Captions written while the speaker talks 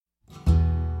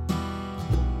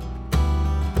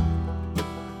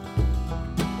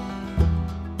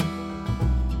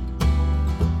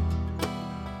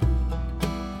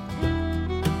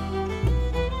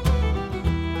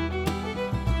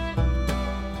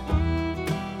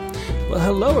Well,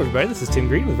 hello, everybody. This is Tim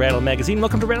Green with Rattle Magazine.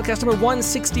 Welcome to Rattlecast number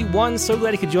 161. So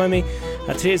glad you could join me.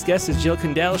 Today's guest is Jill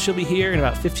Kandel. She'll be here in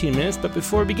about 15 minutes. But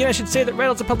before we begin, I should say that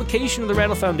Rattle's a publication of the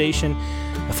Rattle Foundation,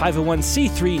 a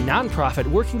 501c3 nonprofit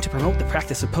working to promote the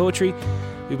practice of poetry.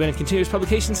 We've been in continuous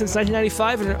publication since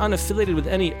 1995 and are unaffiliated with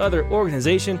any other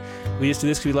organization. We just do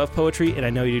this because we love poetry, and I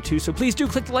know you do too. So please do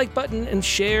click the like button and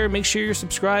share. Make sure you're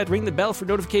subscribed. Ring the bell for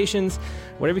notifications.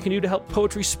 Whatever you can do to help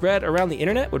poetry spread around the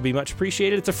internet would be much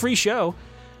appreciated. It's a free show.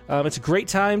 It's a great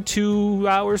time, 2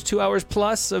 hours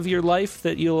plus of your life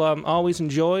that you'll always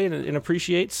enjoy and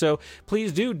appreciate. So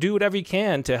please do whatever you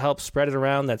can to help spread it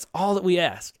around. That's all that we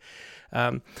ask.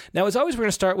 Now, as always, we're going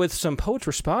to start with some Poets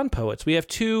Respond poets. We have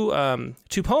two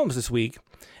poems this week,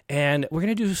 and we're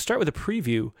going to start with a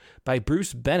preview by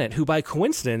Bruce Bennett, who by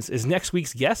coincidence is next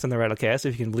week's guest on the Rattlecast,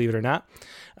 if you can believe it or not.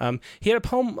 He had a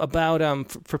poem about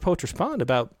for Poets Respond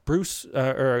about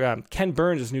Ken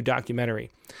Burns' new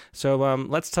documentary. So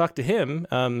let's talk to him.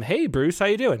 Hey, Bruce, how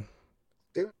you doing?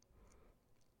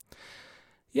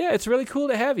 Yeah, it's really cool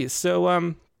to have you.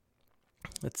 So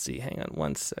let's see. Hang on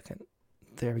one second.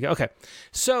 There we go. Okay,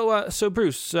 so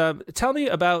Bruce, tell me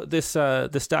about this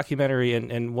documentary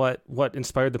and what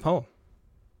inspired the poem.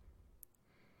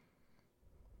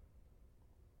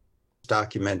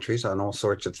 Documentaries on all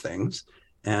sorts of things,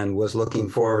 and was looking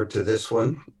forward to this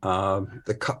one.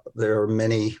 There are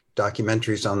many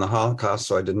documentaries on the Holocaust,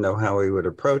 so I didn't know how we would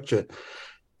approach it.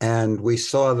 And we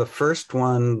saw the first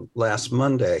one last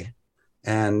Monday,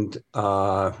 and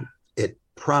it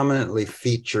prominently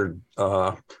featured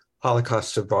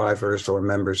Holocaust survivors or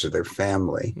members of their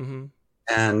family. Mm-hmm.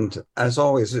 And as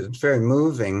always, it's very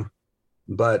moving,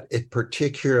 but it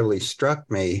particularly struck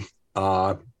me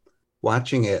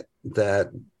watching it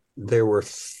that there were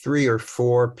 3 or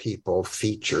 4 people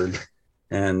featured,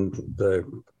 and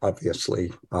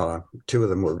obviously 2 of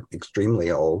them were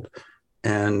extremely old.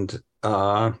 And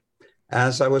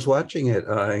as I was watching it,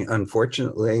 I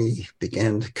unfortunately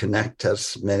began to connect,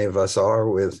 as many of us are,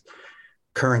 with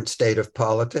current state of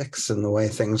politics and the way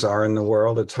things are in the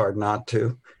world. It's hard not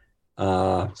to.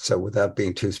 So without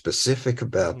being too specific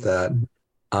about that,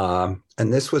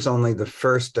 and this was only the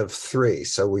first of 3.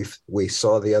 So we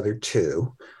saw the other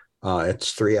 2.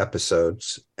 It's 3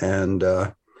 episodes. And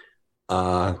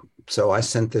so I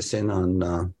sent this in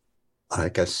on, I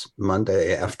guess,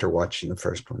 Monday after watching the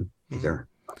first one, either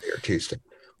Monday or Tuesday.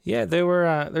 Yeah,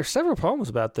 there's several poems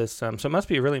about this, so it must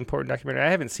be a really important documentary. I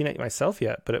haven't seen it myself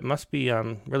yet, but it must be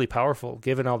really powerful,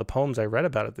 given all the poems I read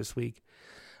about it this week.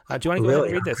 Do you want to go ahead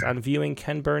and read this on viewing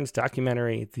Ken Burns'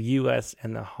 documentary, The U.S.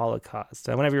 and the Holocaust?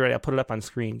 Whenever you're ready, I'll put it up on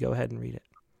screen. Go ahead and read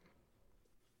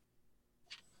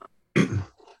it.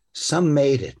 Some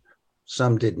made it,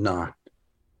 some did not.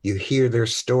 You hear their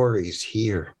stories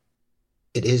here.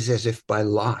 It is as if by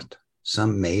lot.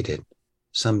 Some made it,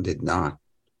 some did not.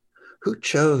 Who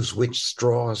chose which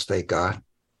straws they got?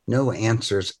 No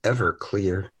answers ever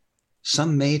clear.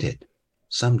 Some made it,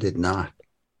 some did not.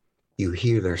 You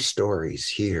hear their stories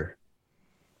here.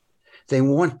 They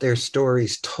want their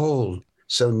stories told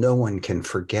so no one can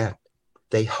forget.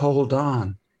 They hold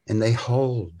on and they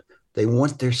hold. They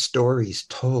want their stories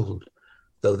told.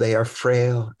 Though they are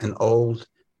frail and old,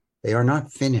 they are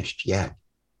not finished yet.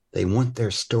 They want their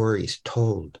stories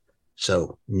told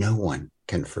so no one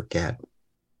can forget.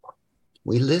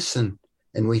 We listen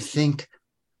and we think,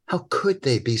 how could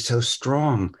they be so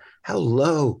strong? How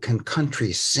low can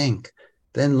countries sink?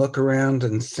 Then look around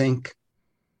and think,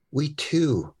 we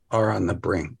too are on the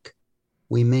brink.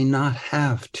 We may not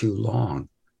have too long.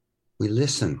 We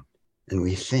listen and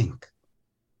we think,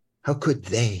 how could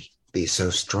they be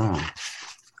so strong?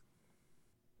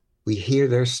 We hear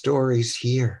their stories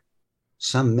here.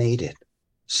 Some made it,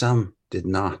 some did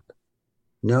not.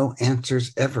 No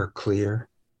answers ever clear.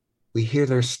 We hear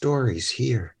their stories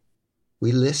here.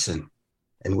 We listen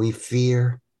and we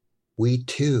fear we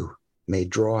too may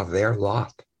draw their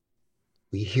lot.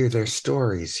 We hear their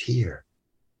stories here.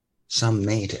 Some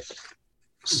made it,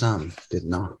 some did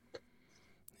not.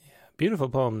 Yeah, beautiful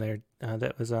poem there.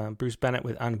 That was Bruce Bennett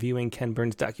on viewing Ken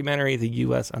Burns' documentary, The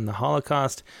U.S. on the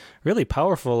Holocaust. Really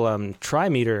powerful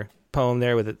trimeter poem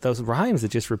there with those rhymes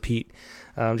that just repeat.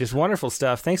 Just wonderful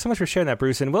stuff. Thanks so much for sharing that,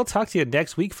 Bruce. And we'll talk to you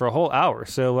next week for a whole hour.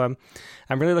 So I'm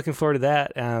really looking forward to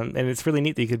that. And it's really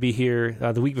neat that you could be here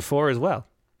the week before as well.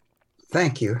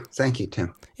 Thank you. Thank you,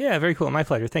 Tim. Yeah, very cool. My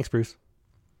pleasure. Thanks, Bruce.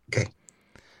 Okay.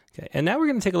 And now we're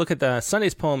going to take a look at the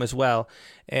Sunday's poem as well.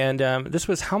 And this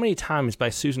was How Many Times by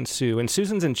Susan Su. And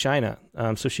Susan's in China,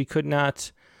 so she could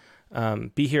not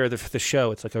be here for the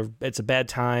show. It's a bad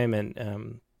time,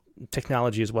 and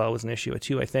technology as well was an issue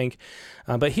too, I think.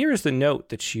 But here is the note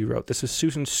that she wrote. This is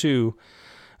Susan Su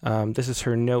This is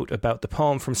her note about the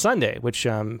poem from Sunday, which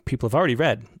people have already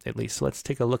read, at least. So let's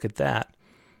take a look at that.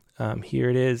 Here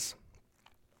it is.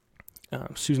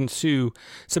 Susan Sue,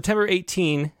 September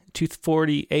 18,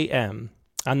 2:40 a.m.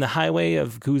 On the highway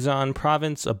of Guzan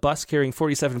province, a bus carrying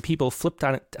 47 people flipped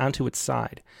onto its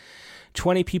side.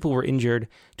 20 people were injured.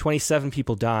 27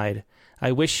 people died.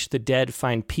 I wish the dead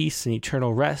find peace and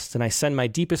eternal rest, and I send my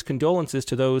deepest condolences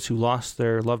to those who lost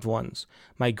their loved ones.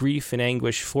 My grief and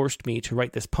anguish forced me to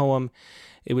write this poem.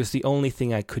 It was the only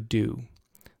thing I could do.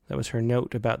 That was her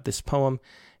note about this poem.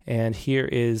 And here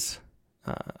is,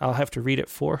 I'll have to read it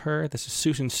for her. This is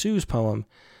Susan Sue's poem,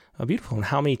 beautiful. And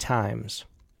how many times?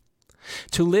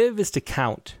 To live is to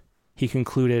count, he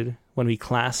concluded when we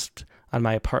clasped on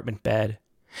my apartment bed.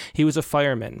 He was a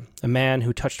fireman, a man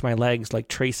who touched my legs like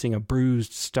tracing a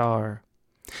bruised star.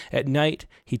 At night,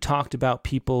 he talked about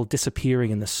people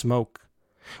disappearing in the smoke.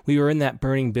 We were in that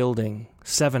burning building,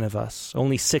 7 of us,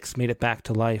 only 6 made it back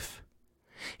to life.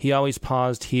 He always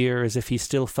paused here as if he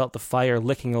still felt the fire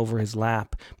licking over his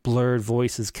lap, blurred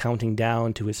voices counting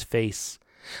down to his face.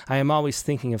 I am always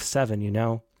thinking of 7, you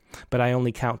know, but I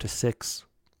only count to 6.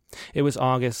 It was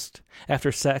August.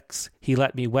 After sex, he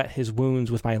let me wet his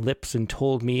wounds with my lips and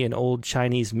told me an old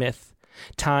Chinese myth.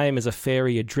 Time is a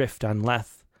ferry adrift on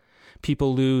Lethe.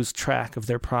 People lose track of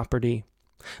their property.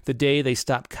 The day they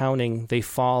stop counting, they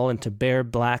fall into bare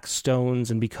black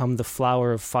stones and become the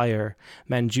flower of fire,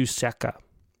 Manjusaka.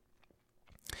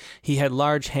 He had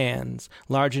large hands,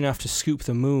 large enough to scoop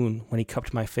the moon when he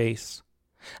cupped my face.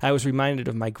 I was reminded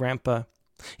of my grandpa.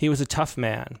 He was a tough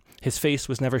man. His face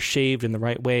was never shaved in the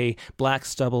right way. Black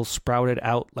stubble sprouted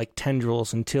out like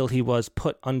tendrils until he was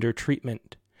put under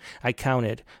treatment. I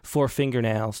counted 4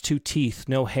 fingernails, 2 teeth,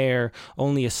 no hair,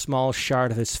 only a small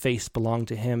shard of his face belonged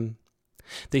to him.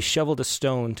 They shoveled a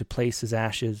stone to place his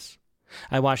ashes.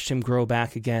 I watched him grow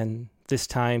back again. This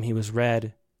time he was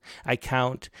red. I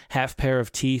count, half pair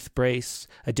of teeth, brace,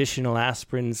 additional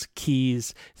aspirins,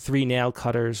 keys, 3 nail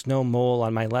cutters, no mole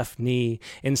on my left knee.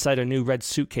 Inside a new red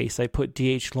suitcase I put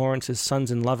D.H. Lawrence's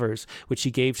Sons and Lovers, which he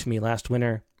gave to me last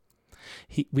winter.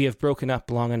 We have broken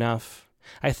up long enough.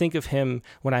 I think of him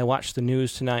when I watch the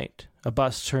news tonight. A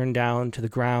bus turned down to the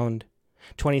ground.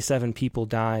 27 people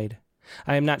died.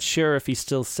 I am not sure if he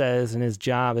still says in his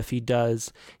job, if he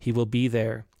does, he will be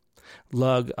there.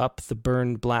 Lug up the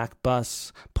burned black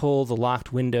bus, pull the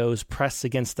locked windows, press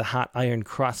against the hot iron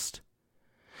crust.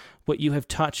 What you have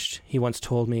touched, he once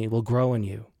told me, will grow in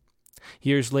you.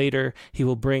 Years later, he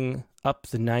will bring up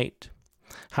the night,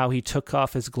 how he took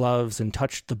off his gloves and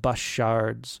touched the bus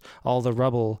shards, all the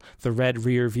rubble, the red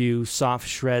rear view, soft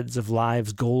shreds of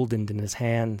lives goldened in his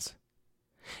hands.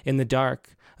 In the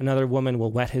dark, another woman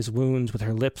will wet his wounds with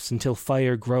her lips until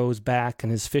fire grows back in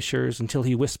his fissures, until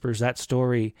he whispers that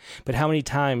story. But how many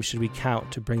times should we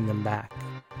count to bring them back?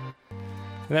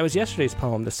 And that was yesterday's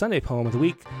poem, the Sunday poem of the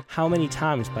week, How Many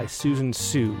Times by Susan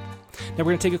Sue. Now we're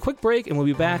going to take a quick break and we'll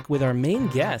be back with our main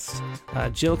guest,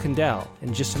 Jill Kandel,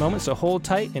 in just a moment. So hold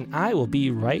tight and I will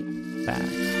be right back.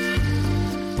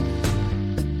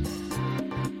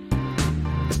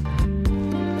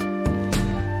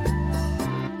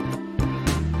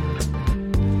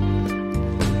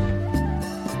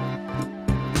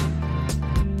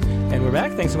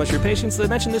 Back. Thanks so much for your patience. As I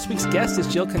mentioned, this week's guest is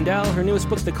Jill Kandel. Her newest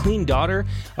book, The Clean Daughter,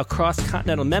 A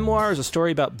Cross-Continental Memoir, is a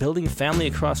story about building family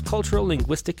across cultural,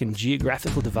 linguistic, and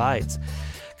geographical divides.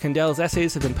 Kandel's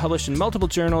essays have been published in multiple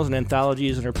journals and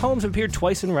anthologies, and her poems have appeared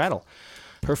twice in Rattle.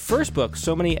 Her first book,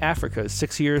 So Many Africas,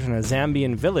 6 Years in a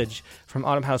Zambian Village, from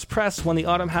Autumn House Press, won the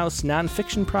Autumn House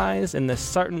Nonfiction Prize and the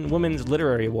Sarton Women's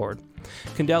Literary Award.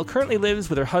 Kandel currently lives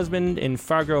with her husband in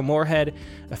Fargo Moorhead,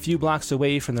 a few blocks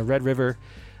away from the Red River.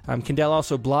 Kandel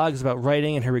also blogs about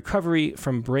writing and her recovery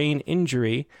from brain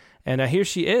injury. And here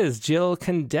she is, Jill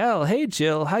Kandel. Hey,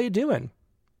 Jill, how you doing?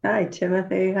 Hi,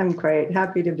 Timothy. I'm great.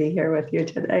 Happy to be here with you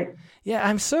today. Yeah,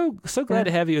 I'm so glad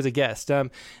to have you as a guest.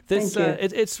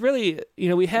 It's really,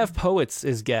 we have poets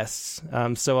as guests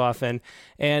so often,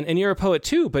 and you're a poet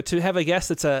too. But to have a guest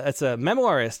that's a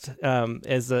memoirist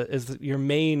as your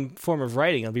main form of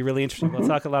writing, it'll be really interesting. Mm-hmm. We'll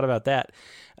talk a lot about that.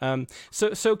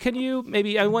 So can you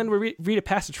maybe, I want to read a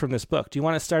passage from this book. Do you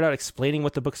want to start out explaining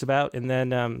what the book's about, and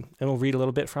then and we'll read a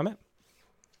little bit from it?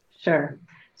 Sure.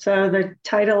 So the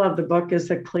title of the book is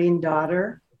The Clean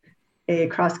Daughter, a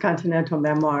cross-continental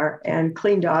memoir. And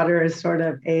clean daughter is sort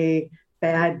of a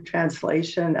bad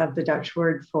translation of the Dutch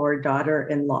word for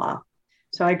daughter-in-law.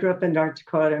 So I grew up in North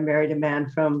Dakota, married a man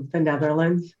from the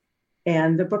Netherlands.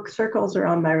 And the book circles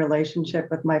around my relationship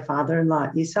with my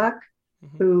father-in-law, Isaac,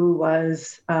 who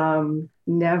was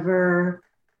never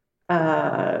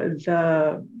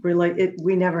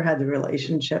we never had the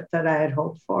relationship that I had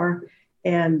hoped for.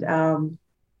 And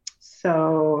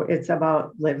so it's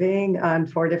about living on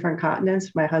 4 different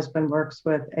continents. My husband works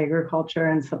with agriculture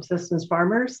and subsistence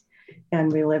farmers,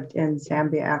 and we lived in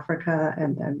Zambia, Africa,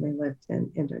 and then we lived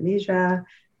in Indonesia,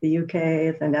 the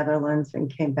UK, the Netherlands,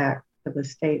 and came back to the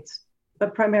States.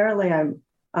 But primarily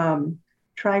I'm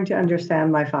trying to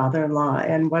understand my father-in-law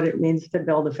and what it means to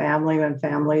build a family when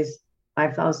families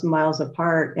 5,000 miles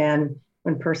apart and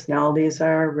when personalities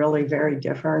are really very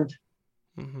different.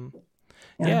 Mm-hmm.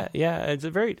 Yeah. It's a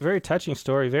very, very touching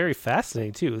story. Very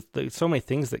fascinating too. There's so many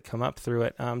things that come up through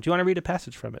it. Do you want to read a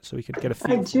passage from it so we could get a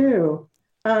feel? I do.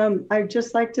 I'd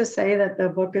just like to say that the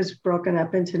book is broken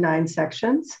up into 9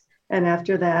 sections. And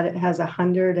after that, it has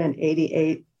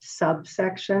 188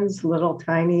 subsections, little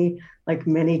tiny, like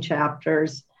mini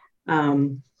chapters.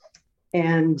 And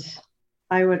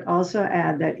I would also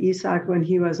add that Isaac, when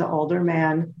he was an older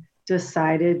man,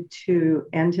 decided to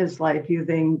end his life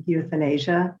using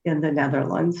euthanasia in the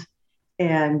Netherlands.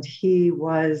 And he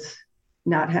was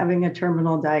not having a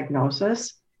terminal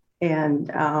diagnosis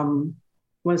and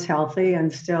was healthy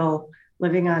and still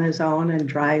living on his own and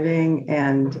driving.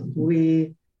 And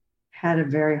we had a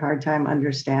very hard time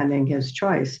understanding his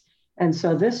choice. And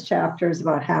so this chapter is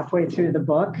about halfway through the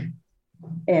book.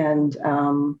 And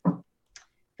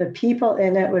the people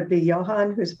in it would be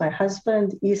Johan, who's my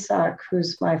husband, Isaac,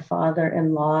 who's my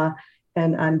father-in-law,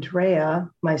 and Andrea,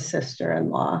 my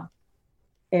sister-in-law.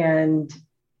 And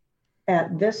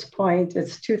at this point,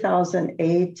 it's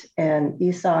 2008, and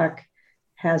Isaac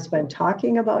has been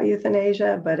talking about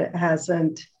euthanasia, but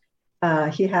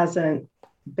he hasn't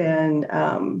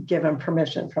been given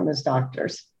permission from his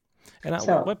doctors. And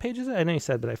what page is it? I know you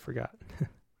said, but I forgot.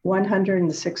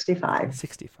 165.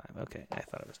 65. Okay. I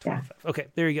thought it was 25. Yeah. Okay.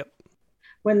 There you go.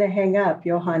 When they hang up,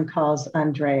 Johan calls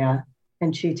Andrea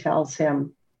and she tells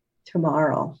him,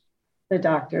 tomorrow, the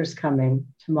doctor's coming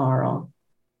tomorrow.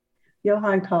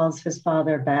 Johan calls his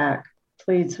father back,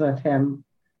 pleads with him,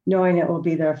 knowing it will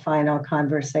be their final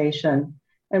conversation.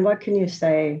 And what can you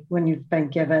say when you've been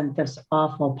given this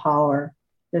awful power,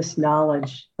 this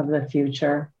knowledge of the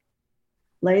future?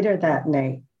 Later that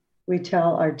night, we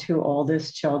tell our 2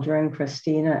 oldest children,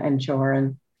 Christina and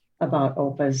Joran, about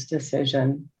Opa's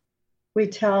decision. We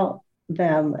tell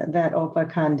them that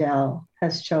Opa Kandel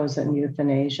has chosen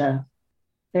euthanasia.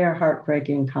 They are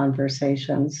heartbreaking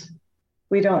conversations.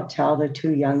 We don't tell the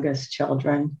 2 youngest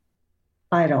children.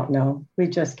 I don't know. We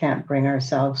just can't bring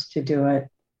ourselves to do it.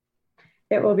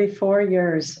 It will be 4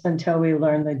 years until we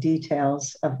learn the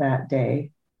details of that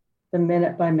day, the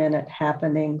minute-by-minute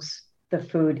happenings, the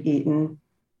food eaten,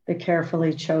 the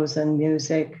carefully chosen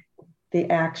music, the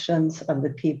actions of the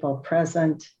people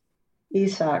present,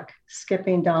 Isaac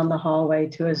skipping down the hallway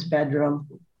to his bedroom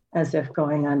as if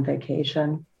going on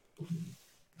vacation.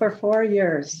 For 4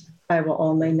 years, I will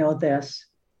only know this.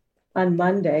 On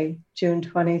Monday, June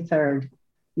 23rd,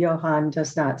 Johan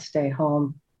does not stay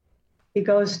home. He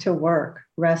goes to work,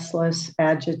 restless,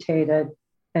 agitated,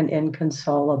 and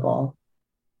inconsolable.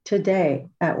 Today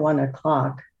at 1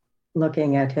 o'clock,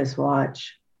 looking at his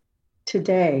watch.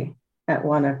 Today at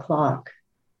 1 o'clock,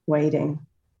 waiting.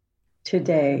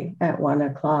 Today at 1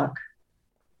 o'clock.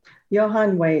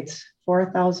 Johan waits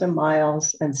 4,000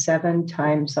 miles and 7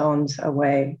 time zones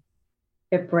away.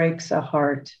 It breaks a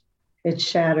heart. It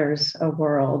shatters a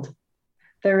world.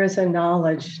 There is a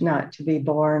knowledge not to be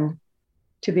born.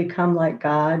 To become like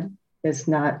God is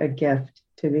not a gift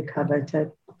to be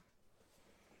coveted.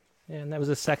 And that was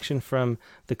a section from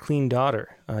The Clean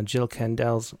Daughter, Jill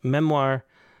Kandel's memoir,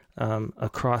 a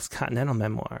cross-continental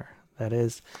memoir, that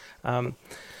is.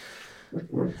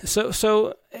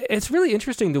 So it's really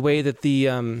interesting the way that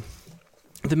the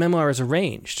memoir is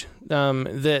arranged.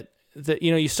 That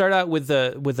you start out with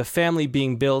the family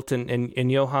being built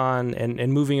and Johan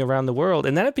and moving around the world,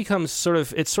 and then it becomes sort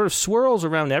of swirls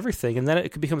around everything, and then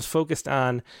it becomes focused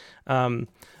on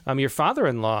your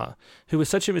father-in-law, who was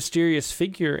such a mysterious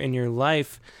figure in your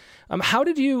life. How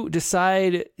did you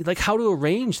decide, how to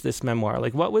arrange this memoir?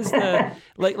 What was the,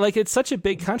 it's such a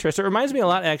big contrast. It reminds me a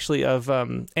lot, actually, of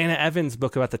Anna Evans'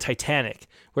 book about the Titanic,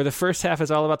 where the first half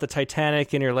is all about the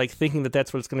Titanic, and you're, thinking that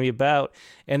that's what it's going to be about.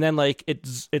 And then,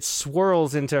 it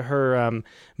swirls into her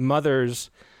mother's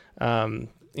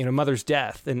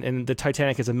death, and the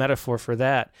Titanic is a metaphor for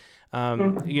that.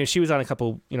 She was on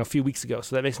a few weeks ago,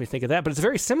 so that makes me think of that. But it's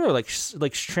very similar,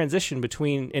 transition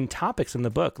in topics in the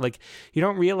book. You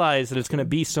don't realize that it's going to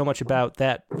be so much about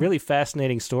that really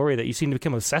fascinating story that you seem to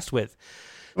become obsessed with.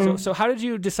 So how did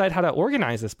you decide how to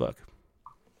organize this book?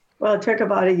 Well, it took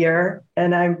about a year,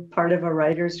 and I'm part of a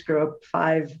writer's group,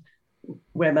 5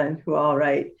 women who all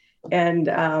write. And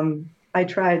I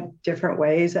tried different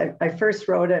ways. I first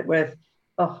wrote it with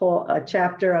a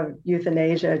chapter of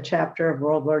euthanasia, a chapter of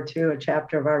World War II, a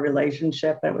chapter of our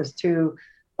relationship. It was too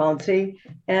bouncy.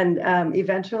 And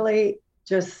eventually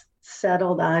just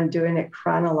settled on doing it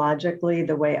chronologically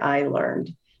the way I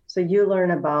learned. So you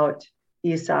learn about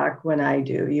Isak when I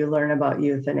do, you learn about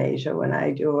euthanasia when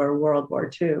I do, or World War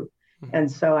II. Mm-hmm.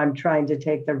 And so I'm trying to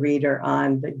take the reader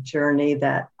on the journey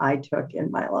that I took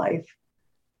in my life.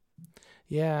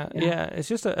 Yeah. It's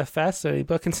just a fascinating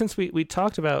book. And since we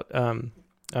talked about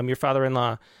your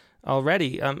father-in-law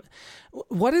already,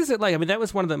 what is it like? I mean, that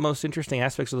was one of the most interesting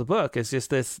aspects of the book, is just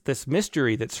this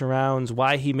mystery that surrounds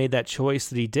why he made that choice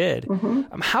that he did.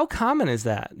 Mm-hmm. How common is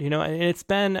that? You know, and it's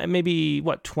been maybe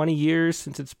 20 years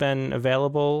since it's been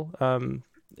available. How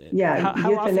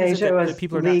euthanasia was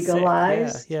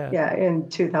legalized. In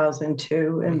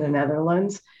 2002 in the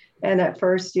Netherlands. And at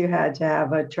first you had to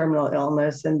have a terminal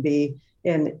illness and be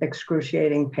in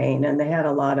excruciating pain. And they had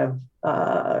a lot of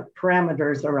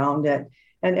parameters around it.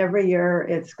 And every year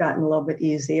it's gotten a little bit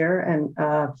easier, and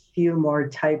a few more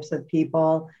types of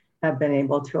people have been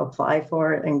able to apply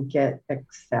for it and get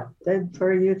accepted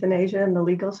for euthanasia in the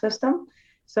legal system.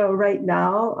 So right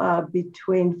now,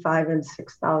 between 5,000 and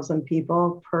 6,000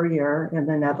 people per year in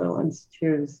the Netherlands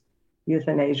choose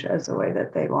euthanasia as a way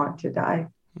that they want to die.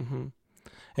 Mm-hmm.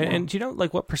 And do you know,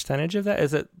 what percentage of that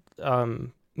is it?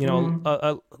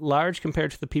 A large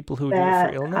compared to the people who do it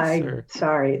for illness?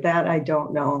 Sorry, that I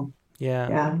don't know.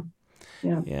 Yeah.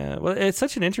 Well, it's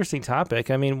such an interesting topic.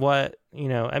 I mean,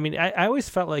 I always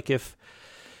felt like if,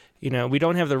 we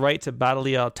don't have the right to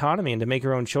bodily autonomy and to make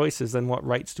our own choices, then what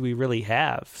rights do we really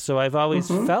have? So I've always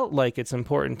felt like it's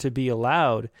important to be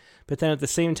allowed, but then at the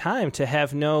same time, to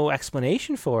have no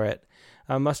explanation for it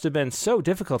must have been so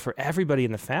difficult for everybody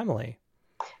in the family.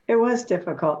 It was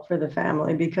difficult for the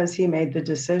family because he made the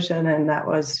decision and that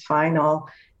was final.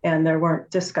 And there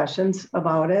weren't discussions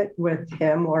about it with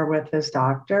him or with his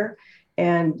doctor.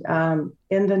 And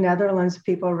in the Netherlands,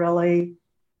 people really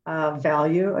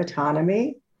value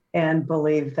autonomy and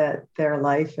believe that their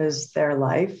life is their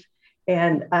life.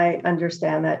 And I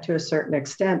understand that to a certain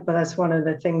extent, but that's one of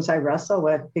the things I wrestle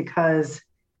with, because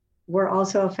we're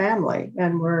also a family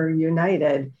and we're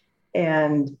united.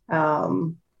 And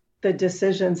the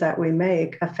decisions that we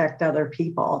make affect other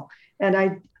people.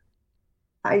 And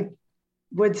I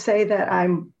would say that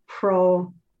I'm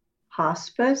pro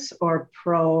hospice or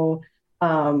pro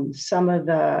some of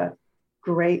the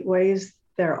great ways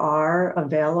there are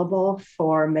available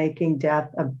for making death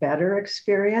a better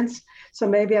experience. So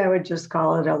maybe I would just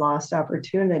call it a lost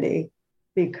opportunity,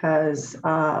 because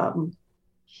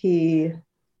he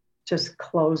just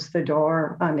closed the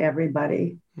door on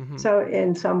everybody. Mm-hmm. So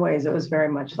in some ways, it was very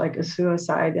much like a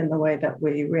suicide in the way that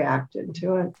we reacted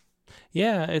to it.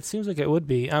 Yeah, it seems like it would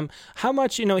be. How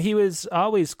much, he was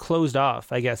always closed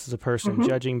off, I guess, as a person,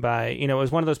 judging by,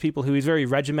 was one of those people who was very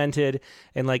regimented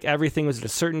and everything was at a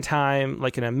certain time,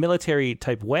 in a military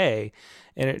type way.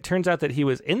 And it turns out that he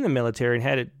was in the military and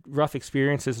had rough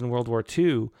experiences in World War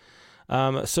II.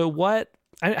 So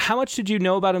how much did you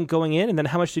know about him going in? And then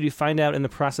how much did you find out in the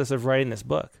process of writing this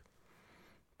book?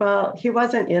 Well, he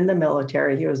wasn't in the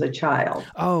military. He was a child.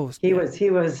 Oh, he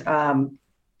was,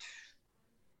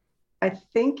 I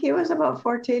think he was about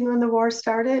 14 when the war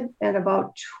started and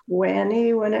about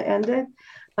 20 when it ended.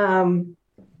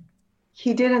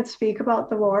 He didn't speak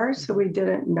about the war, so we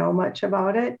didn't know much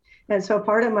about it. And so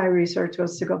part of my research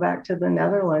was to go back to the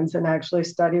Netherlands and actually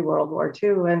study World War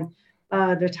II and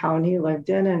the town he lived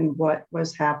in and what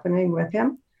was happening with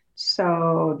him.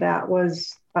 So that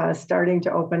was starting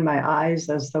to open my eyes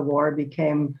as the war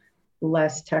became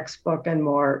less textbook and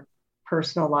more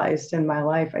personalized in my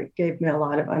life. It gave me a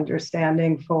lot of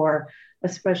understanding for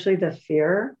especially the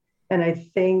fear. And I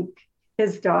think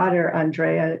his daughter,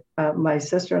 Andrea, my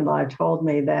sister-in-law, told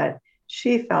me that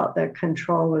she felt that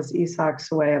control was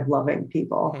Isak's way of loving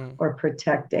people or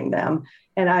protecting them.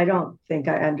 And I don't think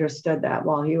I understood that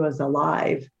while he was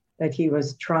alive, that he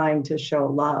was trying to show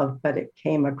love, but it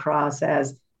came across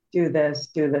as do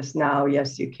this now.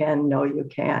 Yes, you can. No, you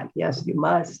can't. Yes, you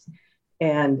must.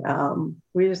 And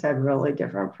we just had really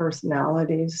different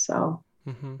personalities. So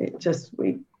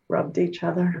we rubbed each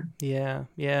other. Yeah.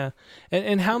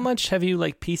 And how much have you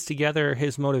pieced together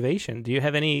his motivation? Do you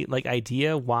have any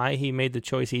idea why he made the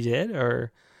choice he did?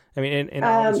 Or, I mean, in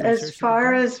all this as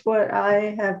far as what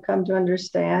I have come to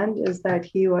understand is that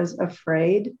he was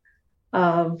afraid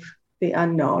of the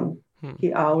unknown.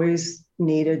 He always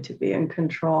needed to be in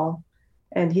control,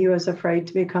 and he was afraid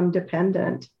to become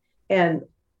dependent. And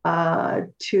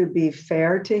to be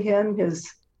fair to him, his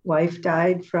wife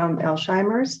died from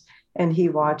Alzheimer's, and he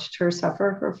watched her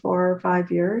suffer for 4 or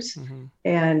 5 years,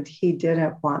 and he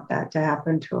didn't want that to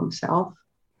happen to himself.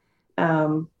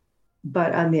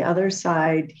 But on the other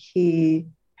side, he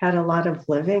had a lot of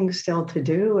living still to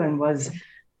do and was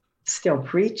still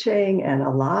preaching and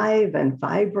alive and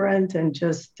vibrant, and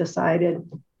just decided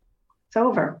it's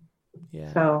over.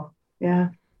 Yeah. So, yeah.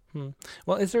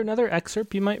 Well, is there another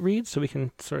excerpt you might read so we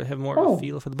can sort of have more of a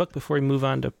feel for the book before we move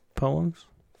on to poems?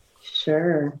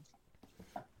 Sure.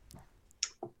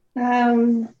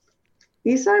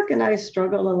 Isak and I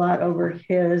struggled a lot over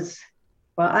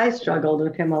I struggled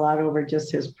with him a lot over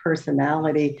just his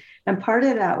personality. And part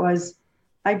of that was,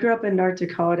 I grew up in North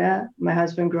Dakota. My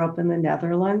husband grew up in the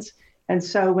Netherlands. And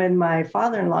so when my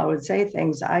father-in-law would say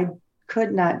things, I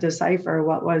could not decipher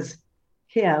what was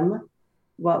him,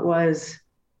 what was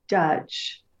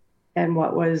Dutch, and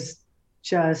what was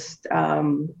just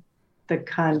the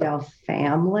Condell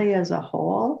family as a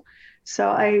whole. So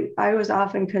I was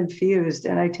often confused,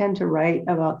 and I tend to write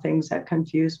about things that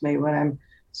confuse me when I'm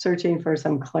searching for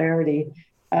some clarity.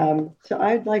 So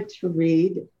I'd like to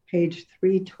read page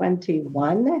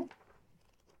 321.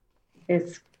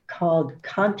 It's called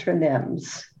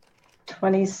Contronyms,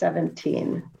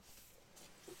 2017.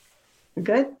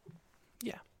 Good?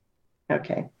 Yeah.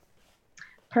 Okay.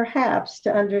 Perhaps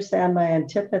to understand my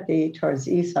antipathy towards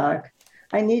Isak,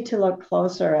 I need to look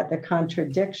closer at the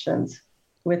contradictions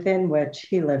within which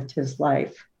he lived his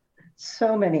life.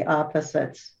 So many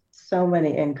opposites, so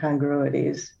many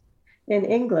incongruities. In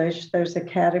English, there's a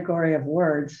category of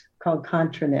words called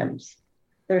contronyms.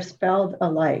 They're spelled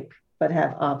alike, but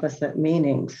have opposite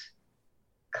meanings.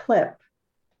 Clip,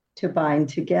 to bind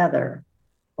together,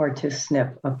 or to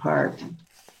snip apart.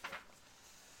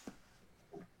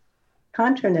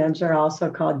 Contronyms are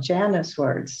also called Janus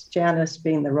words, Janus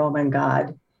being the Roman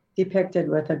god, depicted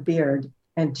with a beard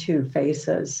and 2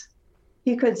 faces.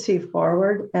 He could see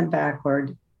forward and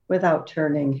backward without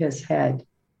turning his head.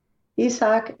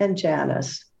 Isak and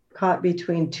Janus, caught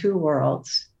between 2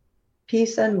 worlds,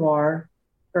 peace and war,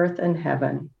 earth and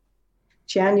heaven.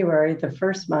 January, the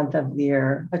first month of the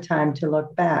year, a time to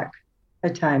look back, a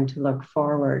time to look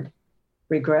forward,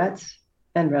 regrets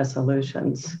and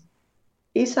resolutions.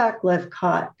 Isak lived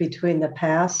caught between the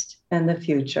past and the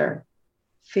future,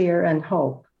 fear and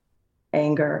hope,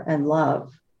 anger and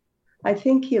love. I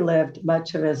think he lived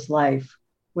much of his life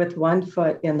with 1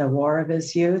 foot in the war of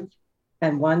his youth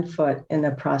and 1 foot in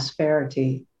the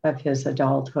prosperity of his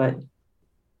adulthood.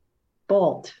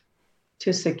 Bolt,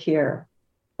 to secure,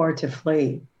 or to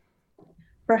flee.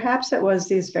 Perhaps it was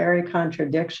these very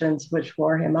contradictions which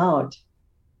wore him out.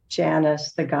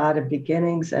 Janus, the god of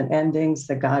beginnings and endings,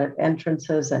 the god of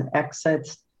entrances and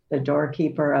exits, the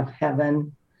doorkeeper of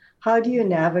heaven. How do you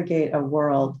navigate a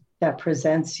world that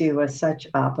presents you with such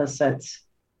opposites?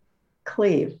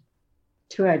 Cleave,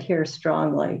 to adhere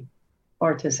strongly,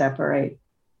 or to separate.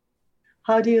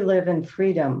 How do you live in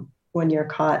freedom when you're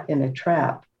caught in a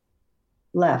trap?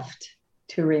 Left,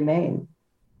 to remain,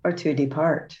 or to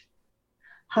depart.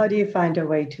 How do you find a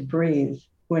way to breathe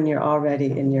when you're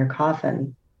already in your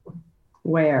coffin?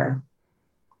 Where,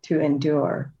 to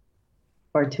endure,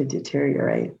 or to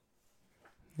deteriorate.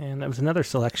 And that was another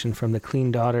selection from The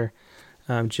Clean Daughter,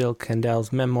 Jill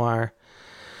Kandell's memoir.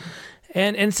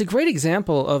 And it's a great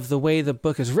example of the way the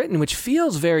book is written, which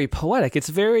feels very poetic. It's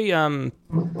very,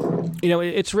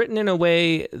 it's written in a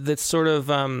way that's sort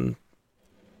of,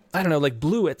 I don't know, like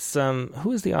Bluets.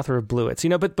 Who is the author of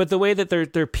Bluets? But the way that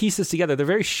they're pieces together, they're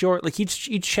very short. Like each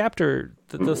chapter,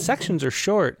 the sections are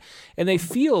short, and they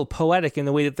feel poetic in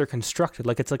the way that they're constructed.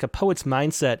 Like it's like a poet's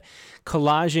mindset,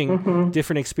 collaging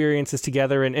different experiences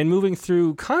together and moving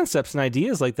through concepts and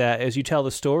ideas like that as you tell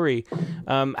the story.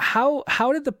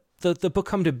 How did the book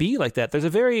come to be like that? There's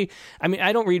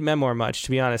I don't read memoir much,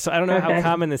 to be honest, so I don't know how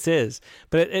common this is,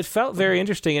 but it felt very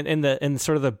interesting in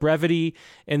sort of the brevity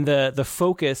and the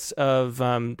focus of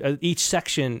each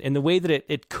section in the way that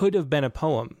it could have been a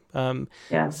poem.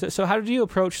 So how did you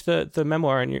approach the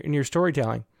memoir in your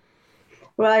storytelling?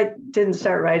 Well, I didn't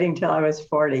start writing till I was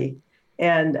 40,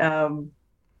 and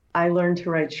I learned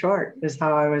to write short is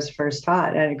how I was first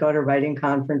taught. And I go to writing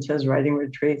conferences, writing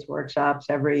retreats, workshops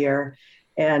every year.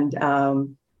 And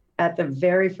at the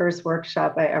very first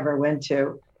workshop I ever went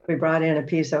to, we brought in a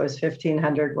piece that was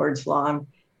 1,500 words long,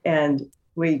 and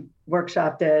we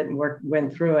workshopped it and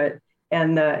went through it.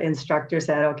 And the instructor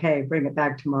said, okay, bring it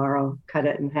back tomorrow, cut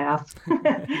it in half.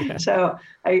 So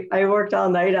I worked all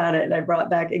night on it, and I brought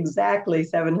back exactly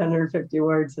 750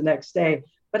 words the next day.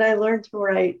 But I learned to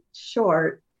write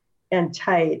short and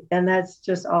tight, and that's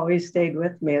just always stayed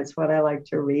with me. It's what I like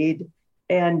to read.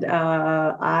 And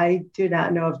I do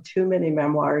not know of too many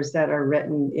memoirs that are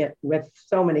written with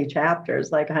so many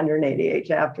chapters, like 188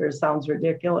 chapters. Sounds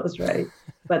ridiculous, right?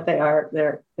 But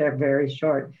they're very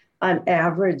short. On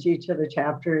average, each of the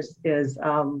chapters is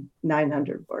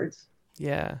 900 words.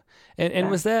 Yeah. And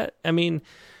was that, I mean,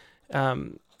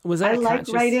 was that I like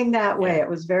writing that way. Yeah. It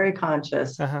was very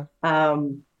conscious.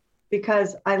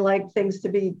 Because I like things to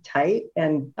be tight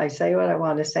and I say what I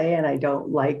want to say and I don't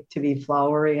like to be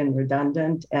flowery and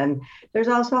redundant. And there's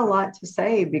also a lot to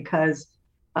say because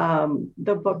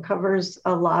the book covers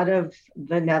a lot of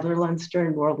the Netherlands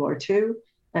during World War II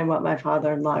and what my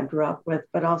father-in-law grew up with,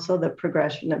 but also the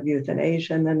progression of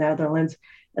euthanasia in the Netherlands.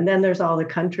 And then there's all the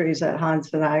countries that Johan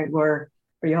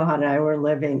and I were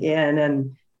living in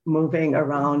and moving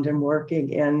around and working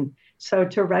in. So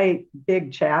to write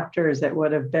big chapters, it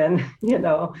would have been,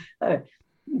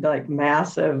 like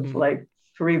massive, like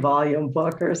 3-volume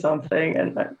book or something.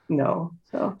 And no,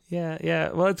 so.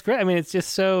 Yeah. Well, it's great. I mean, it's just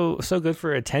so good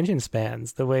for attention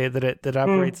spans, the way that it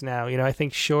operates now. I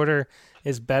think shorter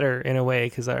is better in a way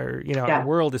because our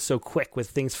world is so quick with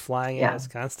things flying at us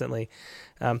constantly.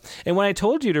 And when I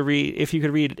told you to read,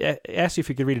 asked you if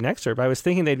you could read an excerpt, I was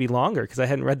thinking they'd be longer because I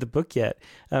hadn't read the book yet.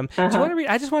 Do you want to read?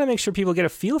 I just want to make sure people get a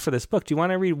feel for this book. Do you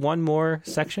want to read one more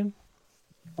section?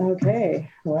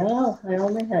 Okay. Well, I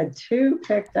only had 2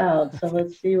 picked out, so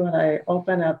let's see what I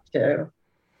open up to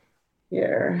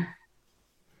here.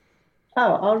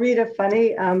 Oh, I'll read a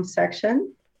funny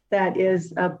section that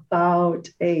is about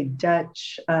a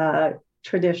Dutch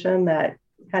tradition that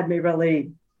had me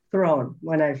really thrown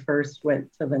when I first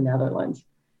went to the Netherlands.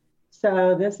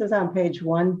 So this is on page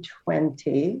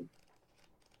 120,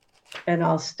 and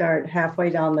I'll start halfway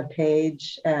down the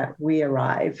page at "We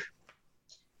arrive."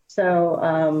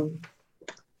 So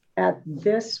at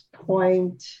this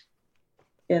point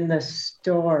in the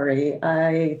story,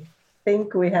 I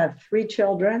think we have 3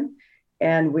 children,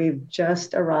 and we've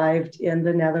just arrived in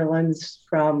the Netherlands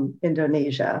from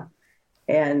Indonesia.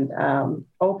 And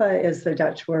opa is the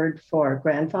Dutch word for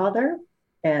grandfather,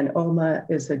 and oma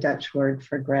is the Dutch word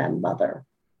for grandmother.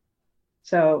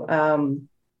 So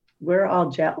we're all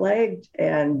jet-lagged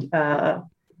and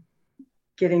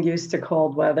getting used to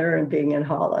cold weather and being in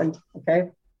Holland, okay?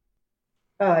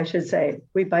 Oh, I should say,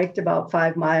 we biked about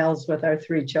 5 miles with our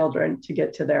 3 children to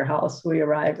get to their house. We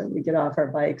arrive and we get off our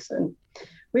bikes and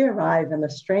we arrive and the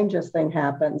strangest thing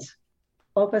happens.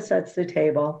 Opa sets the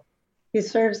table. He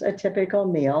serves a typical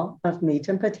meal of meat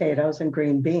and potatoes and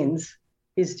green beans.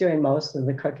 He's doing most of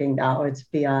the cooking now. It's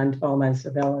beyond Oma's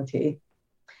ability.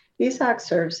 Isak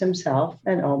serves himself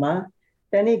and Oma.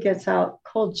 Then he gets out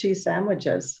cold cheese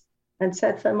sandwiches and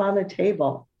sets them on the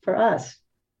table for us.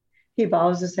 He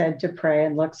bows his head to pray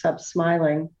and looks up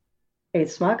smiling. Eet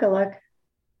smakelijk.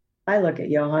 I look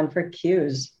at Johan for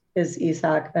cues. Is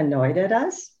Isak annoyed at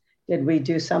us? Did we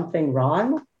do something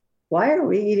wrong? Why are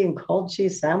we eating cold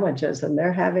cheese sandwiches and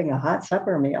they're having a hot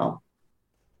supper meal?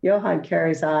 Johan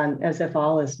carries on as if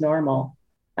all is normal.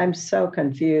 I'm so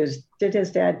confused. Did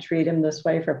his dad treat him this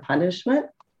way for punishment?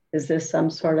 Is this some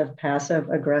sort of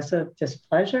passive-aggressive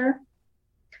displeasure?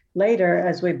 Later,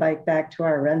 as we bike back to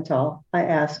our rental, I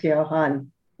ask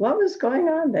Johan, what was going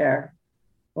on there?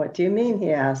 What do you mean,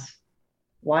 he asks.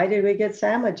 Why did we get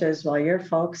sandwiches while your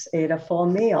folks ate a full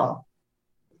meal?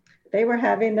 They were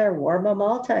having their warme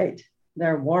maaltijd,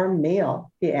 their warm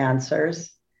meal, he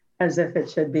answers, as if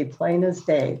it should be plain as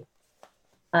day.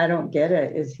 I don't get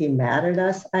it. Is he mad at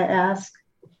us? I ask.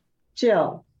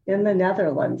 Jill, in the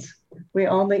Netherlands, we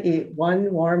only eat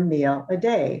 1 warm meal a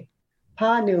day.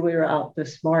 Pa knew we were out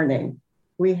this morning.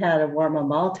 We had a warme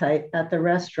maaltijd at the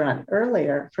restaurant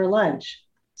earlier for lunch,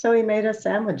 so he made us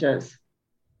sandwiches.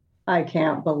 I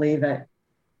can't believe it.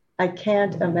 I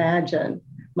can't imagine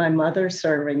my mother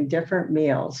serving different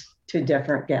meals to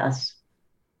different guests.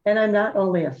 And I'm not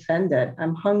only offended,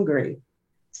 I'm hungry.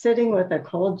 Sitting with a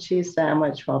cold cheese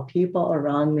sandwich while people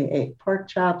around me ate pork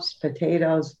chops,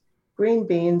 potatoes, green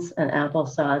beans, and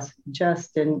applesauce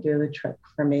just didn't do the trick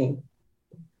for me.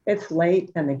 It's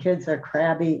late and the kids are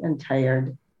crabby and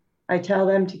tired. I tell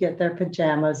them to get their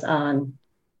pajamas on.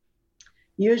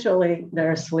 Usually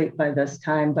they're asleep by this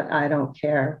time, but I don't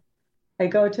care. I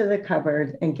go to the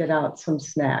cupboard and get out some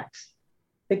snacks.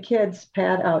 The kids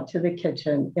pad out to the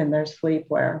kitchen in their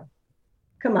sleepwear.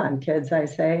 Come on, kids, I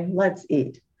say, let's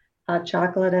eat. Hot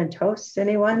chocolate and toast,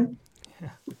 anyone? Yeah.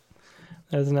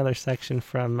 There's another section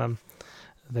from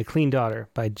The Clean Daughter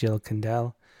by Jill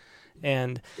Kandel.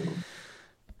 And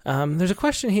there's a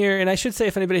question here, and I should say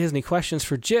if anybody has any questions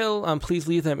for Jill, please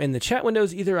leave them in the chat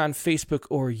windows, either on Facebook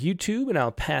or YouTube, and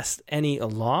I'll pass any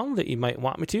along that you might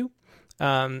want me to.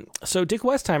 So Dick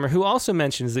Westheimer, who also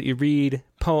mentions that you read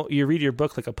your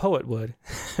book like a poet would,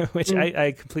 which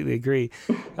I completely agree.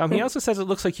 He also says it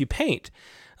looks like you paint.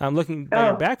 Looking at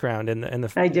your background in the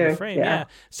frame. Yeah.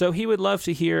 So he would love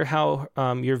to hear how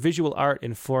your visual art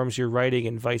informs your writing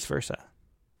and vice versa.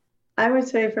 I would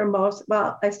say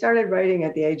I started writing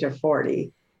at the age of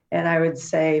 40. And I would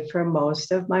say for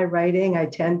most of my writing, I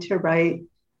tend to write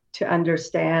to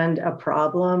understand a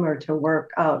problem or to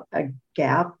work out a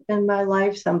gap in my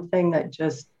life, something that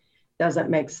just doesn't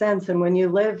make sense. And when you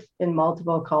live in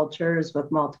multiple cultures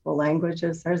with multiple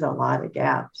languages, there's a lot of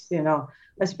gaps,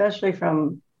 especially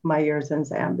from my years in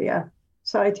Zambia.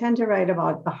 So I tend to write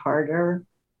about the harder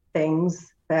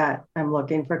things that I'm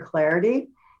looking for clarity.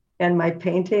 And my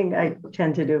painting, I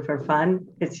tend to do for fun.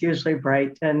 It's usually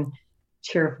bright and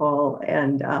cheerful.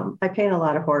 And I paint a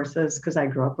lot of horses because I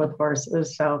grew up with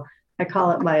horses. So I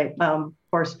call it my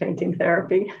horse painting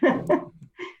therapy.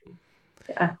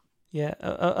 Yeah. Yeah.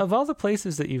 Of all the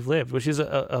places that you've lived, which is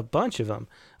a bunch of them,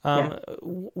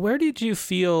 where did you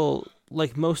feel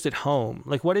like most at home?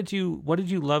 Like, what did you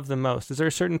love the most? Is there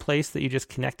a certain place that you just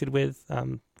connected with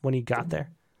when you got there?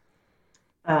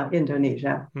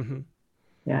 Indonesia. Mm-hmm.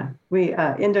 Yeah,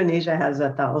 Indonesia has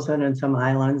 1,000 and some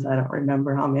islands. I don't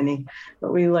remember how many,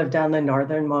 but we lived on the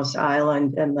northernmost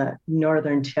island and the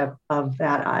northern tip of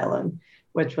that island,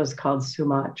 which was called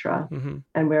Sumatra. Mm-hmm.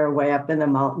 And we were way up in the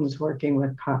mountains working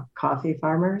with coffee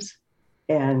farmers.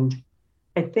 And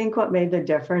I think what made the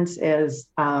difference is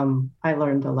I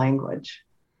learned the language.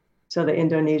 So the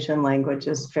Indonesian language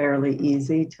is fairly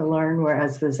easy to learn,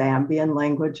 whereas the Zambian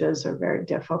languages are very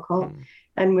difficult. Mm.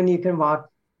 And when you can walk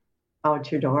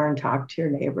out your door and talk to your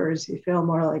neighbors, you feel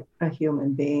more like a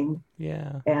human being.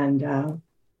 Yeah. And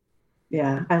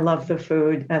I love the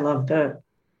food. I love the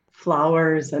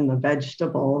flowers and the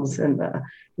vegetables and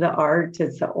the art.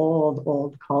 It's the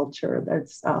old culture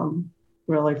that's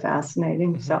really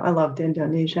fascinating. Mm-hmm. So I loved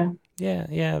Indonesia.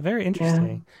 Yeah, very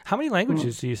interesting. Yeah. How many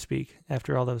languages do you speak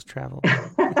after all those travels?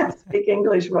 I speak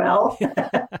English well.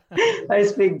 I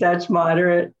speak Dutch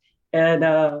moderate, and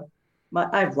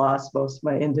I've lost most of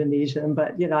my Indonesian,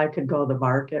 but I could go to the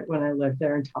market when I lived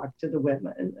there and talk to the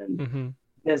women and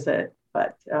visit.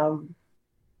 But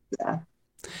yeah,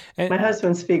 and my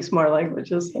husband speaks more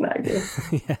languages than I do.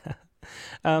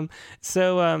 Yeah.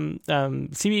 So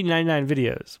CB99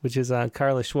 Videos, which is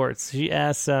Carla Schwartz, she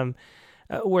asks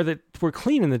where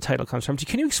clean in the title comes from.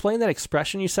 Can you explain that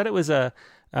expression? You said it was a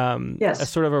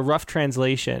sort of a rough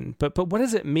translation, but what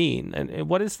does it mean, and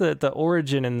what is the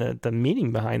origin and the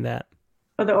meaning behind that?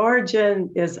 Well, the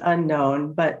origin is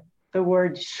unknown, but the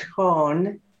word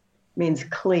schoon means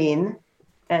clean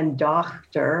and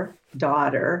dochter,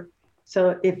 daughter.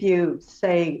 So if you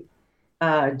say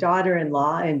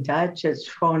daughter-in-law in Dutch, it's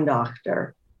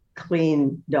schoondochter,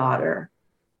 clean daughter.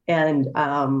 And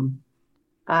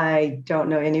I don't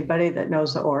know anybody that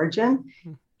knows the origin.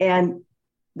 And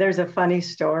there's a funny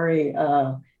story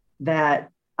that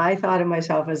I thought of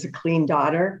myself as a clean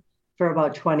daughter for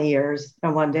about 20 years.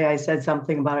 And one day I said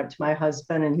something about it to my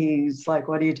husband, and he's like,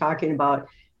 "What are you talking about?"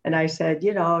 And I said,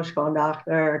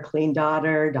 schoondochter, clean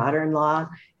daughter, daughter-in-law.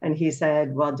 And he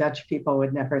said, "Well, Dutch people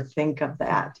would never think of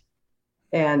that."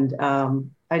 And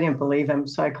I didn't believe him.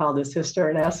 So I called his sister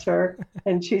and asked her,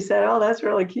 and she said, "Oh, that's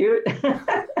really cute."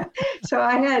 So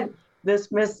I had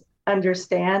this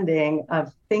misunderstanding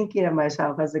of thinking of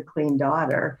myself as a clean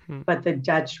daughter, but the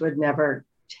Dutch would never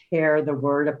tear the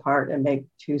word apart and make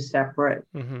two separate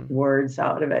words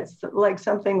out of it. So like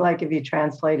something like if you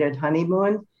translated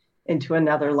honeymoon into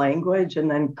another language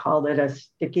and then called it a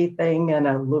sticky thing and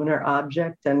a lunar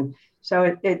object. And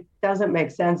so it doesn't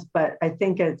make sense, but I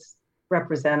think it's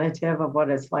representative of what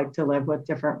it's like to live with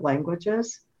different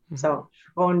languages. So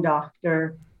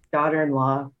schoondochter,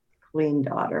 daughter-in-law, clean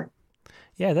daughter.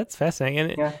 Yeah, that's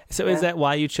fascinating. And is that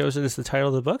why you chose it as the title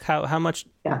of the book? How much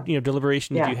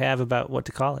deliberation did you have about what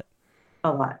to call it?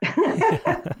 A lot.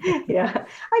 Yeah,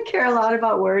 I care a lot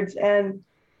about words, and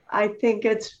I think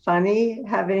it's funny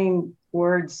having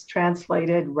words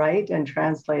translated right and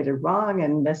translated wrong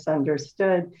and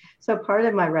misunderstood. So part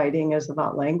of my writing is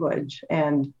about language,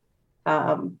 and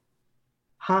Johan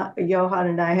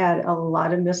and I had a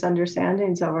lot of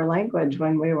misunderstandings over language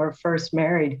when we were first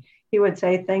married. He would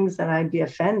say things and I'd be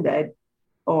offended,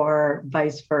 or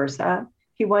vice versa.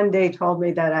 He one day told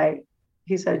me that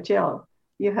he said, "Jill,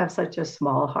 you have such a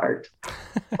small heart."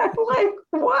 I'm like,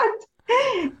 what?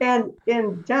 And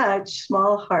in Dutch,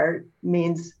 small heart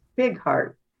means big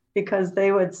heart, because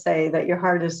they would say that your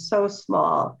heart is so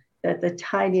small that the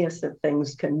tiniest of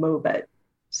things can move it.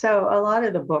 So a lot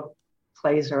of the book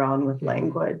plays around with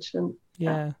language. And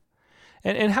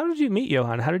And how did you meet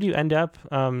Johan? How did you end up,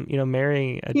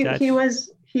 marrying a Dutch?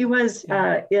 He was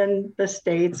in the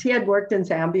States. He had worked in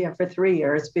Zambia for 3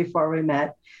 years before we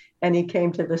met, and he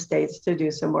came to the States to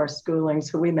do some more schooling.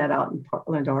 So we met out in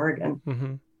Portland, Oregon.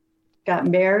 Mm-hmm. Got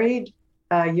married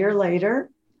a year later,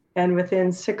 and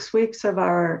within 6 weeks of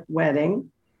our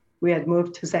wedding, we had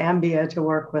moved to Zambia to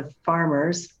work with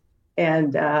farmers,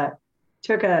 and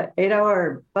took a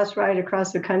 8-hour bus ride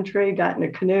across the country, got in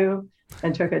a canoe,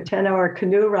 and took a 10-hour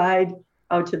canoe ride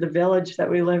out to the village that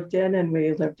we lived in, and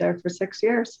we lived there for 6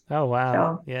 years. Oh, wow.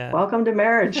 So, yeah. Welcome to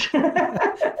marriage.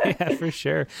 Yeah, for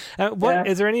sure.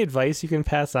 Is there any advice you can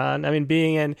pass on? I mean,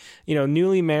 being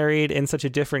newly married in such a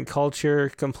different culture,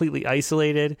 completely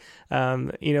isolated,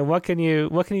 what can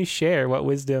you share? What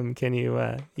wisdom can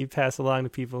you pass along to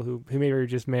people who maybe are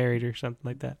just married or something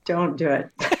like that? Don't do it.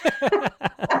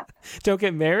 Don't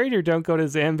get married, or don't go to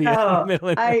Zambia in the middle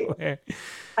of nowhere.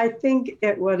 I think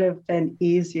it would have been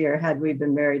easier had we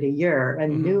been married a year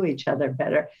and knew each other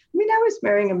better. I mean, I was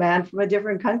marrying a man from a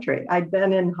different country. I'd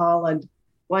been in Holland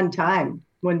one time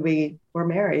when we were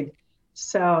married.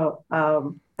 So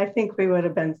I think we would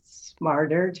have been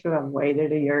smarter to have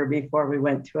waited a year before we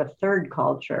went to a third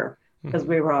culture, because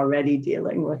we were already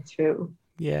dealing with two.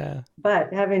 Yeah.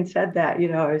 But having said that,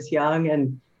 I was young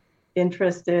and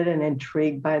interested and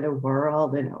intrigued by the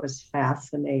world, and it was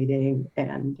fascinating.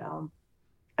 And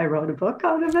I wrote a book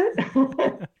out of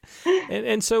it.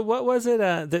 and so what was it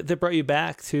that brought you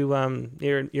back to,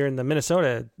 you're in the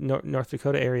Minnesota, North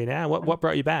Dakota area now. What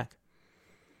brought you back?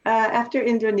 After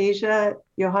Indonesia,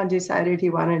 Johan decided he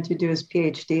wanted to do his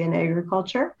PhD in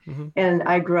agriculture. Mm-hmm. And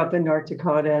I grew up in North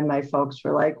Dakota, and my folks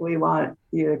were like, we want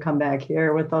you to come back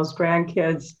here with those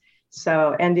grandkids.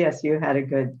 So NDSU had a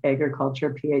good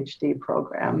agriculture PhD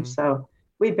program. Mm-hmm. So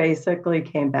we basically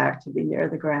came back to be near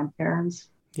the grandparents.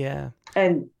 Yeah.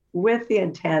 And with the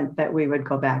intent that we would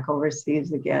go back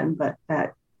overseas again, but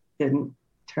that didn't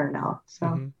turn out. So.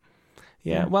 Mm-hmm.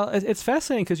 Yeah, well, it's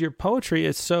fascinating because your poetry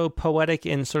is so poetic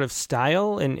in sort of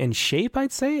style and shape,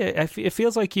 I'd say. It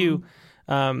feels like you,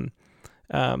 you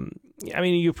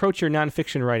approach your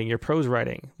nonfiction writing, your prose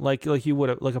writing, like you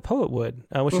would, like a poet would,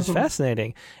 which is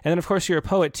fascinating. And then, of course, you're a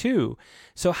poet too.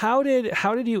 So how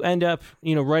did you end up,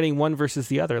 writing one versus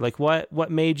the other? Like what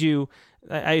made you?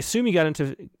 I assume you got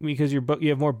into, because you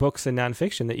have more books than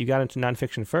nonfiction, that you got into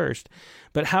nonfiction first.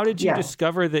 But how did you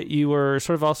discover that you were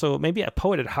sort of also maybe a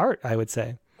poet at heart, I would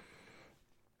say?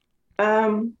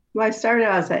 Well, I started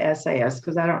out as an essayist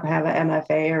because I don't have an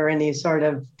MFA or any sort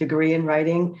of degree in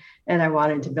writing, and I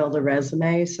wanted to build a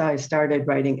resume. So I started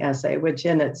writing essay, which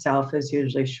in itself is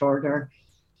usually shorter.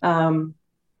 And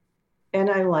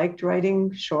I liked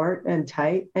writing short and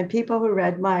tight. And people who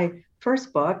read my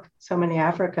first book, So Many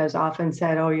Africas, often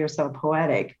said, oh, you're so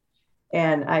poetic.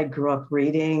 And I grew up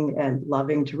reading and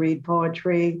loving to read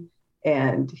poetry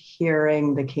and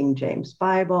hearing the King James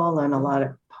Bible and a lot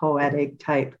of poetic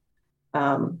type,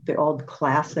 the old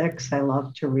classics. I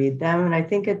love to read them. And I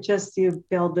think you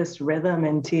build this rhythm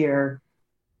into your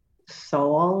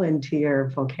soul, into your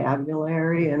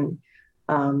vocabulary. And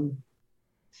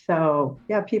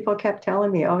people kept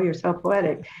telling me, oh, you're so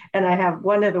poetic. And I have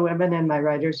one of the women in my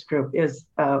writers group is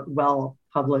a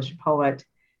well-published poet.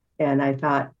 And I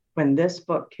thought when this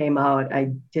book came out,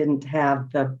 I didn't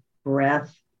have the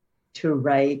breath to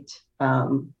write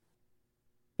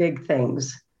big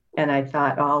things. And I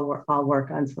thought, I'll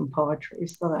work on some poetry.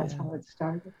 So that's how it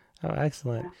started. Oh,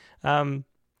 excellent.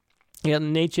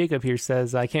 Nate Jacob here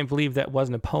says, I can't believe that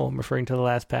wasn't a poem, referring to the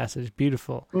last passage.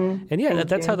 Beautiful. And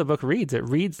that's how the book reads. It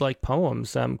reads like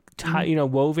poems,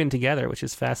 woven together, which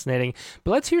is fascinating.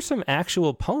 But let's hear some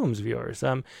actual poems of yours.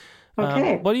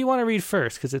 Okay. What do you want to read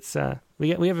first? Because it's we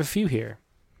have a few here.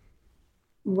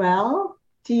 Well,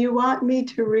 do you want me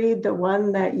to read the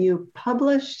one that you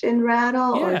published in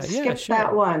Rattle or skip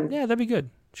that one? Yeah, that'd be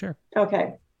good. Sure.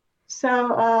 Okay.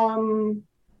 So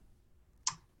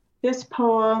this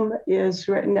poem is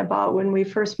written about when we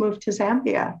first moved to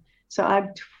Zambia. So I'm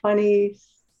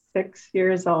 26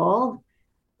 years old,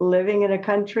 living in a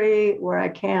country where I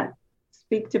can't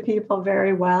speak to people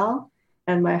very well.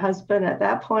 And my husband at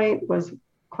that point was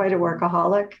quite a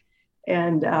workaholic.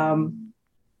 And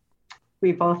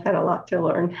we both had a lot to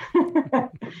learn.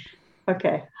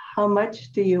 Okay, how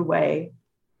much do you weigh?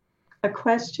 A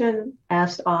question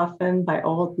asked often by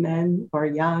old men or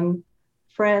young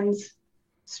friends,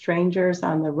 strangers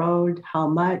on the road, how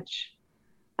much?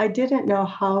 I didn't know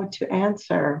how to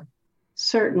answer.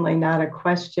 Certainly not a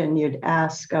question you'd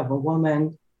ask of a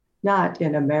woman, not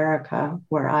in America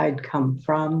where I'd come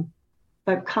from,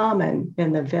 but common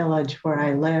in the village where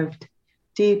I lived,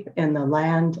 deep in the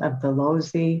land of the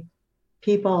Lozi.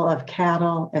 people of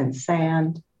cattle and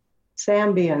sand,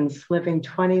 Zambians living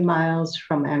 20 miles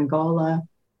from Angola,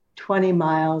 20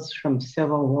 miles from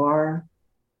civil war,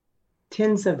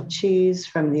 tins of cheese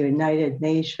from the United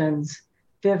Nations,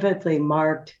 vividly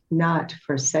marked not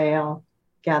for sale,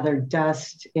 gathered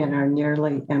dust in our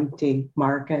nearly empty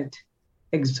market,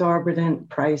 exorbitant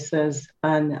prices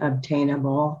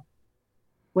unobtainable.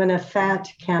 When a fat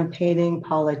campaigning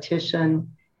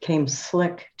politician came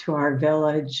slick to our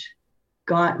village,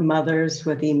 gaunt mothers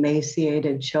with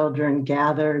emaciated children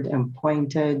gathered and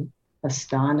pointed,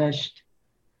 astonished,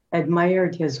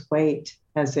 admired his weight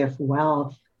as if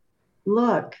wealth.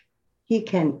 Look, he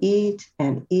can eat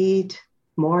and eat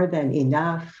more than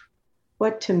enough.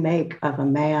 What to make of a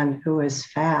man who is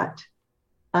fat?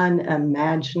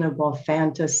 Unimaginable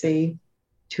fantasy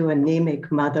to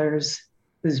anemic mothers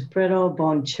whose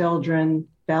brittle-boned children,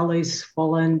 bellies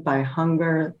swollen by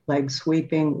hunger, legs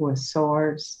weeping with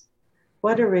sores.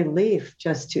 What a relief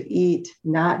just to eat,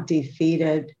 not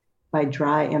defeated by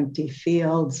dry, empty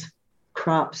fields,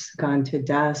 crops gone to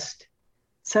dust.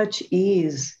 Such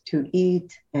ease to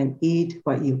eat and eat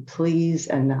what you please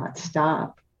and not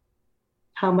stop.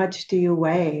 How much do you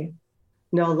weigh?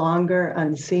 No longer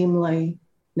unseemly,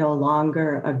 no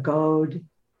longer a goad,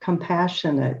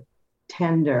 compassionate,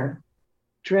 tender,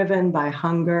 driven by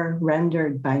hunger,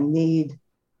 rendered by need.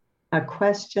 A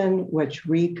question which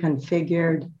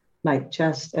reconfigured might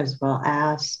just as well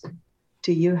ask,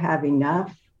 do you have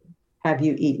enough? Have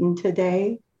you eaten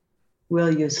today?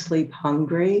 Will you sleep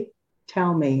hungry?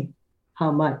 Tell me,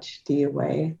 how much do you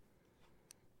weigh?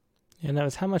 And that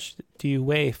was How Much Do You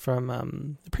Weigh from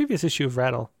the previous issue of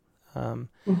Rattle.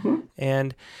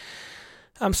 And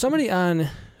somebody on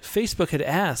Facebook had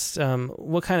asked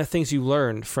what kind of things you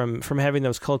learned from having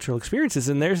those cultural experiences,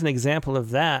 and there's an example of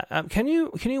that. Can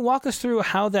you walk us through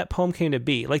how that poem came to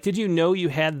be? Like, did you know you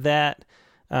had that,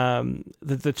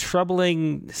 the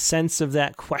troubling sense of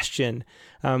that question,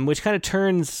 which kind of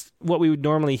turns what we would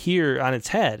normally hear on its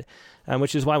head?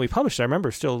 Which is why we published it. I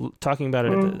remember still talking about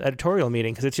it at the editorial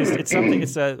meeting, because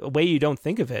it's a way you don't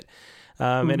think of it.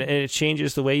 And it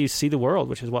changes the way you see the world,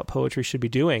 which is what poetry should be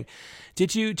doing.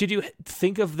 Did you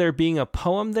think of there being a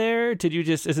poem there?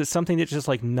 Is it something that just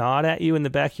like gnawed at you in the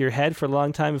back of your head for a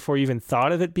long time before you even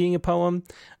thought of it being a poem?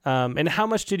 And how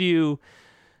much did you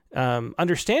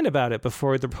understand about it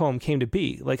before the poem came to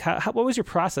be? Like, what was your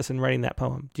process in writing that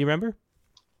poem? Do you remember?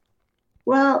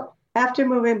 Well, after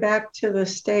moving back to the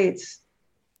States,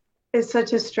 it's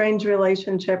such a strange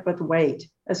relationship with weight,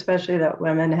 especially that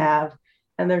women have.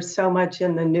 And there's so much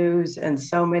in the news and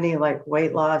so many like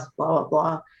weight loss, blah, blah,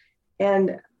 blah.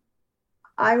 And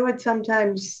I would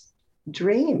sometimes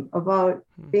dream about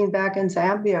being back in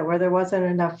Zambia where there wasn't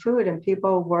enough food and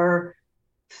people were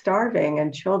starving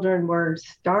and children were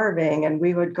starving. And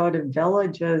we would go to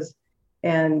villages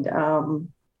and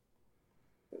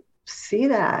see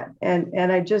that.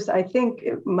 And I think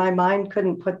my mind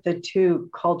couldn't put the two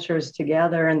cultures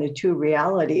together and the two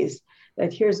realities,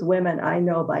 that here's women I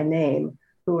know by name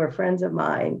who are friends of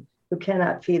mine who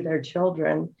cannot feed their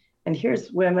children. And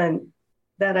here's women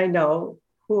that I know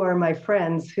who are my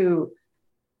friends who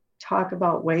talk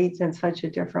about weight in such a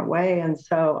different way. And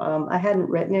so I hadn't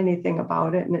written anything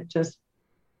about it, and it just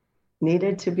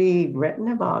needed to be written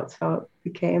about. So it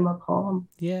became a poem.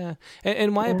 Yeah.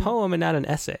 And why a poem and not an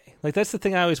essay? Like, that's the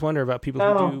thing I always wonder about people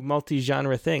who do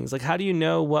multi-genre things. Like, how do you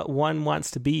know what one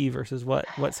wants to be versus what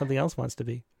something else wants to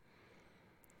be?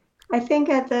 I think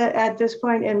at this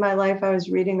point in my life, I was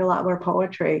reading a lot more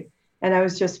poetry, and I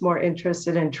was just more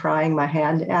interested in trying my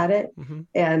hand at it. Mm-hmm.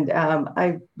 And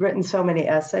I've written so many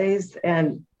essays,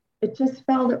 and it just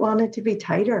felt it wanted to be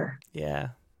tighter. Yeah.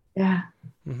 Yeah.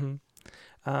 Mm-hmm.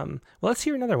 Well, let's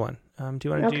hear another one. Do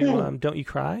you want to do Don't You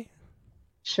Cry?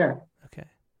 Sure. Okay.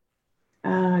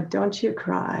 Don't You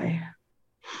Cry.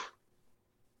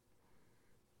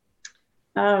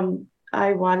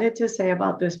 I wanted to say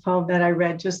about this poem that I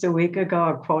read just a week ago,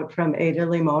 a quote from Ada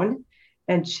Limon,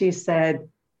 and she said,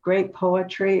 "Great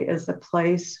poetry is a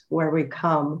place where we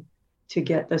come to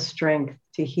get the strength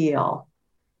to heal."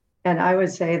 And I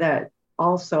would say that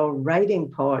also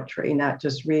writing poetry, not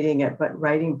just reading it, but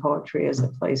writing poetry is a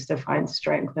place to find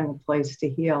strength and a place to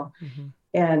heal. Mm-hmm.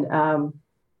 And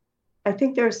I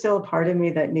think there's still a part of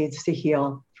me that needs to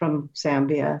heal from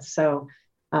Zambia. So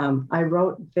I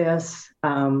wrote this.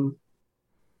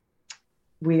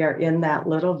 We are in that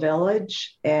little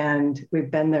village, and we've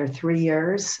been there 3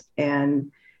 years,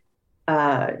 and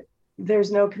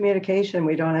there's no communication.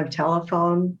 We don't have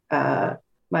telephone.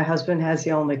 My husband has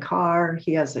the only car.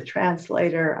 He has a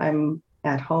translator. I'm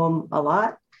at home a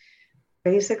lot.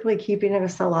 basically keeping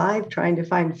us alive, trying to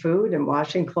find food and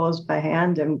washing clothes by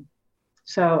hand. And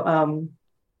so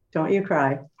don't you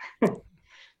cry.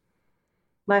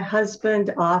 My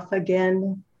husband off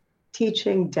again,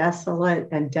 teaching desolate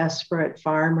and desperate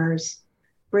farmers,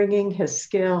 bringing his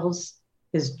skills,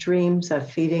 his dreams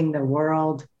of feeding the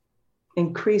world,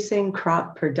 increasing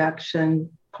crop production,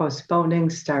 postponing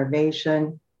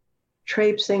starvation,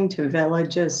 traipsing to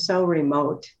villages so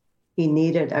remote he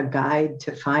needed a guide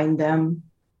to find them.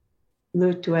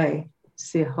 Lutwe,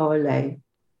 Sihole,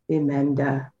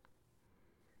 Imenda.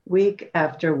 Week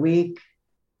after week,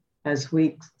 as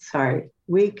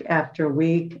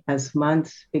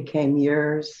months became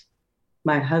years,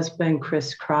 my husband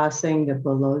crisscrossing the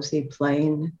Bolozi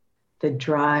Plain, the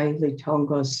dry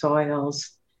Litongo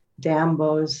soils,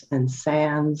 dambos and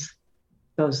sands,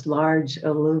 those large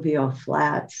alluvial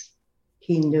flats,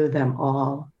 he knew them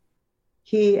all.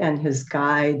 He and his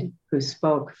guide, who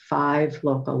spoke 5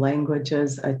 local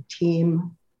languages, a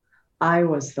team. I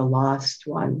was the lost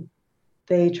one.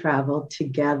 They traveled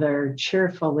together,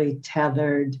 cheerfully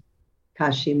tethered,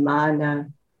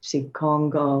 Kashimana,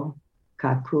 Sikongo,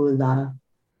 Kakula.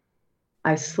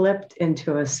 I slipped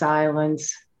into a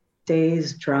silence,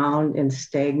 days drowned in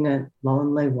stagnant,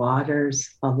 lonely waters,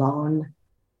 alone.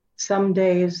 Some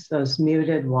days, those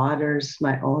muted waters,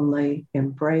 my only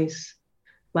embrace.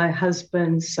 My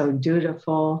husband, so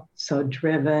dutiful, so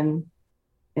driven,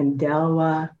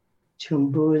 Ndelwa,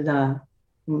 Chumbula,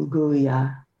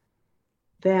 Nguya.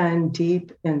 Then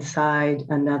deep inside,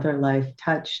 another life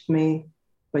touched me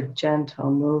with gentle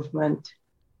movement.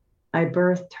 I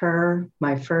birthed her,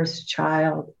 my first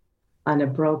child, on a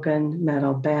broken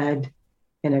metal bed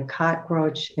in a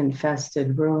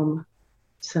cockroach-infested room,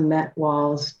 cement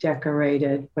walls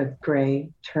decorated with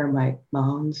gray termite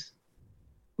mounds.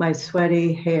 My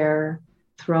sweaty hair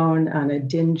thrown on a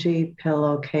dingy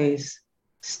pillowcase,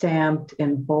 stamped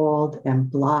in bold and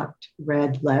blocked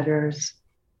red letters,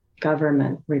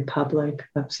 Government Republic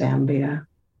of Zambia.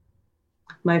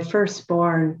 My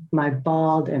firstborn, my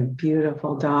bald and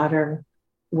beautiful daughter,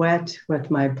 wet with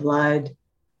my blood,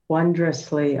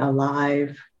 wondrously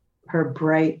alive, her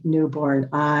bright newborn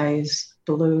eyes,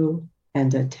 blue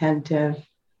and attentive,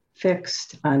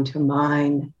 fixed onto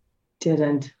mine,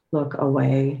 didn't look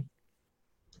away.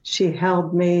 She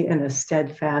held me in a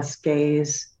steadfast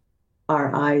gaze,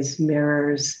 our eyes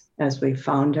mirrors as we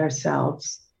found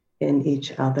ourselves in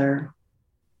each other.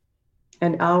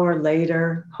 An hour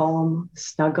later, home,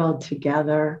 snuggled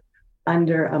together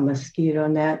under a mosquito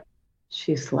net,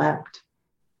 she slept.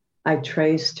 I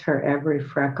traced her every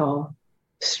freckle,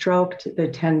 stroked the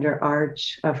tender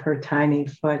arch of her tiny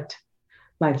foot,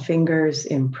 my fingers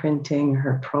imprinting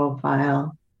her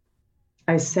profile.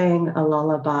 I sang a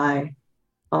lullaby,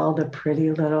 all the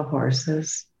pretty little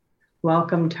horses,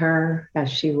 welcomed her as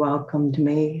she welcomed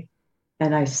me,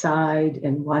 and I sighed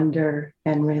in wonder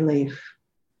and relief.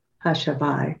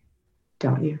 Hushabai,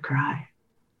 don't you cry.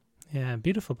 Yeah,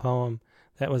 beautiful poem.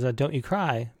 That was Don't You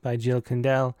Cry by Jill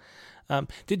Kundell.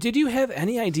 Did you have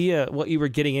any idea what you were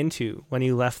getting into when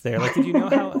you left there? Like, did you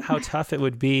know how tough it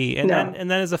would be? And No.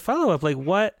 then as a follow-up, like,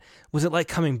 what was it like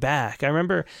coming back? I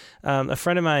remember a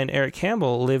friend of mine, Eric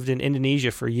Campbell, lived in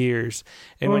Indonesia for years.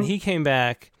 And when he came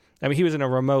back, I mean, he was in a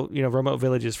remote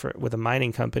villages with a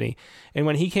mining company. And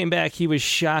when he came back, he was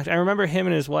shocked. I remember him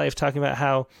and his wife talking about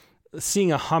how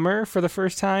seeing a Hummer for the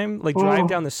first time, like drive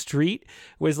down the street,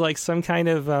 was like some kind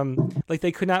of like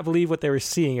they could not believe what they were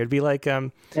seeing. It'd be like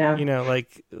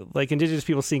like indigenous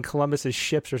people seeing Columbus's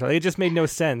ships or something. It just made no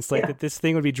sense. Like that this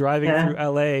thing would be driving through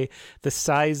LA, the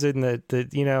size and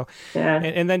the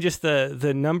and then just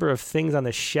the number of things on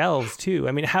the shelves too.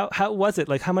 I mean, how was it?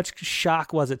 Like, how much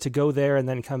shock was it to go there and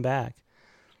then come back?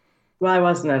 Well, I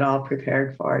wasn't at all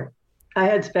prepared for it. I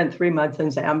had spent 3 months in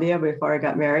Zambia before I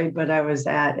got married, but I was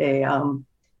at a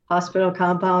hospital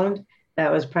compound that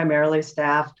was primarily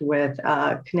staffed with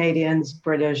Canadians,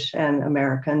 British, and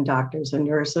American doctors and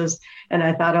nurses. And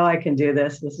I thought, I can do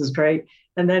this. This is great.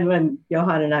 And then when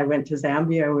Johan and I went to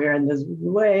Zambia, we were in this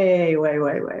way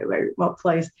remote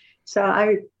place. So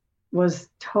I was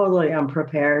totally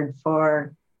unprepared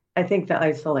for, I think, the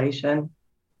isolation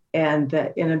and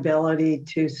the inability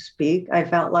to speak. I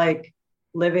felt like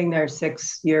living there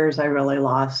 6 years, I really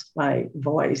lost my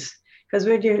voice. Because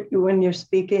when you're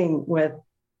speaking with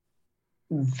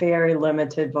very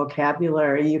limited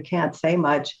vocabulary, you can't say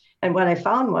much. And what I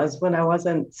found was when I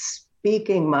wasn't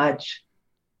speaking much,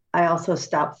 I also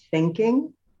stopped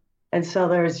thinking. And so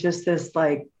there was just this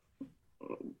like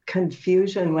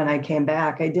confusion when I came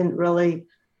back. I didn't really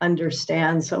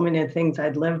understand so many things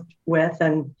I'd lived with.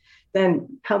 And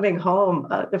then coming home,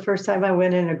 the first time I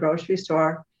went in a grocery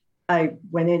store, I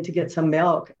went in to get some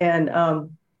milk, and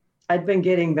I'd been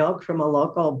getting milk from a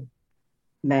local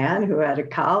man who had a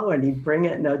cow, and he'd bring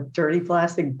it in a dirty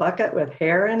plastic bucket with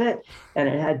hair in it, and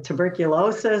it had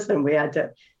tuberculosis, and we had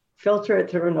to filter it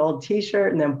through an old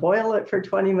t-shirt and then boil it for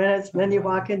 20 minutes. And then you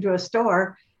walk into a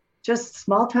store, just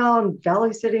small town,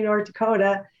 Valley City, North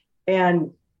Dakota,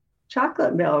 and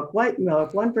chocolate milk, white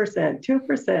milk, 1%,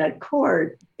 2%,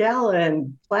 quart,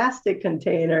 gallon, plastic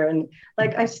container. And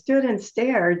like I stood and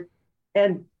stared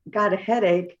and got a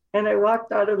headache, and I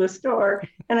walked out of the store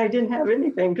and I didn't have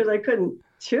anything because I couldn't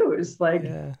choose. Like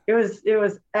it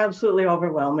was absolutely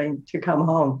overwhelming to come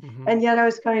home. Mm-hmm. And yet I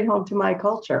was coming home to my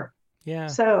culture. Yeah.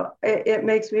 So it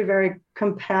makes me very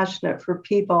compassionate for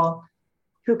people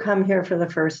who come here for the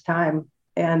first time.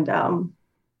 And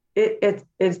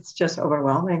it's just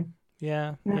overwhelming.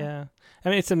 Yeah. I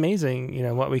mean, it's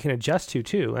amazing, what we can adjust to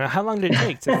too. And how long did it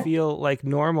take to feel like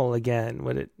normal again?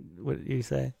 What did you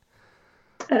say?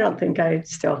 I don't think I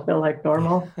still feel like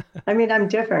normal. I mean, I'm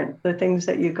different. The things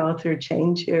that you go through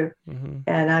change you. Mm-hmm.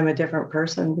 And I'm a different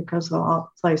person because of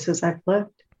all the places I've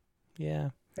lived.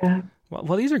 Yeah. Yeah.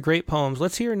 Well, these are great poems.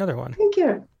 Let's hear another one. Thank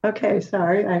you. Okay,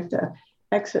 sorry. I have to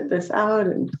exit this out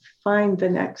and find the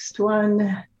next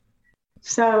one.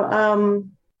 So,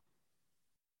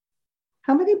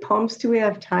 how many poems do we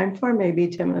have time for, maybe,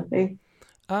 Timothy?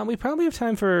 We probably have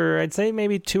time for, I'd say,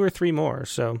 maybe 2 or 3 more.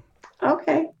 So.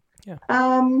 Okay. Yeah.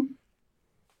 I'll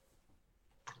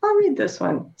read this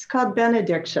one. It's called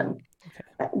Benediction.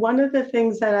 Okay. One of the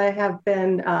things that I have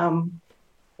been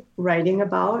writing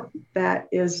about, that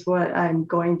is what I'm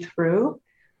going through,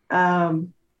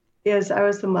 is I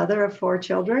was the mother of 4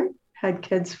 children, had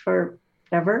kids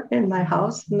forever in my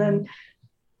house. And then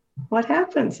what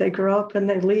happens? They grow up and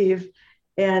they leave.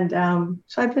 And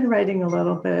so I've been writing a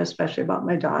little bit, especially about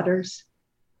my daughters.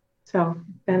 So,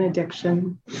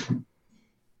 Benediction.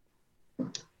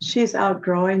 She's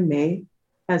outgrowing me,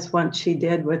 as once she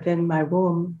did within my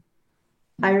womb.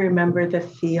 I remember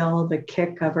the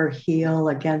kick of her heel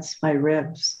against my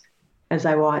ribs as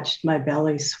I watched my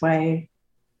belly sway.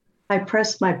 I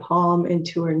pressed my palm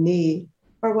into her knee,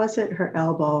 or was it her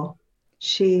elbow?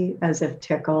 She, as if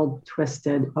tickled,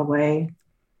 twisted away.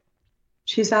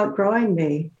 She's outgrowing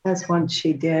me, as once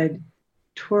she did,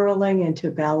 twirling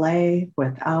into ballet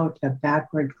without a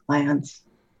backward glance.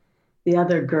 The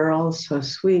other girls, so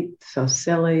sweet, so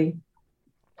silly,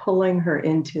 pulling her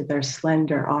into their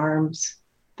slender arms,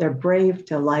 their brave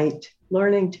delight,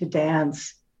 learning to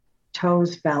dance,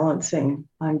 toes balancing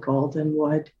on golden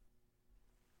wood.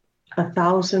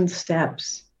 1,000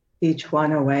 steps, each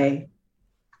one away.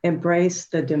 Embrace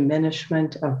the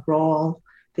diminishment of role,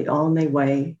 the only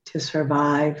way to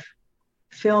survive.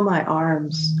 Fill my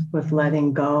arms with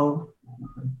letting go.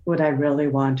 Would I really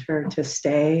want her to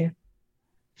stay?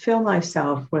 Fill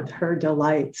myself with her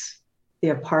delights, the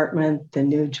apartment, the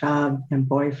new job, and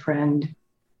boyfriend.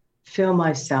 Fill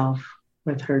myself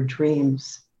with her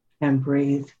dreams and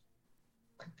breathe.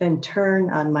 Then turn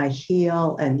on my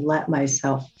heel and let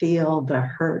myself feel the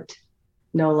hurt,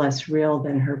 no less real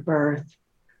than her birth,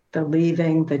 the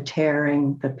leaving, the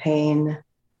tearing, the pain.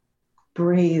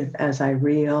 Breathe as I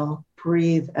reel,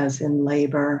 breathe as in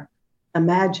labor.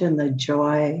 Imagine the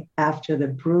joy after the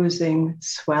bruising,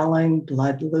 swelling,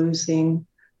 blood losing,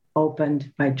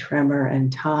 opened by tremor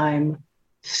and time,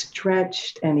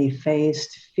 stretched and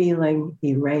effaced, feeling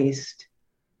erased.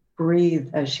 Breathe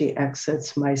as she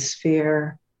exits my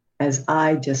sphere, as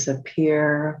I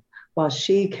disappear, while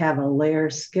she, cavalier,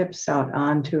 skips out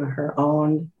onto her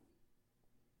own.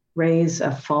 Raise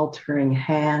a faltering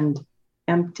hand,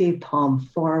 empty palm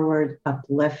forward,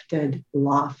 uplifted,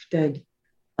 lofted,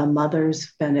 a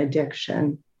mother's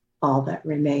benediction, all that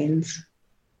remains.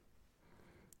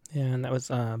 Yeah, and that was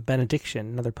Benediction,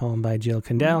 another poem by Jill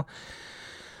Kandel.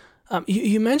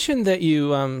 You mentioned that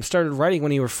you started writing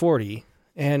when you were 40,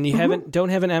 and you don't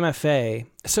have an MFA.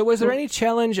 So was there any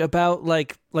challenge about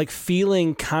like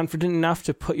feeling confident enough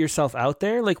to put yourself out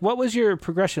there? Like, what was your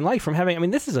progression like from having? I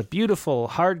mean, this is a beautiful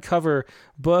hardcover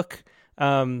book.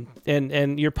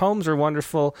 And your poems are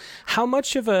wonderful. How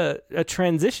much of a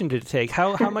transition did it take?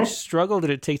 How much struggle did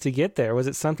it take to get there? Was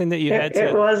it something that you had to?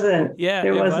 It wasn't. Yeah,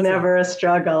 it was never a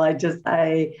struggle.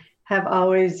 I have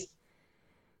always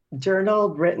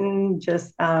journaled, written,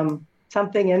 just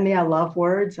something in me. I love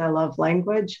words. I love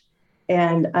language.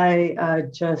 And I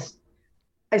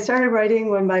started writing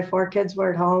when my 4 kids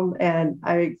were at home, and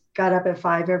I got up at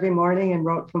 5 every morning and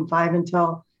wrote from 5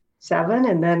 until 7,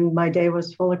 and then my day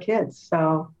was full of kids.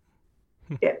 So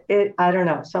I don't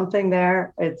know, something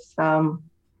there. It's I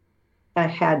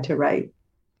had to write.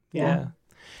 Yeah.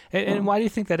 And why do you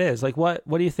think that is? Like, what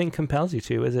do you think compels you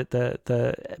to? Is it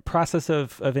the process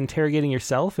of interrogating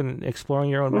yourself and exploring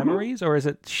your own memories, or is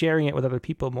it sharing it with other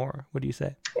people more? What do you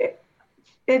say?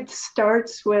 It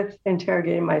starts with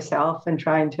interrogating myself and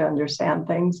trying to understand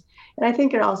things. And I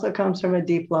think it also comes from a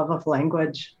deep love of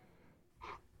language.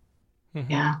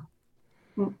 Yeah.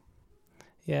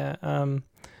 Yeah.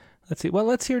 Let's see. Well,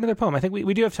 let's hear another poem. I think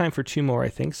we do have time for two more, I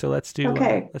think. So let's do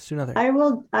another. I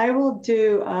will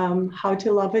do How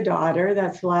to Love a Daughter.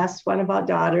 That's the last one about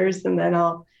daughters. And then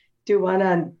I'll do one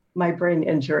on my brain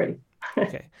injury.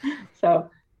 Okay. So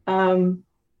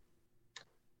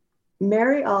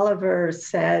Mary Oliver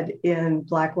said in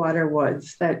Blackwater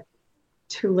Woods that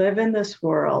to live in this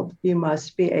world, you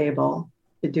must be able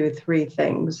to do three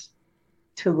things: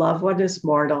 to love what is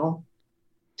mortal,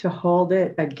 to hold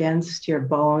it against your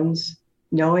bones,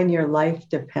 knowing your life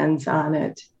depends on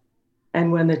it,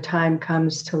 and when the time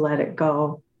comes to let it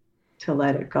go, to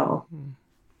let it go.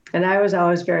 And I was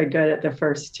always very good at the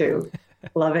first two,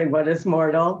 loving what is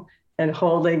mortal and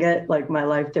holding it like my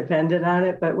life depended on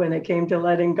it. But when it came to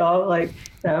letting go, like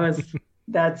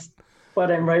that's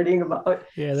what I'm writing about.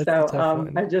 Yeah, that's a tough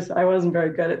one. I wasn't very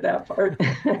good at that part.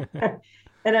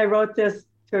 And I wrote this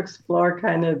to explore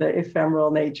kind of the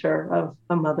ephemeral nature of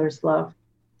a mother's love.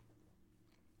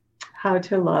 How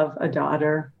to love a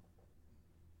daughter.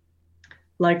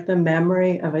 Like the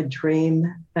memory of a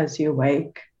dream as you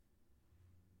wake,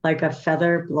 like a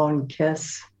feather-blown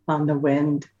kiss on the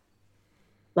wind,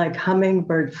 like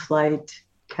hummingbird flight,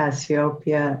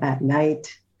 Cassiopeia at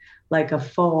night, like a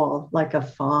foal, like a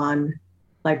fawn,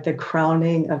 like the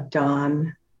crowning of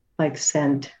dawn, like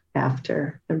scent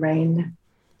after the rain.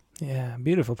 Yeah,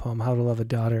 beautiful poem, How to Love a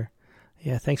Daughter.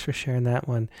 Yeah, thanks for sharing that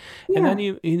one. Yeah. And then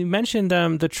you mentioned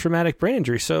the traumatic brain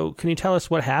injury. So can you tell us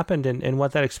what happened and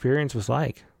what that experience was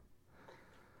like?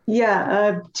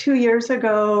 Yeah, 2 years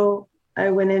ago, I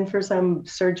went in for some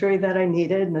surgery that I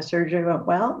needed, and the surgery went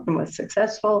well and was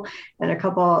successful. And a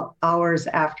couple hours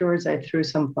afterwards, I threw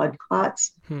some blood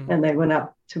clots, and they went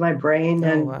up to my brain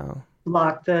and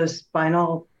blocked the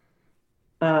spinal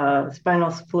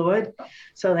fluid.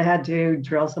 So they had to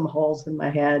drill some holes in my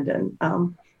head. And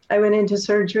I went into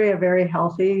surgery, a very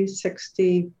healthy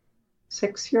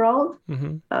 66-year-old,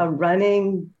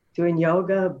 running, doing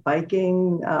yoga,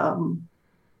 biking.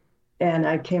 And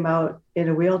I came out in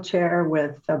a wheelchair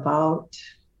with about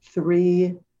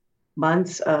 3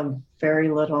 months of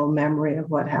very little memory of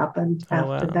what happened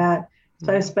after that.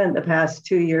 So I spent the past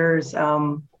 2 years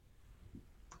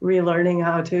relearning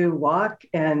how to walk,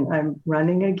 and I'm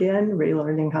running again,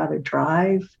 relearning how to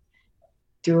drive,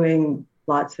 doing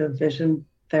lots of vision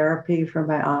therapy for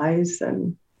my eyes.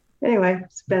 And anyway,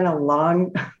 it's been a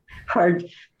long, hard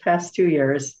past 2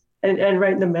 years. And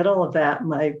right in the middle of that,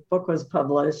 my book was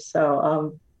published.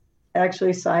 So I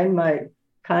actually signed my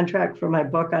contract for my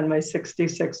book on my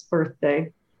 66th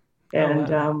birthday. And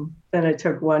then it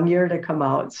took 1 year to come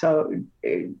out. So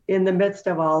in the midst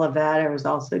of all of that, I was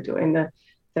also doing the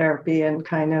therapy and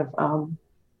kind of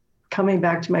coming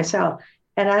back to myself.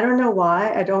 And I don't know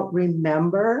why I don't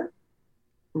remember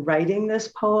writing this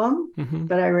poem,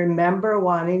 but I remember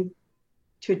wanting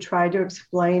to try to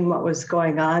explain what was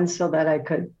going on so that I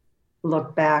could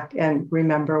look back and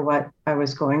remember what I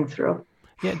was going through.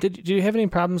 Yeah. Did you have any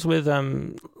problems with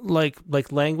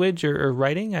like language or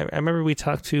writing? I remember we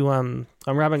talked to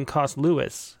Robin Cost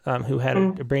Lewis, who had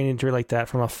a brain injury like that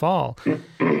from a fall,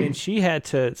 and she had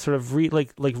to sort of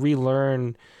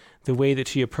relearn the way that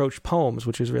she approached poems,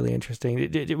 which was really interesting.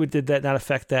 Did that not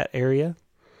affect that area?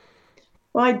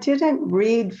 Well, I didn't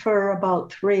read for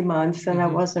about 3 months, and I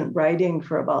wasn't writing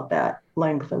for about that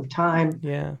length of time.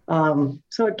 Yeah.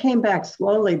 So it came back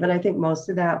slowly, but I think most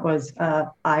of that was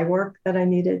eye work that I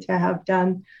needed to have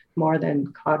done more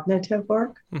than cognitive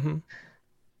work.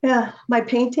 Yeah, my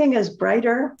painting is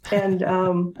brighter and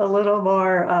a little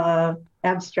more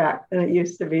abstract than it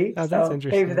used to be. Oh, that's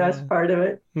interesting. Maybe that's part of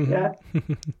it. Yeah.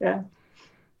 Yeah.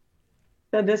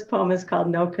 So this poem is called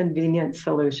No Convenient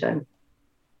Solution.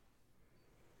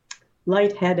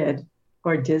 Lightheaded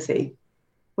or dizzy.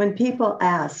 When people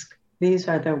ask, these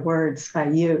are the words I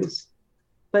use,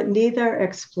 but neither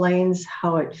explains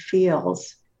how it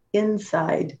feels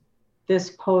inside this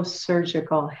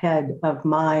post-surgical head of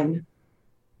mine.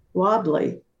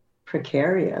 Wobbly,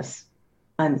 precarious,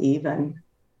 uneven.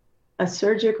 A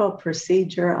surgical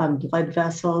procedure on blood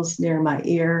vessels near my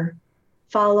ear,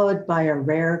 followed by a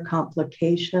rare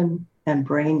complication and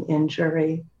brain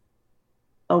injury.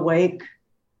 Awake,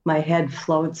 my head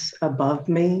floats above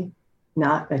me,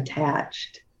 not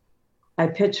attached. I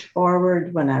pitch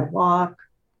forward when I walk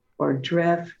or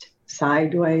drift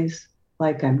sideways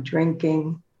like I'm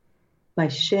drinking. My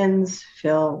shins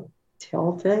feel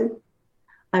tilted.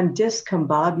 I'm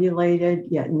discombobulated,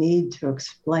 yet need to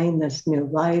explain this new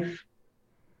life.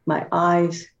 My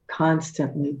eyes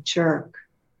constantly jerk.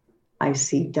 I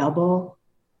see double.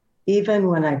 Even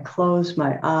when I close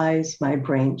my eyes, my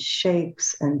brain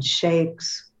shakes and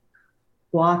shakes.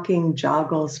 Walking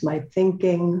joggles my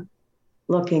thinking.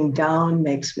 Looking down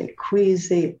makes me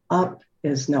queasy. Up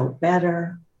is no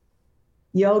better.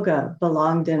 Yoga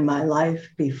belonged in my life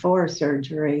before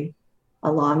surgery,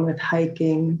 along with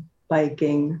hiking,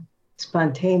 biking,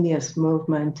 spontaneous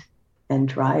movement, and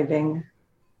driving.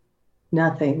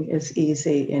 Nothing is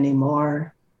easy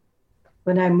anymore.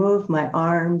 When I move my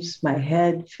arms, my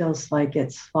head feels like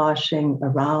it's sloshing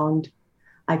around.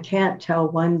 I can't tell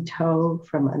one toe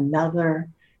from another.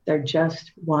 They're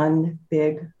just one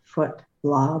big foot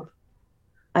blob.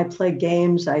 I play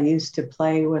games I used to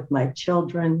play with my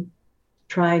children,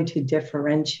 trying to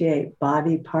differentiate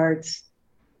body parts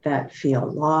that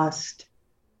feel lost.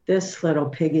 This little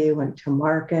piggy went to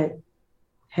market,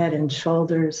 head and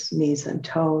shoulders, knees and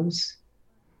toes.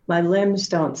 My limbs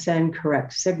don't send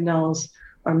correct signals,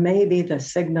 or maybe the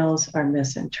signals are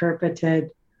misinterpreted,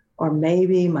 or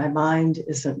maybe my mind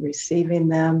isn't receiving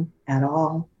them at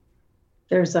all.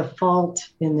 There's a fault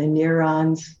in the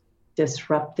neurons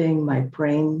disrupting my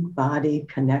brain-body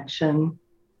connection.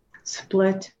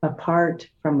 Split apart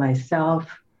from myself,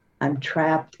 I'm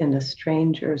trapped in a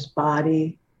stranger's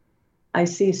body. I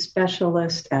see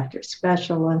specialist after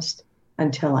specialist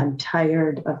until I'm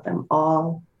tired of them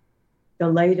all. The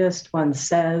latest one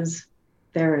says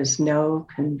there is no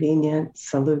convenient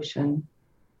solution.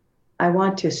 I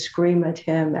want to scream at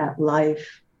him, at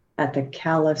life, at the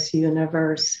callous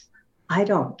universe. I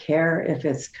don't care if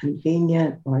it's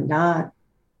convenient or not.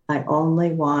 I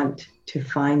only want to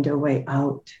find a way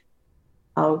out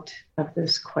of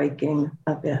this quaking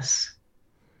abyss.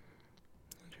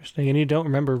 Interesting. And you don't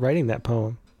remember writing that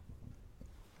poem?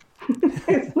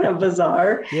 Isn't that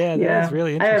bizarre? Yeah, that's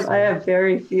really interesting. I have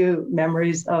very few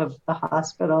memories of the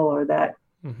hospital or that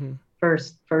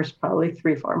first probably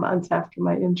 3-4 months after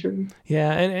my injury.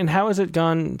 Yeah, and how has it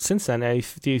gone since then?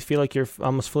 Do you feel like you're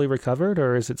almost fully recovered,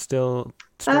 or is it still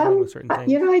struggling with certain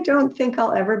things? I don't think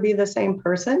I'll ever be the same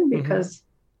person because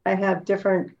I have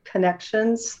different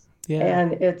connections. Yeah.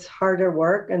 And it's harder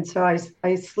work. And so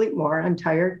I sleep more. I'm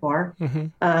tired more.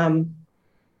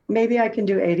 Maybe I can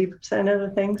do 80% of the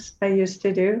things I used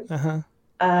to do.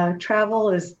 Travel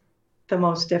is the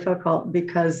most difficult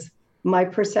because my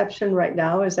perception right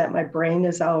now is that my brain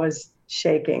is always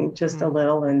shaking just a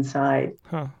little inside.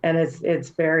 And it's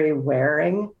very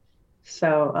wearing.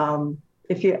 So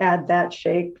if you add that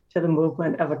shake to the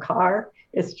movement of a car,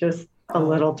 it's just a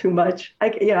little too much. I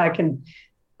can...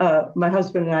 my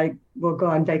husband and I will go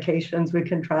on vacations. We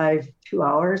can drive 2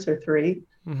 hours or 3.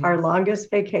 Our longest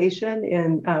vacation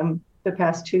in the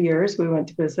past 2 years, we went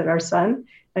to visit our son,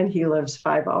 and he lives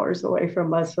 5 hours away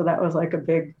from us. So that was like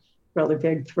a really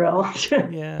big thrill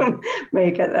to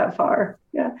make it that far.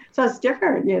 Yeah. So it's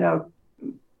different,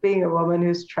 being a woman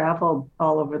who's traveled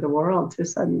all over the world to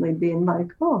suddenly being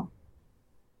like, oh,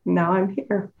 now I'm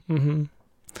here.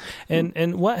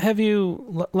 And what have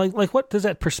you like? What does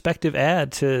that perspective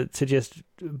add to just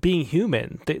being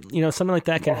human? Something like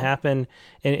that can happen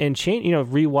and change.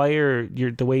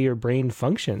 Rewire the way your brain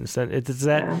functions. Does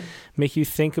that make you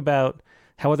think about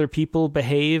how other people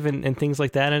behave and things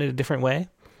like that in a different way?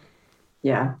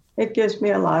 Yeah, it gives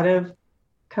me a lot of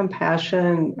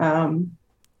compassion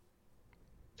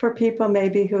for people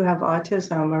maybe who have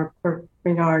autism or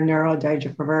are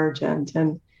neurodivergent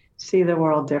and see the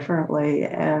world differently.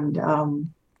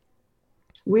 And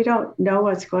we don't know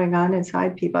what's going on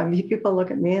inside people. I mean, people look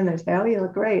at me and they say, oh, you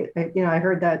look great. I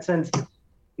heard that since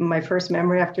my first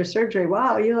memory after surgery.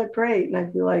 Wow, you look great. And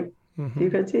I'd be like,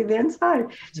 you could see the inside.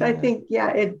 So I think,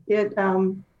 it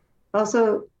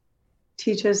also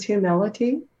teaches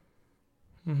humility.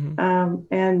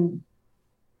 And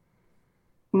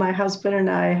my husband and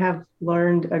I have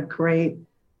learned a great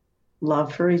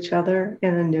love for each other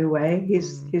in a new way.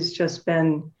 He's just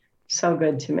been so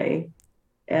good to me,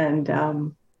 and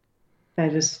I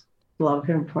just love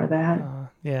him for that.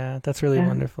 Yeah, that's really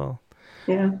wonderful.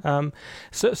 Yeah.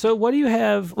 So what do you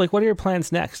have? Like, what are your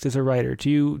plans next as a writer? Do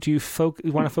you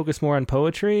want to focus more on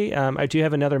poetry? Do you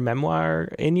have another memoir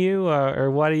in you,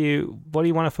 or what do you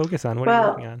want to focus on? What are you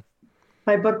working on?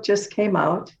 My book just came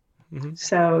out.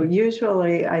 So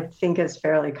usually I think it's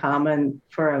fairly common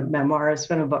for a memoirist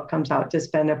when a book comes out to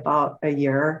spend about a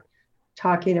year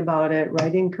talking about it,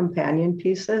 writing companion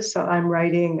pieces. So I'm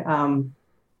writing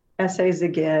essays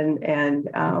again and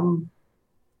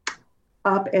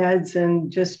op-eds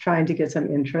and just trying to get some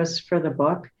interest for the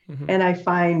book. And I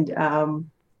find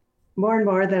more and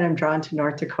more that I'm drawn to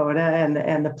North Dakota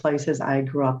and the places I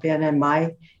grew up in and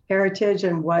my heritage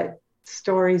and what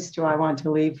stories do I want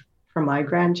to leave for my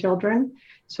grandchildren.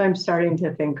 So I'm starting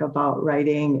to think about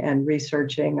writing and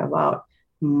researching about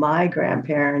my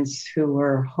grandparents who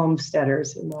were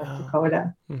homesteaders in North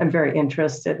Dakota. I'm very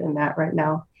interested in that right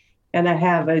now. And I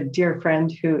have a dear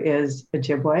friend who is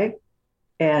Ojibwe.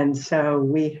 And so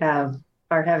we are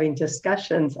having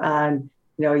discussions on,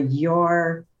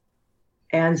 your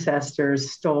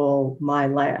ancestors stole my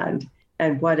land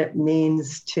and what it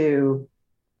means to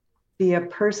be a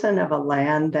person of a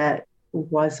land that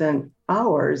wasn't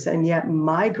ours. And yet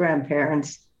my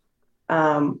grandparents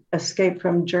escaped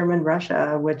from German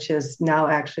Russia, which is now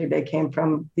actually, they came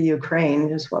from the Ukraine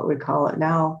is what we call it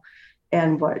now.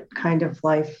 And what kind of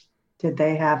life did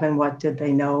they have and what did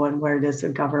they know? And where does the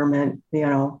government,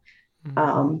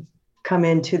 come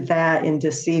into that in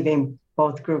deceiving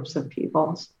both groups of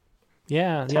peoples?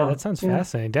 Yeah, that sounds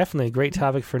fascinating. Definitely a great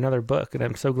topic for another book, and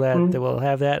I'm so glad that we'll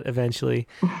have that eventually.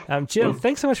 Jill,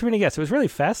 thanks so much for being a guest. It was really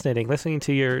fascinating listening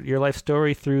to your life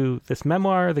story through this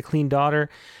memoir, The Clean Daughter,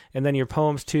 and then your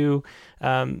poems too.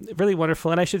 Really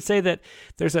wonderful. And I should say that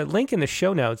there's a link in the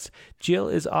show notes. Jill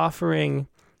is offering,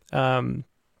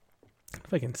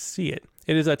 if I can see it,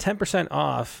 it is a 10%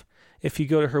 off if you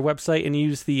go to her website and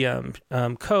use the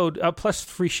code plus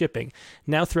free shipping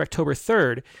now through October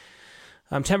 3rd.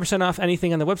 10% off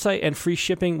anything on the website and free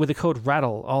shipping with the code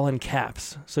RATTLE, all in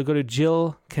caps. So go to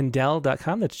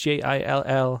JillKandel.com. That's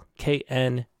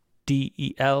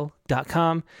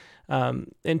JillKandel.com.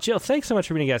 And Jill, thanks so much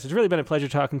for being a guest. It's really been a pleasure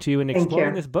talking to you and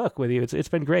exploring this book with you. It's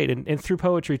been great, and through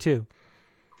poetry too.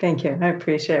 Thank you. I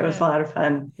appreciate it. It was a lot of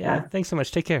fun. Yeah. Thanks so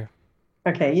much. Take care.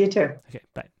 Okay. You too. Okay.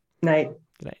 Bye. Night.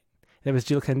 Good night. That was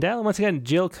Jill Kandel. And once again,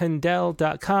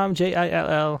 JillKandel.com,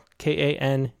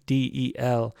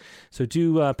 JillKandel. So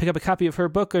do pick up a copy of her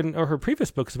book or her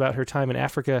previous books about her time in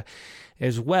Africa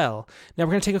as well. Now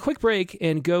we're going to take a quick break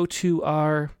and go to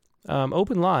our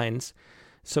open lines.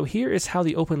 So here is how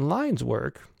the open lines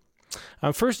work.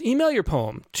 First, email your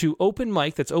poem to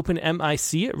openmic, that's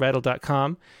openmic at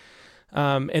rattle.com.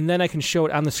 And then I can show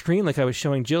it on the screen like I was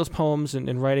showing Jill's poems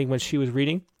and writing when she was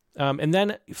reading. And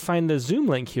then find the Zoom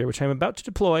link here, which I'm about to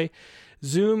deploy.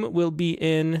 Zoom will be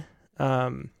in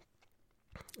both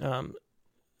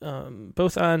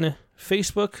on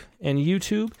Facebook and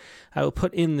YouTube. I will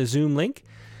put in the Zoom link.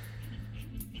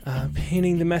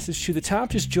 Pinning the message to the top.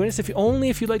 Just join us if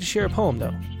you'd like to share a poem,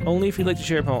 though. Only if you'd like to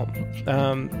share a poem.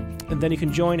 And then you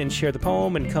can join and share the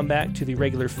poem and come back to the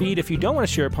regular feed. If you don't want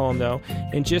to share a poem, though,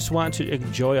 and just want to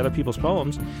enjoy other people's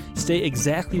poems, stay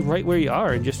exactly right where you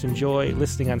are and just enjoy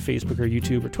listening on Facebook or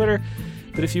YouTube or Twitter.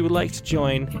 But if you would like to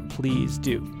join, please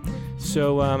do.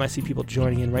 So I see people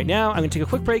joining in right now. I'm going to take a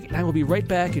quick break, and I will be right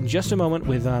back in just a moment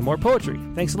with more poetry.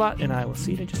 Thanks a lot, and I will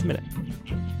see you in just a minute.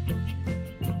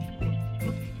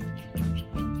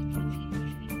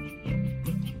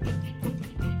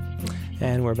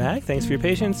 And we're back. Thanks for your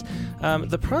patience.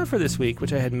 The prompt for this week,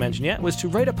 which I hadn't mentioned yet, was to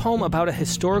write a poem about a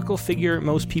historical figure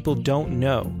most people don't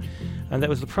know. And that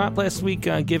was the prompt last week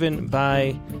given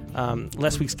by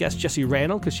last week's guest, Jessie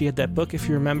Randall, because she had that book, if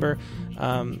you remember.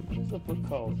 What was the book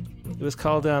called? It was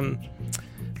called I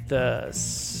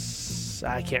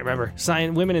can't remember.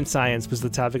 Women in Science was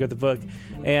the topic of the book.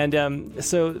 And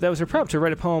so that was her prompt, to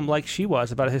write a poem like she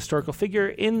was about a historical figure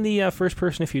in the first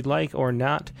person if you'd like or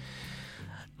not.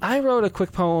 I wrote a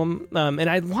quick poem, and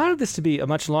I wanted this to be a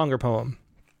much longer poem.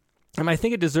 I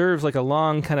think it deserves like a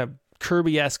long kind of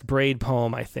Kirby-esque braid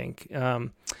poem, I think,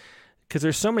 because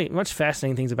there's much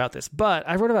fascinating things about this. But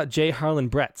I wrote about J. Harlan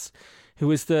Bretz, who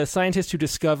was the scientist who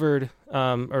discovered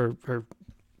or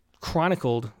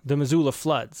chronicled the Missoula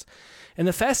floods. And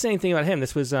the fascinating thing about him,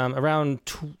 this was around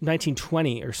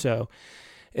 1920 or so,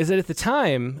 is that at the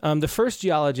time, the first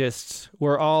geologists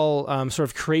were all sort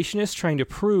of creationists trying to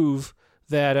prove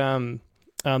that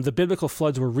the biblical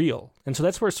floods were real. And so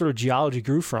that's where sort of geology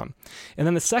grew from. And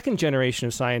then the second generation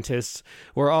of scientists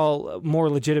were all more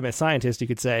legitimate scientists, you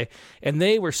could say, and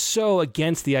they were so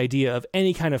against the idea of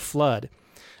any kind of flood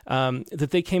that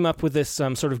they came up with this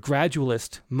sort of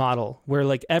gradualist model where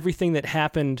like everything that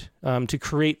happened to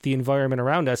create the environment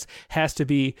around us has to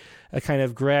be a kind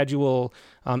of gradual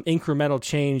incremental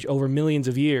change over millions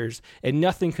of years, and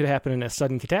nothing could happen in a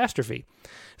sudden catastrophe.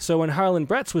 So when Harlan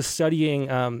Bretz was studying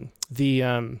the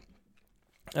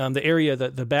area,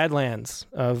 the Badlands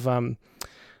of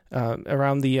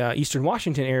around the eastern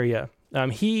Washington area,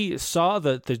 he saw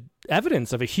the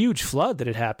evidence of a huge flood that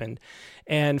had happened.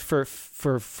 And for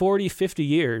 40, 50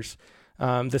 years,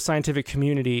 the scientific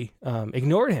community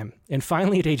ignored him. And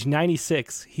finally, at age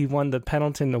 96, he won the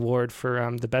Pendleton Award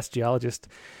for the best geologist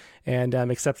and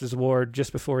accepted his award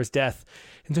just before his death.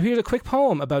 And so here's a quick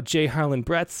poem about J. Harlan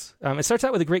Bretz. It starts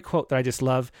out with a great quote that I just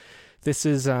love. This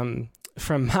is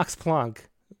from Max Planck,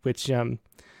 which a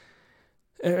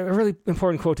really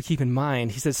important quote to keep in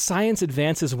mind. He says, "Science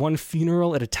advances one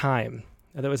funeral at a time."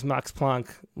 That was Max Planck,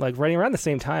 like writing around the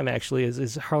same time, actually,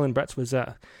 as Harlan Bretz was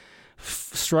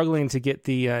struggling to get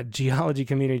the geology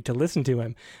community to listen to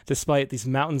him, despite these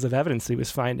mountains of evidence he was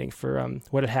finding for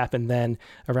what had happened then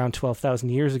around 12,000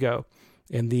 years ago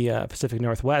in the Pacific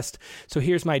Northwest. So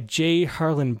here's my J.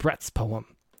 Harlan Bretz poem.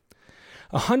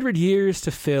 100 years to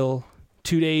fill,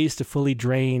 2 days to fully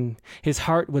drain. His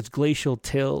heart was glacial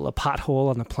till, a pothole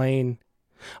on the plain.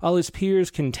 All his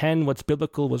peers contend what's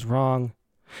biblical was wrong,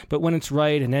 but when it's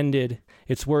right and ended,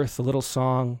 it's worth a little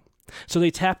song. So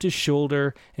they tapped his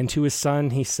shoulder, and to his son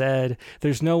he said,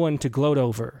 "There's no one to gloat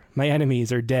over. My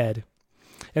enemies are dead."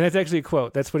 And that's actually a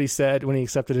quote. That's what he said when he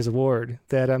accepted his award,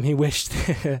 that he wished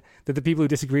that the people who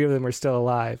disagree with him were still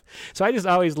alive. So I just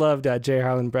always loved J.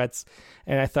 Harlan Bretz,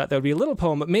 and I thought that would be a little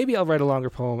poem, but maybe I'll write a longer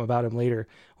poem about him later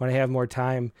when I have more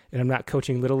time and I'm not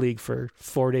coaching Little League for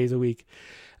 4 days a week.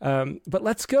 But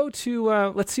let's go to,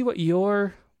 let's see what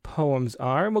your poems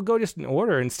are, and we'll go just in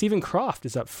order. And Stephen Croft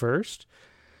is up first.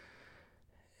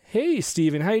 Hey,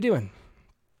 Stephen, how you doing?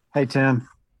 Hey, Tim.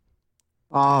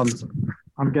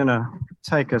 I'm going to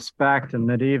take us back to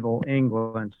medieval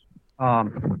England.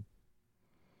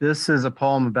 This is a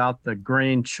poem about the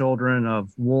Green Children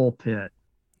of Woolpit.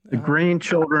 The Green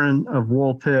Children of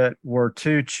Woolpit were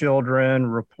 2 children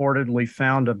reportedly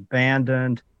found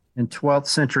abandoned in 12th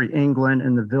century England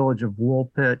in the village of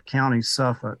Woolpit, County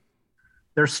Suffolk.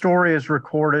 Their story is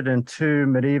recorded in 2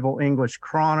 medieval English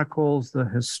chronicles, the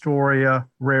Historia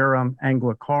Rerum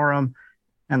Anglicarum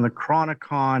and the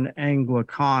Chronicon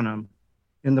Anglicanum.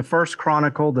 In the first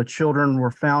chronicle, the children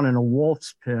were found in a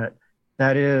wolf's pit,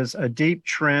 that is, a deep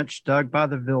trench dug by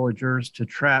the villagers to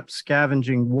trap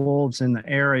scavenging wolves in the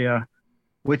area,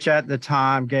 which at the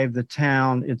time gave the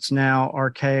town its now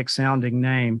archaic-sounding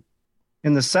name.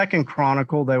 In the second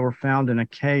chronicle, they were found in a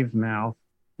cave mouth.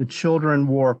 The children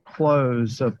wore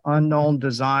clothes of unknown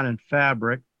design and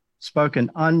fabric, spoke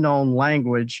an unknown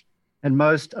language, and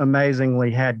most amazingly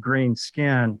had green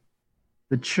skin.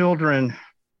 The children,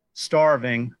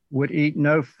 starving, would eat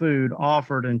no food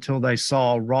offered until they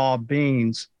saw raw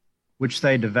beans, which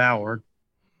they devoured.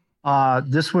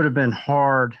 This would have been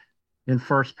hard in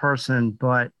first person,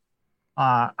 but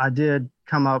I did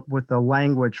come up with a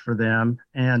language for them.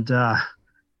 And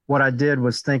what I did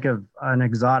was think of an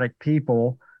exotic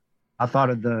people. I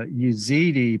thought of the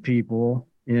Yazidi people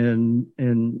in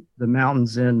the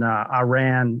mountains in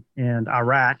Iran and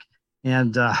Iraq,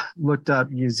 and looked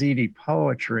up Yazidi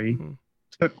poetry,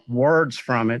 took words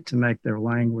from it to make their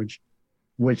language,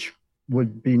 which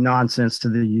would be nonsense to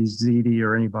the Yazidi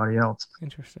or anybody else.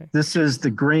 Interesting. This is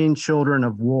the Green Children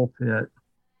of Woolpit.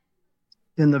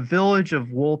 In the village of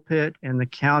Woolpit in the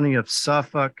county of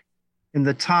Suffolk, in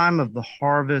the time of the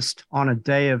harvest, on a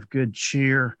day of good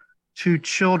cheer, 2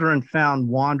 children found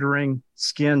wandering,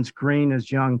 skins green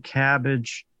as young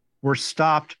cabbage, were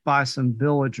stopped by some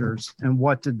villagers. And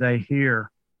what did they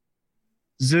hear?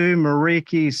 "Zu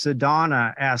Mariki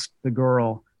Sadana," asked the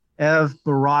girl. "Ev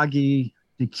Baragi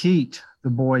Dikit," the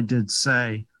boy did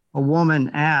say. A woman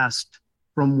asked,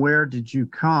 "From where did you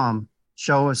come?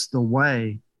 Show us the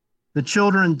way." The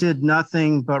children did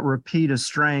nothing but repeat a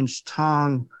strange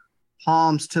tongue,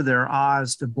 palms to their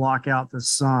eyes to block out the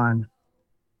sun.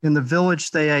 In the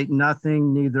village, they ate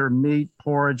nothing, neither meat,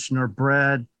 porridge, nor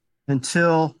bread,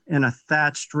 until in a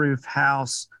thatched roof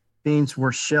house, beans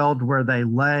were shelled where they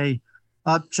lay.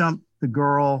 Up jumped the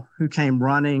girl who came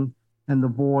running, and the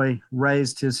boy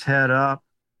raised his head up.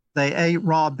 They ate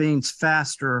raw beans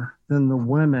faster than the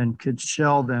women could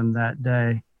shell them that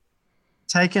day.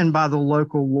 Taken by the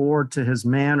local lord to his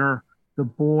manor, the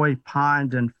boy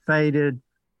pined and faded.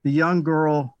 The young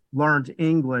girl learned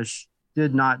English,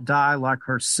 did not die like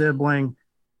her sibling.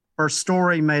 Her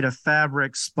story made a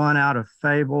fabric spun out of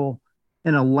fable.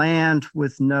 In a land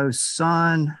with no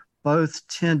sun, both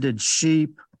tended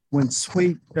sheep. When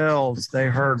sweet bells they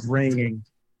heard ringing,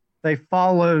 they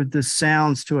followed the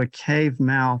sounds to a cave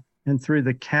mouth and through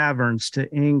the caverns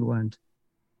to England.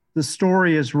 The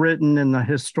story is written in the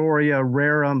Historia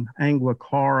Rerum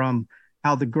Anglicarum,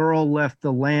 how the girl left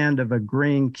the land of a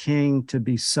green king to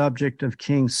be subject of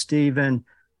King Stephen.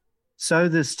 So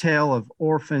this tale of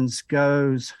orphans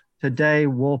goes. Today,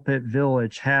 Woolpit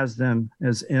Village has them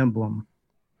as emblem.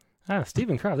 Ah,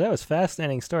 Stephen Croft, that was a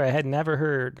fascinating story. I had never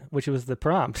heard, which was the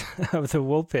prompt of the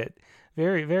wool pit.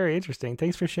 Very, very interesting.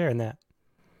 Thanks for sharing that.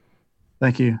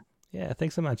 Thank you. Yeah,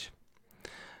 thanks so much.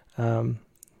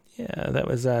 That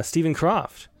was Stephen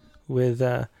Croft with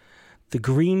The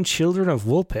Green Children of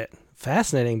Woolpit.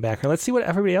 Fascinating background. Let's see what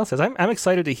everybody else has. I'm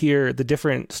excited to hear the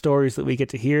different stories that we get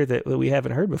to hear that we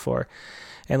haven't heard before.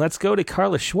 And let's go to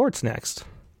Carla Schwartz next.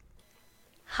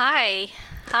 Hi,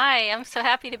 I'm so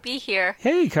happy to be here.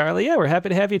 Hey, Carla. Yeah, we're happy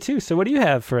to have you too. So what do you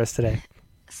have for us today?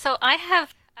 So I'm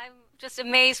just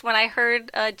amazed when I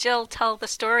heard Jill tell the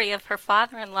story of her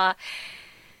father-in-law.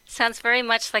 Sounds very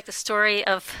much like the story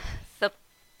of the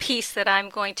piece that I'm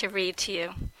going to read to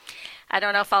you. I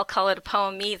don't know if I'll call it a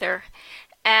poem either.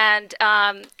 And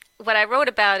what I wrote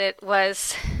about it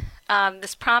was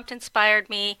this prompt inspired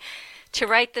me to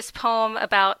write this poem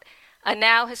about a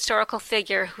now historical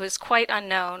figure who is quite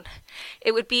unknown.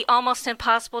 It would be almost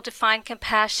impossible to find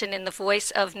compassion in the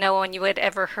voice of no one you had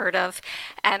ever heard of,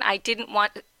 and I didn't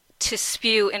want to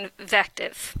spew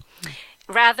invective.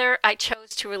 Rather, I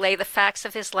chose to relay the facts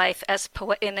of his life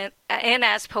in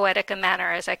as poetic a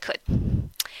manner as I could.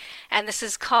 And this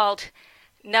is called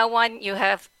No One You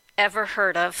Have Ever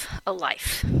Heard of, A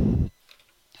Life.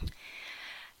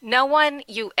 No one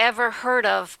you ever heard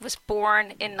of was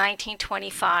born in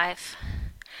 1925.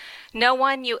 No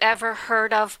one you ever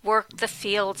heard of worked the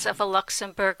fields of a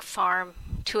Luxembourg farm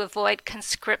to avoid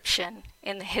conscription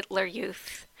in the Hitler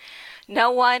Youth. No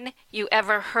one you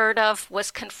ever heard of was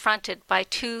confronted by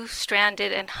two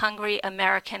stranded and hungry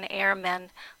American airmen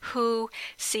who,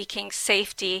 seeking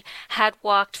safety, had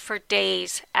walked for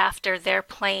days after their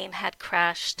plane had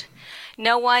crashed.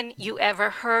 No one you ever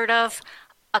heard of,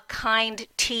 a kind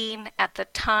teen at the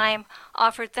time,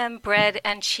 offered them bread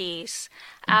and cheese.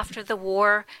 After the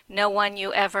war, no one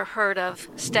you ever heard of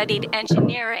studied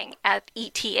engineering at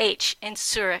ETH in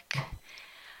Zurich.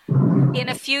 In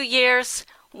a few years,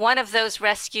 one of those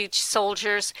rescued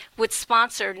soldiers would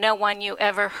sponsor no one you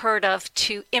ever heard of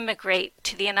to immigrate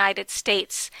to the United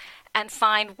States and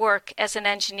find work as an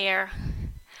engineer.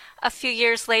 A few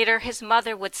years later, his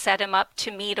mother would set him up to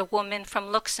meet a woman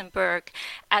from Luxembourg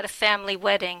at a family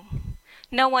wedding.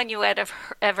 No one you had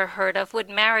ever heard of would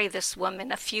marry this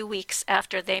woman a few weeks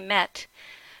after they met.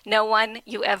 No one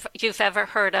you've ever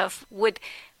heard of would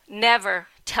never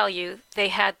tell you they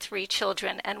had 3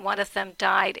 children and one of them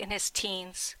died in his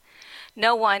teens.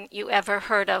 No one you ever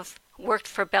heard of worked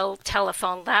for Bell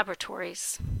Telephone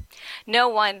Laboratories. No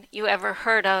one you ever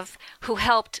heard of who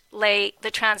helped lay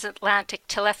the transatlantic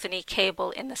telephony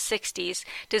cable in the 60s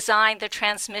designed the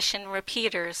transmission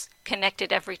repeaters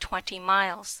connected every 20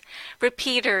 miles.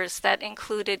 Repeaters that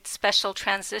included special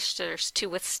transistors to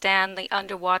withstand the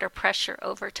underwater pressure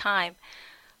over time.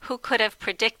 Who could have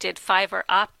predicted fiber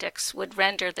optics would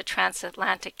render the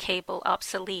transatlantic cable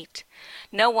obsolete?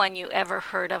 No one you ever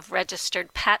heard of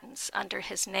registered patents under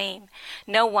his name.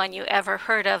 No one you ever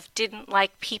heard of didn't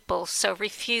like people, so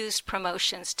refused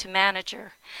promotions to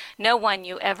manager. No one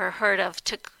you ever heard of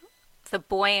took the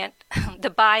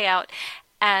buyout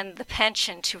and the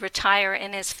pension to retire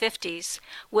in his 50s.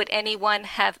 Would anyone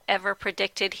have ever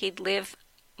predicted he'd live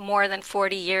more than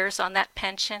 40 years on that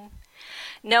pension?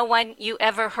 No one you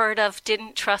ever heard of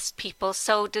didn't trust people,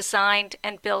 so designed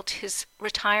and built his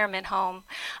retirement home,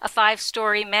 a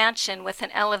 5-story mansion with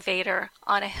an elevator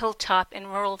on a hilltop in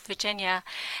rural Virginia.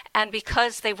 And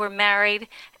because they were married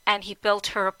and he built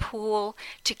her a pool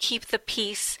to keep the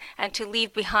peace and to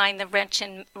leave behind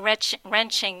the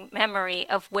wrenching memory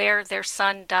of where their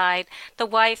son died, the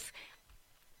wife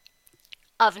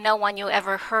of no one you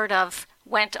ever heard of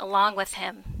went along with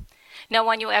him. No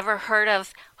one you ever heard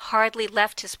of hardly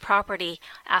left his property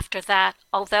after that,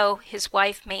 although his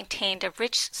wife maintained a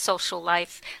rich social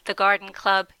life, the garden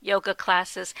club, yoga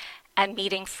classes, and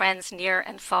meeting friends near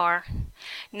and far.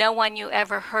 No one you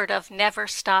ever heard of never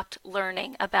stopped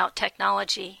learning about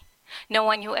technology. No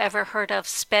one you ever heard of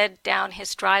sped down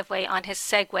his driveway on his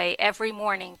Segway every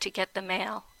morning to get the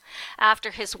mail.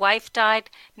 After his wife died,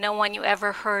 no one you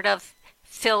ever heard of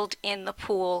filled in the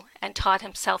pool and taught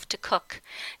himself to cook,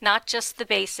 not just the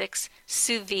basics,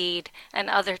 sous vide, and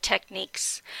other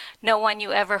techniques. No one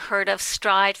you ever heard of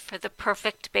strived for the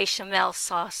perfect bechamel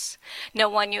sauce. No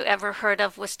one you ever heard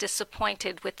of was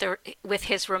disappointed with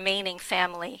his remaining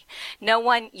family. No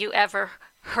one you ever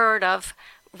heard of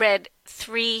read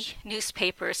 3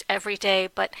 newspapers every day,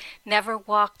 but never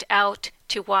walked out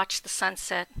to watch the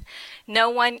sunset. No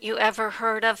one you ever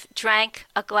heard of drank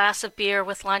a glass of beer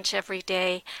with lunch every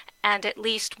day and at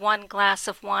least one glass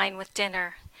of wine with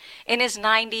dinner. In his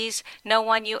 90s, no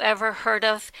one you ever heard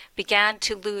of began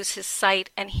to lose his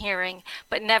sight and hearing,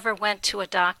 but never went to a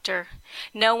doctor.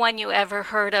 No one you ever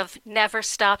heard of never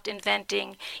stopped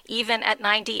inventing, even at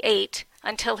 98,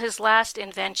 until his last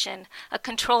invention, a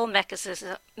control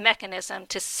mechanism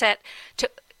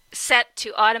set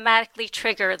to automatically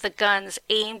trigger the guns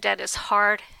aimed at his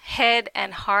heart, head,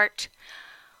 and heart.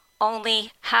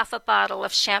 Only half a bottle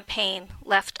of champagne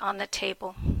left on the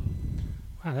table.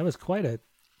 Wow, that was quite a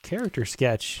character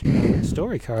sketch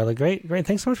story, Carla. Great.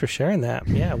 Thanks so much for sharing that.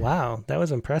 Yeah, wow, that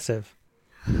was impressive.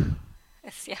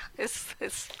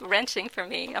 It's wrenching for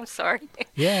me. I'm sorry.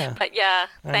 Yeah. But yeah,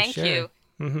 thank sure. you.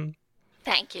 Mm-hmm.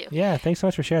 Thank you. Yeah, thanks so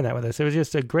much for sharing that with us. It was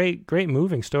just a great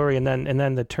moving story, and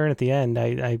then the turn at the end,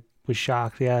 I was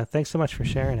shocked. Yeah, thanks so much for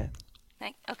sharing it.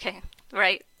 Okay,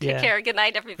 right. Take care. Good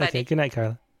night, everybody. Okay, good night,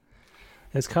 Carla.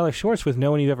 It's Carla Schwartz with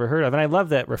No One You've Ever Heard Of, and I love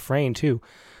that refrain too.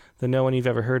 The no one you've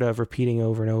ever heard of repeating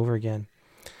over and over again.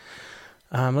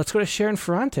 Let's go to Sharon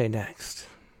Ferrante next.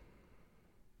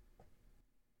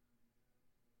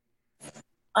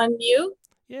 Unmute?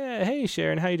 Yeah, hey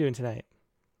Sharon, how you doing tonight?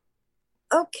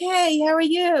 Okay, how are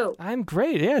you? I'm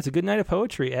great. Yeah, it's a good night of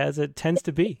poetry, as it tends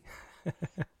to be.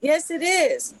 Yes, it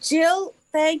is. Jill,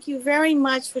 thank you very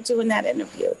much for doing that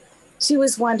interview. She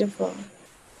was wonderful.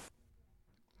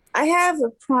 I have a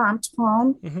prompt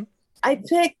poem. Mm-hmm. I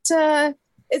picked,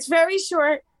 it's very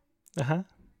short. Uh-huh.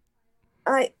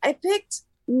 I picked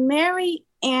Mary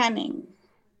Anning,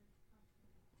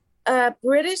 a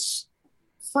British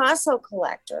fossil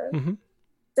collector,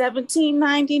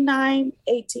 1799,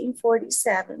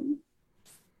 1847.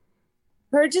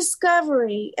 Her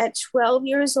discovery at 12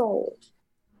 years old,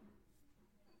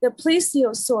 the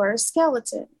plesiosaur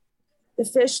skeleton, the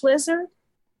fish lizard,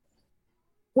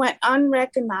 went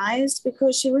unrecognized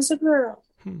because she was a girl.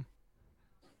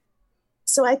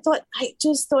 So I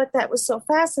just thought that was so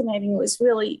fascinating. It was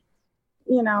really,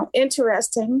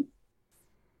 interesting.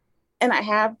 And I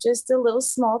have just a little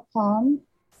small poem.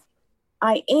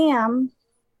 I am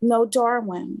no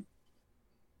Darwin.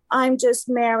 I'm just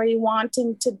Mary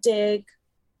wanting to dig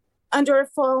under a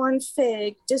fallen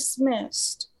fig,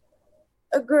 dismissed.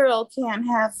 A girl can't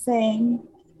have fame.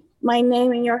 My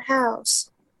name in your house,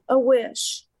 a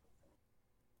wish.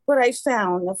 But I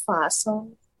found the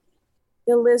fossil,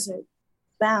 the lizard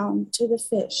bound to the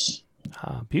fish.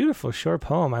 Beautiful short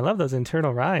poem. I love those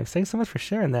internal rhymes. Thanks so much for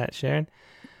sharing that, Sharon.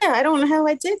 Yeah, I don't know how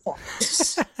I did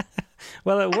that.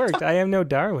 Well, it worked. I am no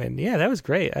Darwin. Yeah, that was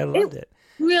great. I loved it.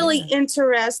 Really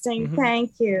interesting.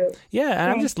 Thank you. Yeah,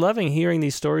 and I'm just loving hearing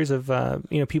these stories of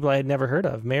people I had never heard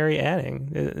of. Mary Anning.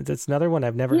 That's another one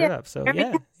I've never heard of. So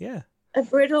yeah.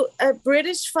 A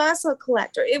British fossil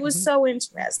collector. It was so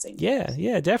interesting.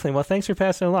 Yeah, definitely. Well, thanks for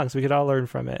passing it along so we could all learn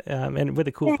from it. And with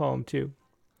a cool poem too.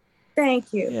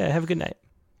 Thank you. Yeah, have a good night.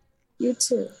 You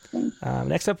too. Thank you.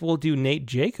 Next up, we'll do Nate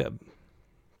Jacob.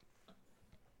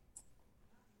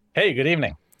 Hey, good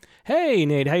evening. Hey,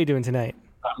 Nate, how you doing tonight?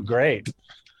 I'm great.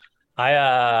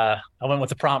 I went with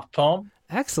the prompt poem.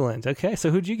 Excellent. Okay, so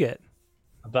who'd you get?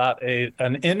 About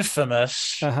an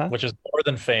infamous, which is more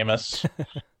than famous,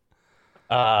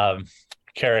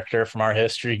 character from our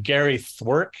history, Gary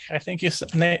Thwirk, I think you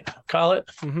call it,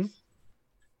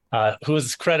 who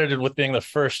is credited with being the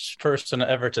first person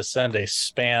ever to send a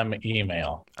spam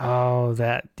email. Oh,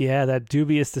 that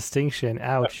dubious distinction.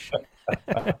 Ouch.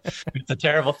 It's a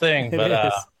terrible thing,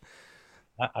 but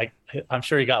I'm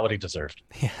sure he got what he deserved.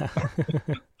 Yeah.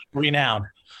 Renown.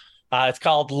 It's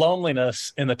called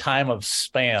Loneliness in the Time of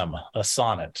Spam, a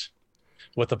sonnet.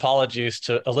 With apologies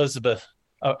to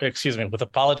with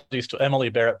apologies to Emily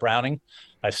Barrett Browning.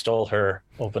 I stole her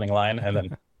opening line and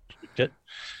then tweaked it.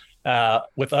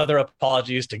 With other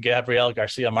apologies to Gabriel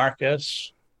Garcia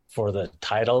Marquez for the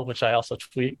title, which I also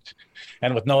tweaked.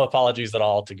 And with no apologies at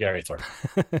all to Gary Thorpe.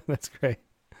 That's great.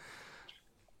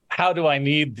 How do I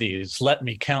need these? Let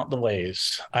me count the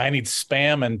ways. I need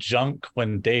spam and junk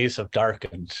when days have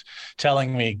darkened,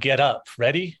 telling me, get up,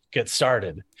 ready, get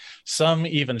started. Some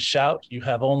even shout, you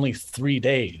have only 3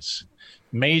 days.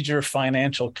 Major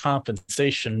financial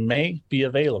compensation may be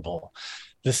available.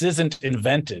 This isn't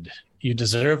invented. You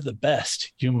deserve the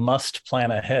best. You must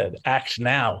plan ahead. Act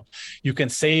now. You can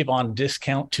save on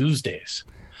discount Tuesdays.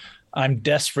 I'm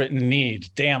desperate in need.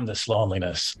 Damn this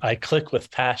loneliness. I click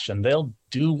with passion. They'll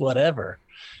do whatever.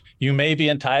 You may be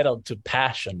entitled to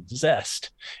passion,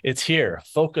 zest. It's here.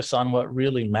 Focus on what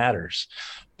really matters.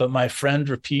 But my friend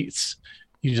repeats,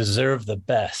 you deserve the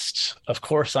best. Of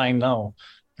course I know.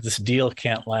 this deal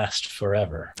can't last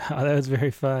forever. Oh, that was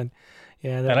very fun.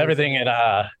 Yeah, And everything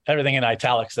in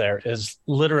italics there is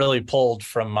literally pulled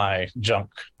from my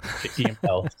junk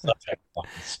email subject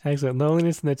lines. Excellent.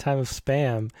 Loneliness in the time of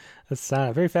spam. That's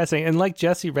very fascinating. And like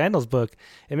Jesse Randall's book,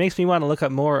 it makes me want to look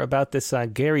up more about this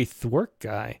Gary Thwark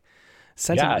guy.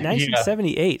 Since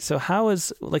 1978. So how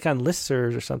is like on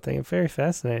listservs or something? Very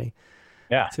fascinating.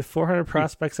 Yeah. To 400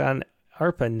 prospects on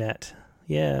ARPANET.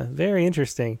 Yeah, very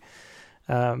interesting.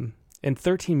 And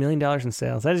 $13 million in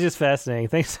sales. That is just fascinating.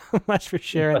 Thanks so much for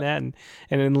sharing that and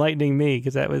enlightening me,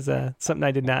 because that was something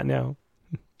I did not know.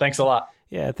 Thanks a lot.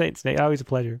 Yeah, thanks, Nate. Always a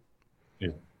pleasure. Yeah.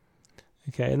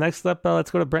 Okay, next up,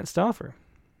 let's go to Brent Stauffer.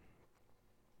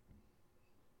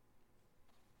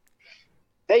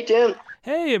 Hey, Tim.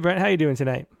 Hey, Brent. How you doing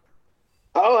tonight?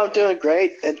 Oh, I'm doing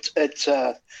great. It's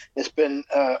been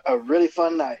a really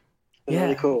fun night. It's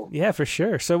really cool. Yeah, for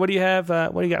sure. So, what do you have?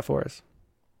 What do you got for us?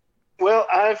 Well,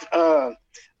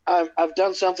 I've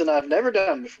done something I've never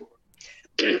done before,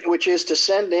 which is to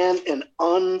send in an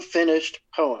unfinished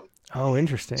poem. Oh,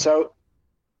 interesting. So,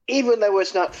 even though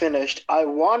it's not finished, I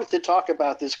wanted to talk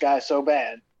about this guy so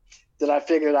bad that I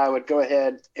figured I would go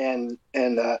ahead and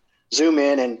zoom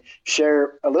in and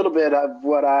share a little bit of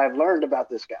what I've learned about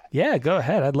this guy. Yeah, go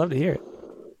ahead. I'd love to hear it.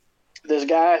 This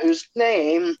guy whose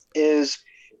name is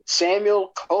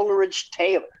Samuel Coleridge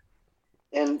Taylor,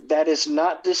 and that is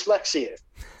not dyslexia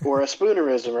or a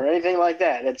spoonerism or anything like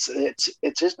that. It's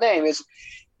his name.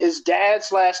 His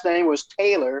dad's last name was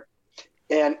Taylor,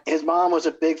 and his mom was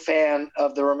a big fan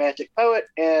of the Romantic poet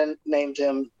and named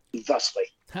him thusly.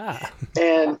 Ah.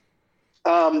 And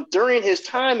during his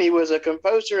time, he was a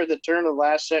composer at the turn of the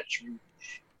last century.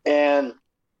 And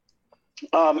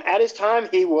at his time,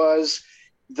 he was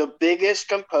the biggest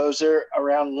composer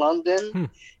around London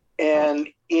and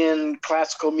in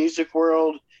classical music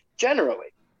world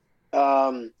generally.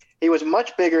 He was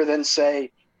much bigger than, say,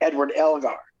 Edward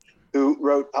Elgar, who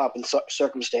wrote Pomp and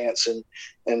Circumstance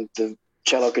and the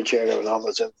Cello Concerto and all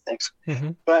those other things.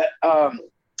 Mm-hmm. But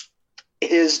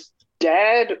his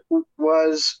dad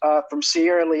was from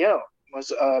Sierra Leone,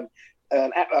 was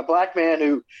a black man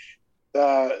who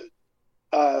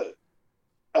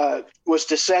was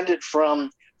descended from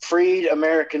freed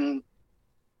American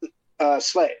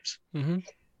slaves,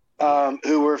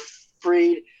 who were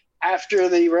freed after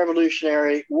the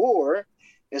Revolutionary War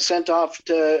and sent off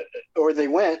they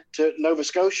went to Nova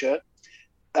Scotia.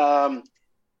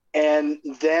 And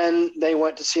then they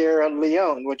went to Sierra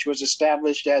Leone, which was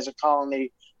established as a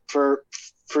colony for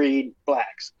freed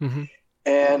blacks. Mm-hmm.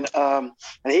 And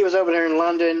he was over there in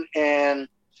London and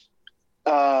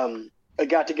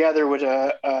got together with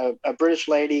a British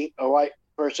lady, a white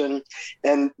person,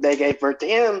 and they gave birth to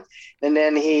him. And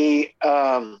then he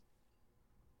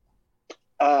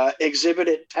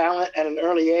exhibited talent at an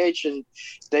early age, and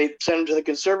they sent him to the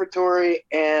conservatory.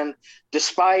 And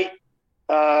despite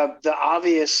the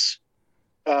obvious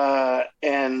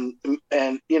and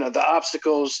the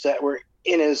obstacles that were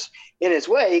in his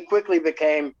way, he quickly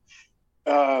became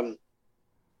not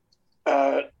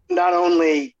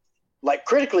only like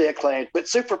critically acclaimed, but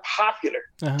super popular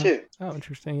too. Oh,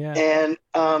 interesting. Yeah. And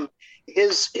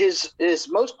his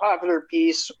most popular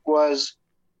piece was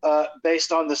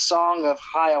based on the Song of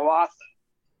Hiawatha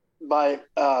by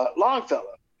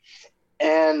Longfellow,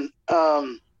 and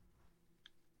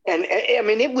I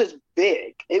mean, it was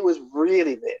big. It was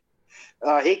really big.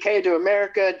 He came to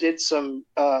America, did some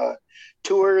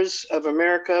tours of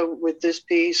America with this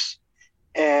piece,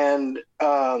 and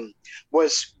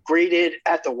was greeted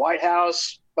at the White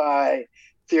House by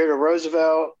Theodore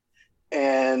Roosevelt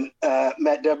and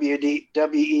met W.E.B.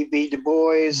 Du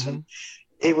Bois. Mm-hmm. And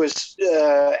he was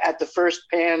at the first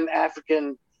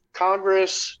Pan-African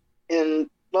Congress in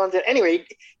London. Anyway,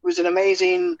 he was an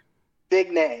amazing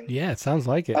big name. Yeah, it sounds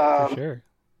like it, for sure.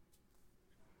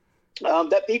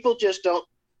 That people just don't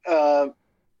know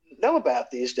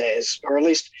about these days, or at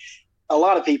least a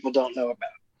lot of people don't know about.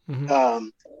 Mm-hmm.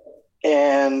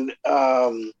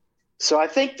 So I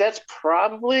think that's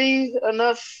probably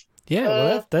enough. Yeah,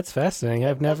 well, that's fascinating.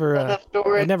 I've never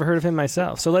heard of him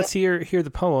myself. So let's hear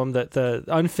the poem, the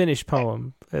unfinished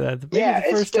poem. Maybe the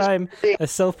first time a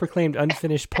self-proclaimed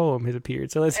unfinished poem has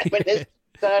appeared. So let's hear it.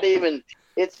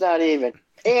 It's not even.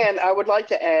 And I would like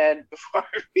to add, before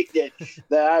I read it,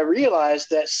 that I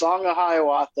realized that Song of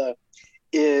Hiawatha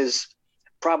is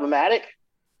problematic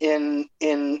in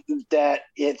that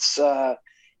it's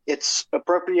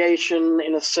appropriation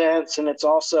in a sense, and it's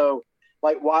also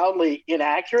like wildly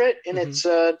inaccurate in its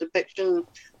depiction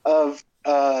of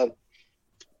I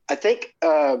think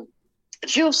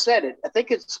Jill said it. I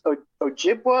think it's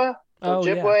Ojibwa. Oh,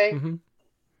 Ojibwe. yeah.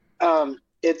 Mm-hmm.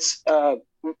 it's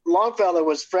Longfellow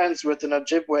was friends with an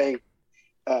Ojibwe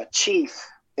chief,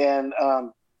 and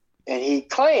he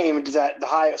claimed that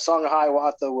the Song of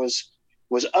Hiawatha was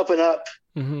up and up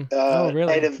really?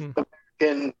 Native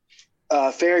American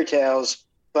fairy tales,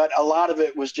 but a lot of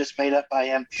it was just made up by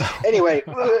him. Anyway,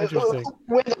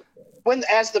 when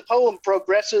as the poem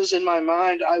progresses in my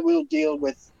mind, I will deal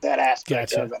with that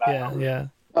aspect of it. Yeah.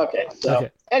 Okay. So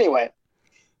anyway,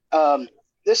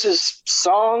 this is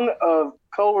Song of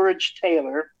Coleridge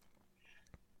Taylor,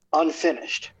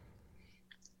 unfinished.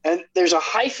 And there's a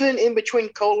hyphen in between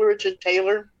Coleridge and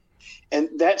Taylor, and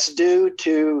that's due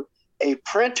to a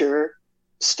printer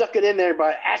stuck it in there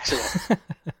by accident.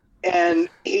 And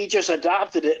he just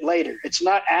adopted it later. It's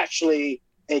not actually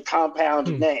a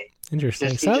compound name.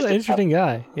 Interesting. Sounds like an interesting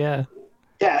guy. Yeah.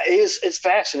 Yeah, it's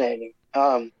fascinating.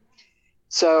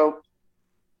 So,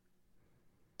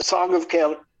 Song of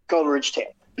Coleridge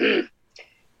Taylor.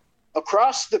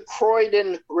 Across the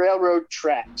Croydon Railroad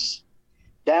tracks,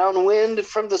 downwind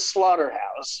from the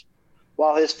slaughterhouse,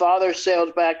 while his father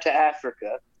sailed back to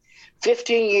Africa,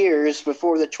 15 years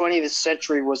before the 20th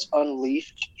century was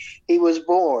unleashed, he was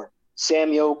born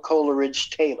Samuel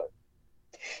Coleridge Taylor.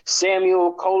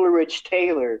 Samuel Coleridge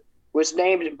Taylor was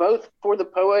named both for the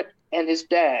poet and his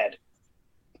dad.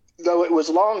 Though it was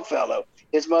Longfellow,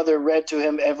 his mother read to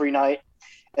him every night,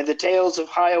 and the tales of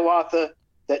Hiawatha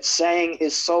that sang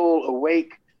his soul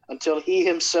awake until he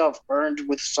himself burned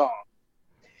with song.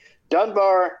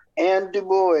 Dunbar and Du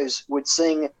Bois would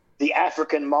sing the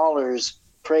African Maulers'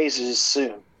 praises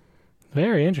soon.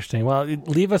 Very interesting. Well,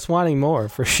 leave us wanting more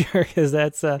for sure, because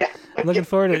that's I'm looking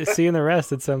forward to seeing the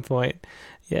rest at some point.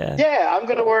 Yeah, I'm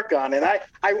going to work on it.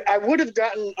 I would have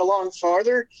gotten along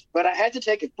farther, but I had to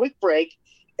take a quick break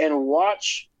and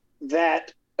watch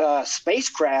that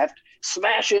spacecraft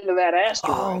smash into that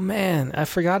asteroid. Oh man, I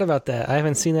forgot about that. I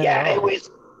haven't seen that at all.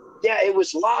 It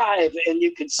was live, and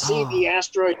you could see the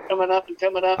asteroid coming up.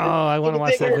 Oh, I want to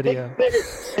watch that video. Bigger.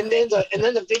 And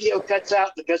then the video cuts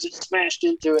out because it smashed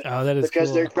into it. Oh, that is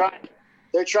because cool.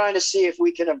 they're trying to see if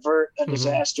we can avert a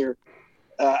disaster,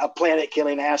 a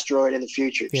planet-killing asteroid in the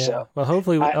future. Yeah. So, well,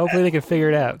 hopefully they can figure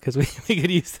it out, because we could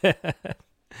use that.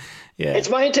 Yeah. It's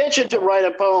my intention to write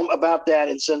a poem about that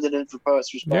and send it in for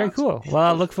post response. Very cool. Well,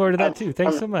 I look forward to that too.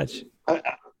 Thanks so much.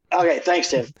 Okay, thanks,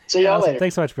 Tim. See y'all later.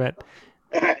 Thanks so much, Brent.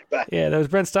 All right, bye. Yeah, that was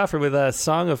Brent Stauffer with a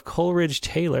Song of Coleridge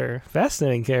Taylor.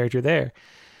 Fascinating character there.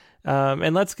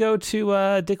 And let's go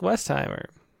to Dick Westheimer.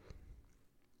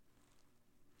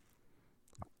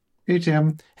 Hey,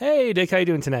 Tim. Hey, Dick. How you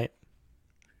doing tonight?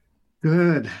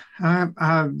 Good.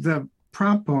 The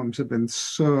prompt poems have been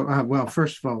so well.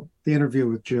 First of all, the interview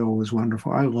with Jill was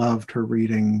wonderful. I loved her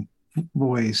reading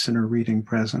voice and her reading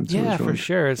presence. Yeah, for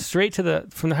sure. It's straight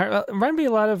from the heart. It reminded me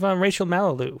a lot of Rachel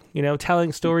Malalou,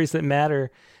 telling stories that matter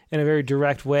in a very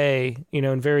direct way,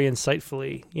 and very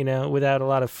insightfully, without a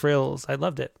lot of frills. I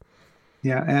loved it.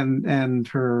 Yeah, and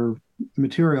her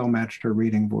material matched her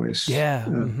reading voice. Yeah,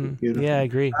 yeah, I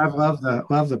agree. I love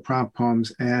the prompt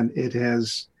poems, and it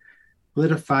has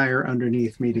lit a fire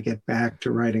underneath me to get back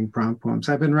to writing prompt poems.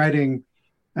 I've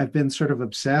been sort of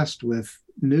obsessed with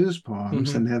news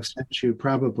poems and have sent you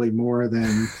probably more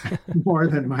than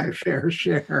my fair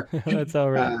share. That's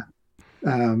all right.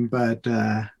 But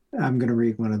I'm going to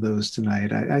read one of those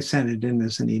tonight. I sent it in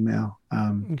as an email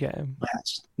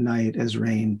last night as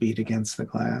rain beat against the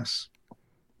glass.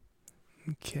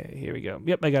 Okay, here we go.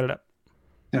 Yep, I got it up.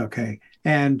 Okay,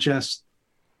 and just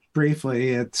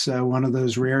briefly, it's one of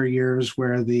those rare years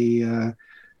where the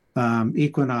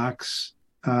equinox,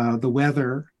 the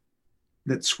weather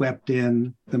that swept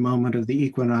in the moment of the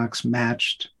equinox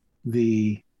matched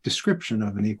the description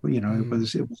of an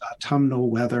equinox. It was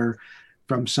autumnal weather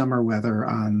from summer weather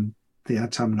on the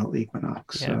autumnal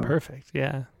equinox. Yeah, so, perfect.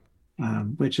 Yeah.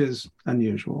 Which is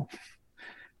unusual.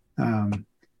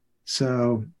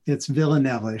 So it's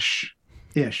Villanelle-ish.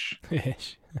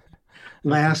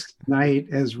 Last night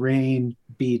as rain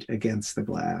beat against the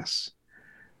glass.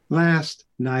 Last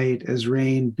night as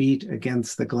rain beat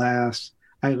against the glass,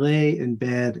 I lay in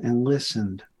bed and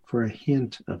listened for a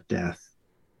hint of death.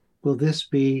 Will this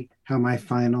be how my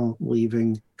final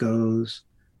leaving goes?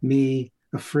 Me,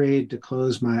 afraid to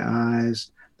close my eyes,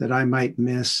 that I might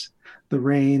miss the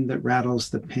rain that rattles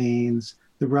the panes,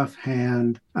 the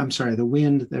wind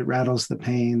that rattles the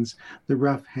panes, the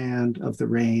rough hand of the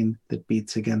rain that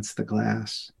beats against the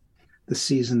glass. The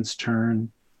seasons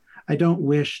turn. I don't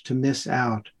wish to miss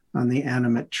out on the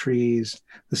animate trees,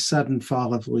 the sudden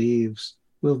fall of leaves.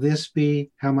 Will this be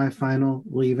how my final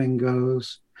leaving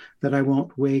goes? That I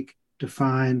won't wake to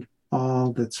find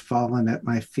all that's fallen at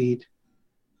my feet?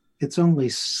 It's only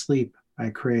sleep I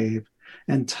crave,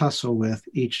 and tussle with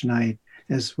each night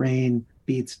as rain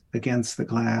beats against the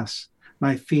glass,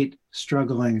 my feet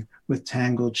struggling with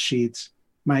tangled sheets,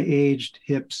 my aged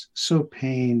hips so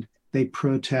pained they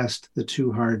protest the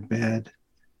too hard bed.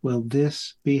 Will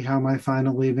this be how my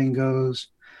final leaving goes?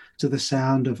 To the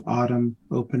sound of autumn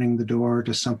opening the door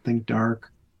to something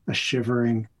dark, a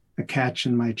shivering, a catch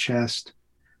in my chest.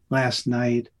 Last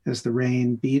night, as the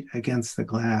rain beat against the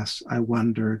glass, I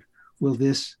wondered, will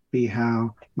this be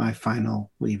how my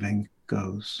final leaving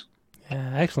goes?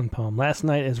 Yeah, excellent poem. Last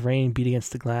night as rain beat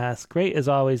against the glass. Great as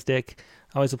always, Dick.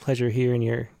 Always a pleasure hearing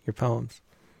your poems.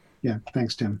 Yeah,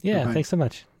 thanks, Tim. Yeah, Bye-bye. Thanks so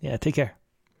much. Yeah, take care.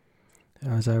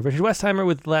 That was Richard Westheimer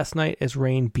with Last Night as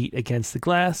Rain Beat Against the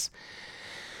Glass.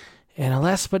 And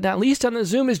last but not least on the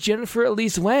Zoom is Jennifer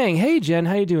Elise Wang. Hey, Jen,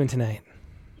 how you doing tonight?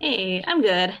 Hey, I'm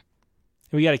good.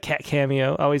 We got a cat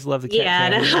cameo. Always love the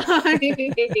cat cameo.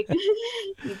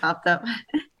 You popped up.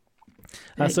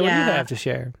 So what do you have to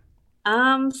share?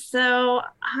 So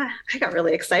I got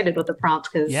really excited with the prompt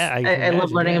because I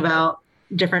love learning about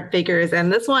different figures.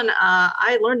 And this one,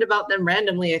 I learned about them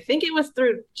randomly. I think it was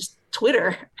through just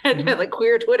Twitter, like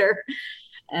queer Twitter.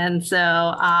 And so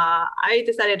I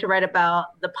decided to write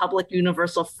about the Public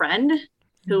Universal Friend,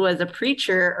 who was a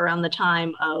preacher around the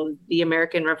time of the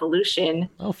American Revolution.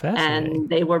 Oh, fascinating. And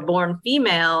they were born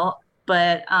female,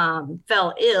 but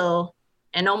fell ill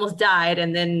and almost died.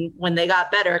 And then when they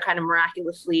got better, kind of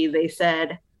miraculously, they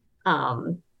said,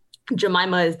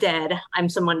 Jemima is dead. I'm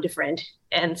someone different.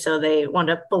 And so they wound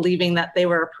up believing that they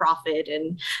were a prophet.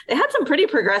 And they had some pretty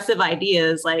progressive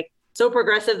ideas, like so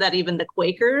progressive that even the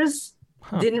Quakers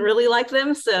didn't really like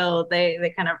them. So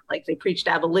they kind of like, they preached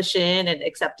abolition and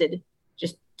accepted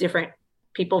just different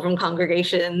people from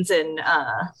congregations and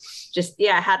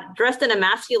had dressed in a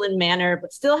masculine manner,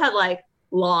 but still had like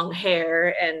long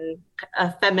hair and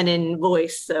a feminine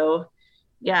voice. So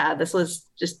yeah, this was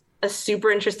just a super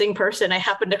interesting person I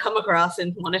happened to come across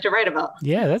and wanted to write about.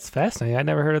 Yeah, that's fascinating. I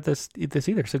never heard of this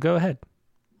either. So go ahead.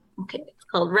 Okay. It's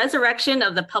called Resurrection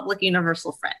of the Public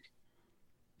Universal Friend.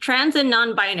 Trans and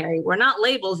non-binary were not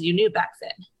labels you knew back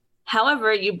then.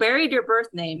 However, you buried your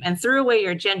birth name and threw away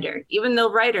your gender, even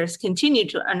though writers continued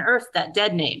to unearth that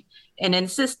dead name and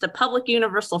insist the public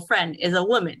universal friend is a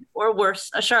woman, or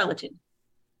worse, a charlatan.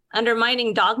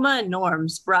 Undermining dogma and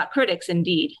norms brought critics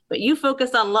indeed, but you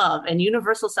focused on love and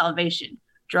universal salvation,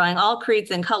 drawing all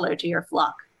creeds and color to your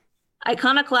flock.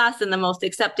 Iconoclast in the most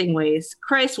accepting ways,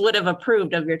 Christ would have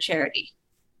approved of your charity.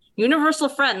 Universal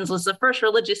Friends was the first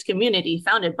religious community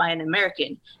founded by an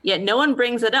American, yet no one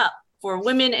brings it up, for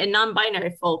women and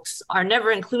non-binary folks are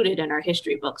never included in our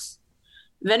history books.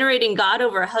 Venerating God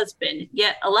over a husband,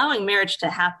 yet allowing marriage to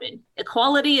happen,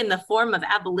 equality in the form of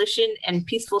abolition and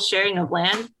peaceful sharing of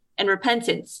land, and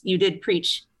repentance you did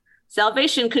preach.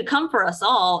 Salvation could come for us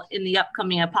all in the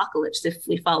upcoming apocalypse if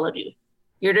we followed you.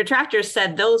 Your detractors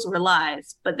said those were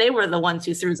lies, but they were the ones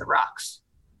who threw the rocks.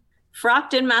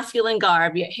 Frocked in masculine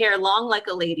garb, yet hair long like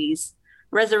a lady's,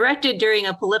 resurrected during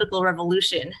a political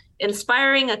revolution,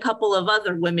 inspiring a couple of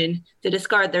other women to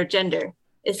discard their gender,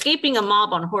 escaping a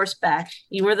mob on horseback,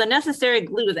 you were the necessary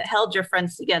glue that held your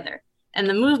friends together, and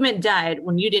the movement died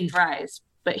when you didn't rise.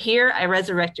 But here I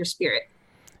resurrect your spirit.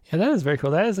 Yeah, that is very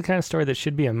cool. That is the kind of story that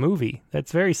should be a movie.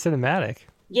 That's very cinematic.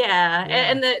 Yeah.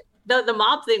 And the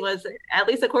mob thing was, at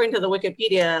least according to the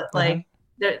Wikipedia, like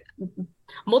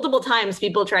multiple times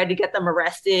people tried to get them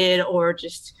arrested or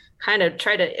just kind of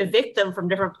try to evict them from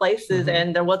different places.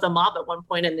 And there was a mob at one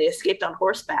point and they escaped on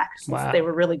horseback since they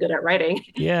were really good at writing.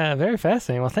 Yeah, very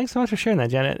fascinating. Well, thanks so much for sharing that,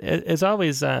 Janet. It's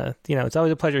always, it's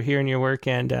always a pleasure hearing your work.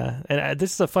 And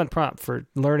this is a fun prompt for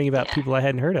learning about people I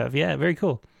hadn't heard of. Yeah, very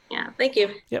cool. Yeah, thank you.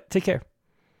 Yep, take care.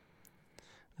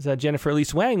 This is Jennifer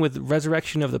Elise Wang with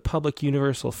Resurrection of the Public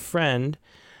Universal Friend.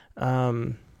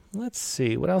 Let's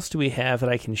see, what else do we have that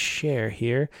I can share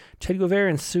here? Ted Guevara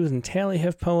and Susan Talley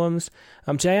have poems.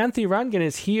 Jayanthi Rangan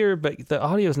is here, but the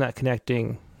audio is not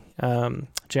connecting.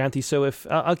 Jayanthi, so if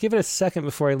I'll give it a second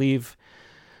before I leave.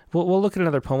 We'll look at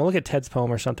another poem. We'll look at Ted's poem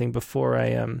or something before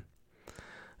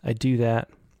I do that.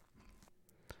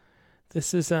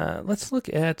 This is let's look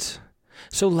at.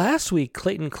 So last week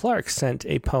Clayton Clark sent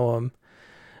a poem,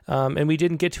 and we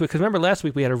didn't get to it because remember last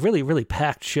week we had a really, really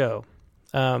packed show.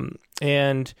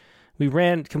 And we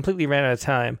completely ran out of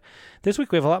time. This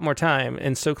week we have a lot more time,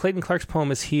 and so Clayton Clark's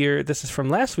poem is here. This is from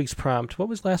last week's prompt. What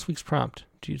was last week's prompt?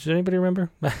 Does anybody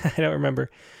remember? I don't remember.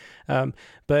 But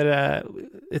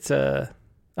it's a...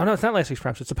 Oh, no, it's not last week's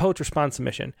prompt. It's a poet's response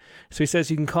submission. So he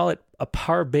says you can call it a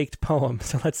par-baked poem.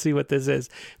 So let's see what this is.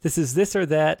 This is This or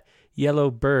That Yellow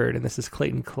Bird, and this is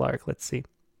Clayton Clark. Let's see.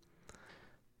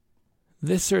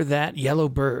 This or That Yellow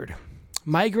Bird.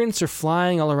 Migrants are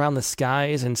flying all around the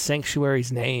skies in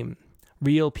sanctuary's name.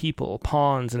 Real people,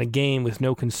 pawns in a game with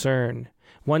no concern.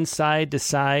 One side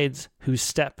decides whose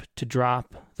step to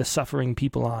drop the suffering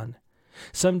people on.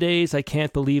 Some days I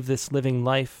can't believe this living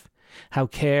life, how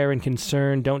care and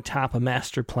concern don't top a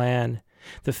master plan,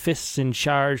 the fists in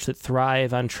charge that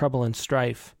thrive on trouble and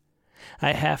strife.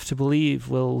 I have to believe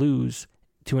we'll lose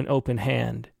to an open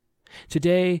hand.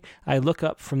 Today I look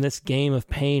up from this game of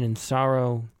pain and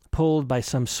sorrow, pulled by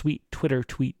some sweet Twitter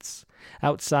tweets.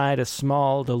 Outside a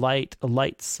small delight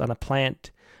alights on a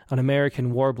plant. An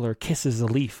American warbler kisses a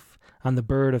leaf on the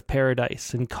bird of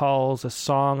paradise and calls a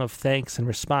song of thanks in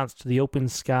response to the open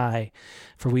sky,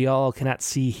 for we all cannot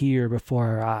see here before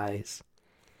our eyes.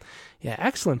 Yeah,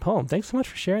 excellent poem. Thanks so much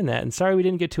for sharing that. And sorry we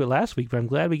didn't get to it last week, but I'm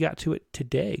glad we got to it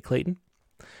today, Clayton.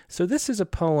 So this is a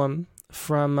poem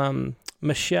from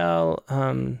Michelle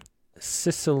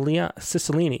Cicilline.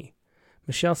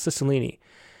 Michelle Cicilline.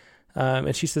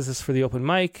 And she says this for the open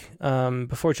mic.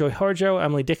 Before Joey Harjo,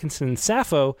 Emily Dickinson, and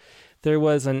Sappho, there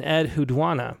was an Ed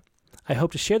Hudwana. I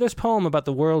hope to share this poem about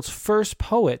the world's first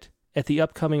poet at the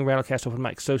upcoming Rattlecast open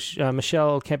mic. So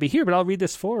Michelle can't be here, but I'll read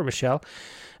this for her, Michelle.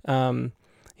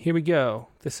 Here we go.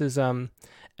 This is Ed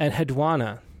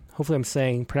Hudwana. Hopefully I'm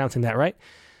pronouncing that right.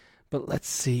 But let's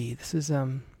see. This is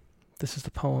the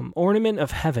poem. Ornament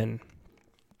of Heaven.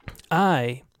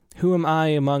 Who am I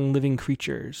among living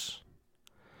creatures?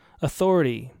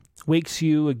 Authority wakes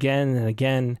you again and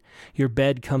again. Your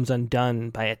bed comes undone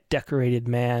by a decorated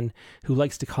man who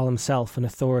likes to call himself an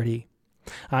authority,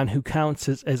 on who counts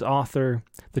as author.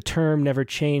 The term never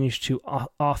changed to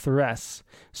authoress,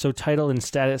 so title and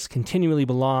status continually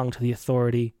belong to the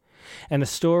authority. And a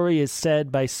story is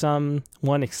said by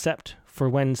someone except for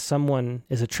when someone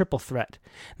is a triple threat.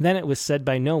 Then it was said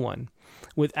by no one,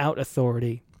 without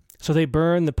authority. So they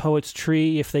burn the poet's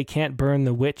tree if they can't burn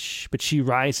the witch, but she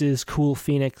rises, cool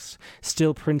phoenix,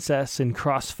 still princess in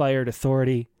cross-fired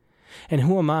authority. And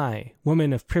who am I,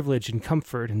 woman of privilege and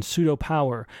comfort and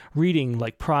pseudo-power, reading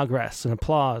like progress and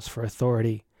applause for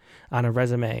authority on a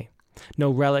resume? No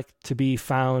relic to be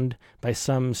found by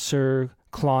some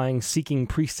clawing, seeking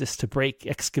priestess to break,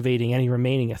 excavating any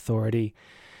remaining authority.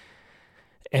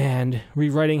 And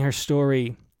rewriting her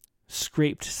story,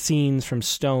 scraped scenes from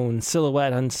stone,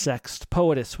 silhouette unsexed,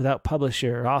 poetess without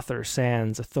publisher, author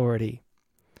sans authority.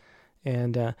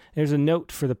 And there's a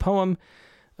note for the poem.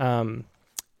 Enheduanna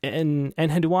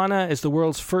is the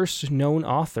world's first known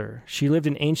author. She lived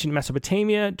in ancient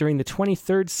Mesopotamia during the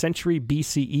 23rd century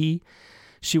BCE.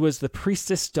 She was the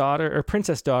princess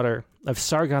daughter of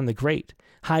Sargon the Great,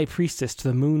 high priestess to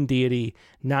the moon deity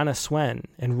Nana Swen,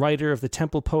 and writer of the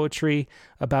temple poetry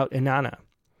about Inanna,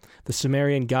 the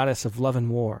Sumerian goddess of love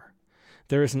and war.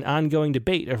 There is an ongoing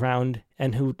debate around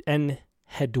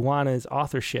Enheduanna's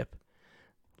authorship,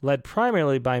 led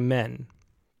primarily by men.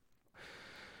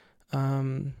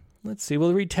 Let's see.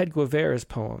 We'll read Ted Guevara's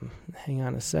poem. Hang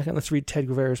on a second. Let's read Ted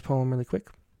Guevara's poem really quick.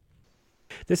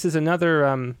 This is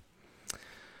another.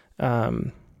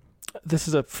 This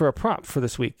is for a prompt for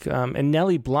this week. And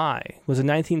Nellie Bly was a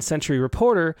 19th century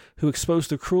reporter who exposed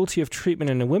the cruelty of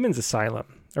treatment in a women's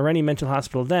asylum or any mental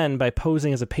hospital then by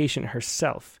posing as a patient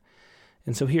herself.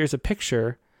 And so here's a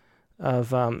picture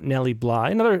of Nellie Bly,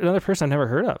 another person I've never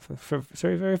heard of.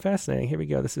 Very, very fascinating. Here we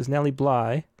go. This is Nellie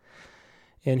Bly.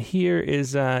 And here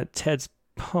is Ted's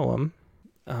poem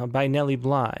by Nellie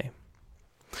Bly.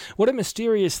 What a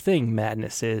mysterious thing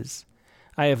madness is.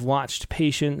 I have watched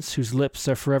patients whose lips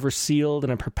are forever sealed in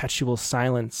a perpetual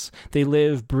silence. They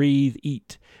live, breathe,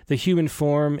 eat. The human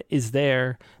form is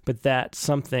there, but that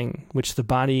something which the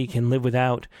body can live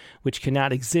without, which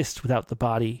cannot exist without the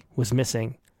body, was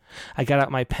missing. I got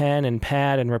out my pen and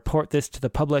pad and report this to the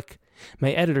public.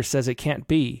 My editor says it can't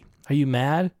be. Are you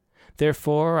mad?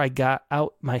 Therefore, I got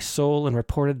out my soul and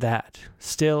reported that.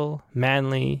 Still,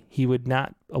 manly, he would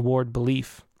not award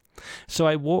belief. So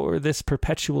I wore this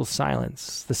perpetual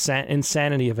silence, the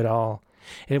insanity of it all.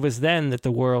 It was then that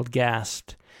the world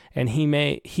gasped, and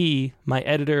he, my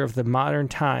editor of the Modern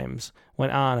Times,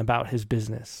 went on about his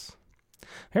business.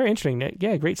 Very interesting.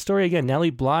 Yeah, great story again. Nellie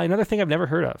Bly, another thing I've never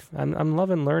heard of. I'm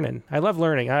loving learning. I love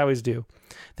learning. I always do.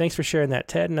 Thanks for sharing that,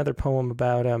 Ted. Another poem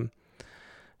about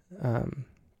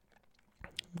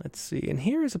let's see. And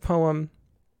here is a poem.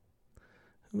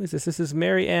 Who is this? This is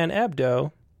Mary Ann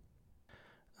Abdo.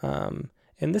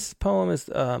 And this poem is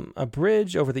A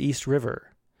Bridge Over the East River.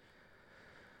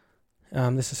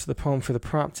 This is the poem for the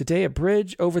prompt today, A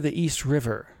Bridge Over the East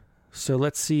River. So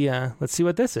let's see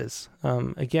what this is.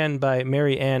 Again by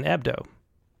Mary Ann Abdo.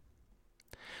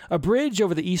 A bridge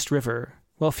over the East River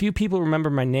While few people remember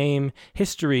my name,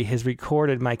 history has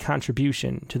recorded my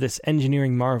contribution to this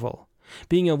engineering marvel.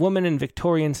 Being a woman in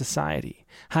Victorian society,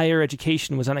 higher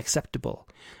education was unacceptable.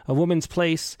 A woman's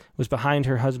place was behind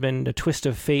her husband. A twist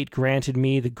of fate granted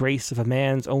me the grace of a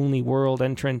man's only world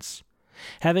entrance.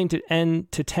 Having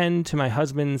to tend to my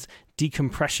husband's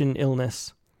decompression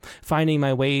illness, finding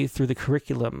my way through the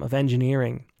curriculum of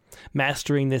engineering,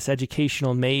 mastering this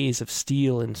educational maze of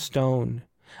steel and stone,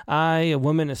 I, a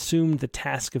woman, assumed the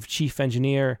task of chief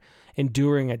engineer,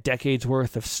 enduring a decade's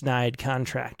worth of snide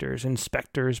contractors,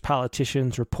 inspectors,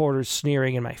 politicians, reporters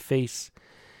sneering in my face.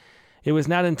 It was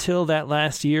not until that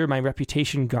last year my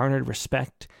reputation garnered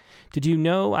respect. Did you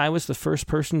know I was the first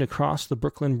person to cross the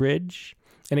Brooklyn Bridge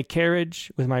in a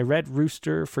carriage with my red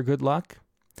rooster for good luck?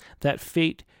 That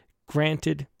feat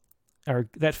gained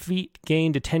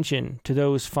attention to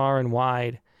those far and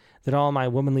wide, that all my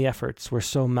womanly efforts were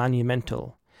so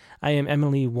monumental. I am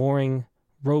Emily Waring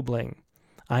Roebling.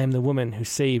 I am the woman who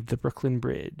saved the Brooklyn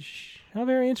Bridge. How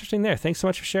very interesting there. Thanks so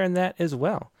much for sharing that as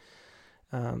well.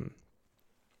 And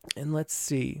let's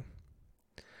see.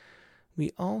 We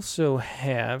also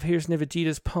have, here's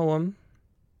Nivedita's poem.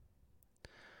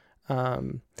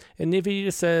 And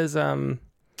Nivedita says, oh,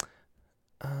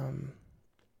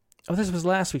 this was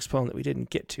last week's poem that we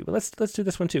didn't get to, but let's do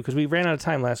this one too, because we ran out of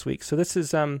time last week. So this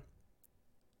is, oh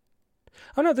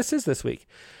no, this is this week.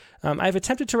 I've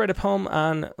attempted to write a poem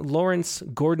on Lawrence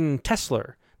Gordon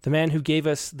Tesler, the man who gave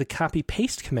us the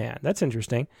copy-paste command. That's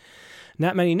interesting.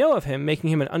 Not many know of him, making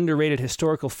him an underrated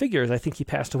historical figure, as I think he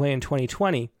passed away in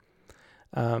 2020.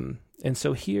 And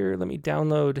so here, let me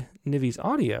download Nivi's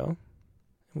audio, and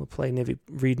we'll play Nivi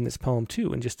reading this poem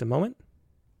too in just a moment.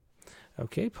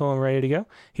 Okay, poem ready to go.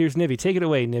 Here's Nivi. Take it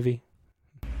away, Nivi.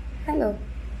 Hello,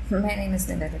 my name is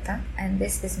Nivedita, and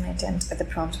this is my attempt at the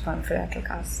prompt poem for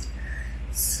Rattlecast.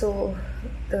 So,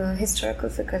 the historical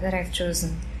figure that I've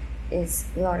chosen is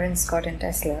Lawrence Gordon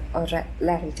Tesler, or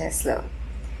Larry Tesler.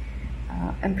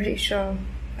 I'm pretty sure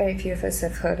very few of us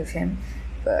have heard of him,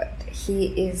 but he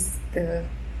is the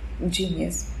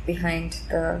genius behind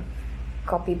the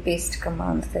copy-paste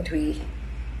command that we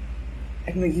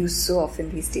use so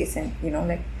often these days and,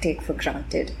 take for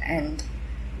granted. And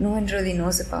no one really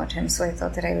knows about him, so I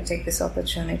thought that I would take this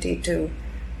opportunity to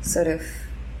sort of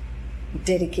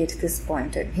dedicate this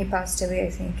point. And he passed away, I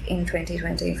think, in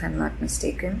 2020, if I'm not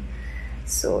mistaken.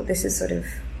 So this is sort of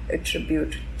a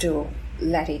tribute to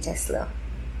Larry Tesler.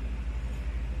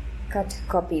 Cut,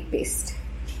 copy, paste.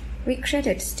 We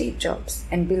credit Steve Jobs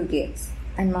and Bill Gates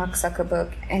and Mark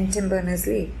Zuckerberg and Tim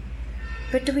Berners-Lee.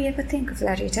 But do we ever think of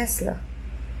Larry Tesler?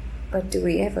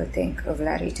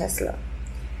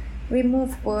 We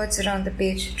move words around the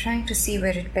page, trying to see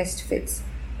where it best fits,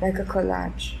 like a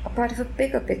collage, a part of a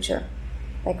bigger picture,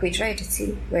 like we try to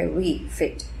see where we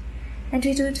fit. And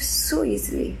we do it so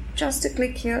easily, just a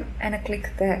click here and a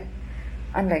click there,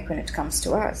 unlike when it comes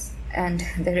to us, and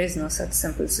there is no such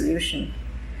simple solution.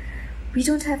 We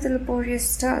don't have the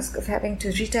laborious task of having to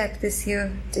retype this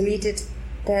here, delete it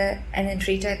there, and then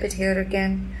retype it here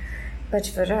again. But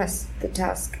for us, the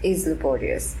task is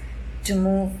laborious, to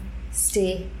move,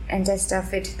 stay, and test our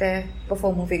fit there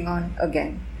before moving on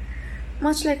again.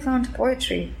 Much like found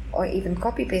poetry, or even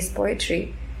copy-paste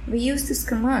poetry, we use this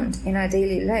command in our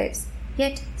daily lives,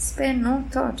 yet spare no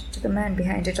thought to the man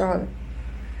behind it all.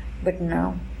 But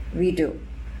now we do.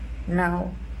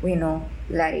 Now we know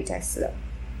Larry Tesler.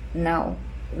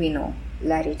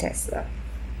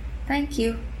 Thank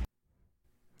you.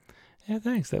 Yeah,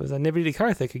 thanks. That was Nivedita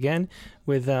Karthik again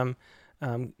with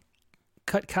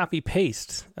cut, copy,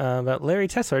 paste about Larry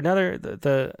Tesler. Another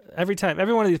every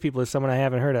one of these people is someone I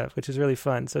haven't heard of, which is really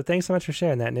fun. So thanks so much for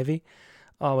sharing that, Nivi.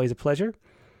 Always a pleasure.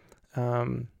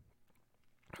 And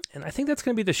I think that's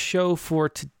going to be the show for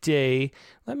today.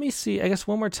 Let me see. I guess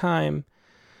one more time,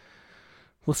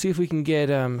 we'll see if we can get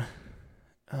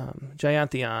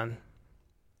Jayanthi on.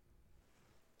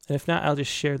 And if not, I'll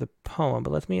just share the poem.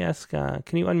 But let me ask, can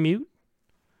you unmute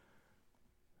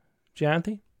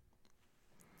Jayanthi?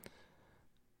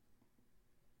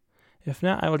 If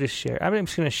not, I will just share. I'm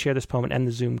just going to share this poem and end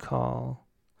the Zoom call.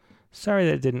 Sorry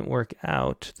that it didn't work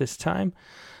out this time.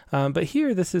 But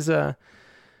here, this is a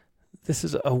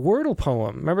Wordle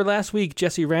poem. Remember last week,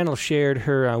 Jessie Randall shared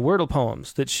her Wordle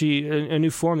poems, that a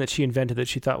new form that she invented that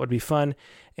she thought would be fun.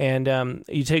 And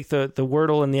you take the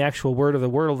Wordle and the actual word of the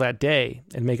Wordle that day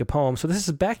and make a poem. So this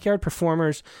is Backyard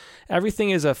Performers. Everything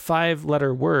is a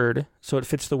 5-letter word, so it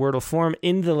fits the Wordle form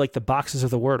into the boxes of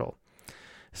the Wordle.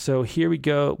 So here we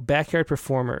go. Backyard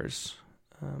Performers.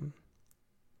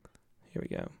 Here we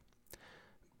go.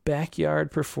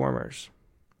 Backyard Performers.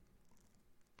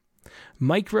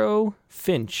 Micro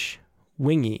Finch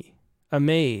wingy,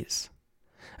 amaze,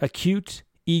 acute,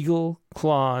 eagle,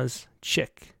 claws,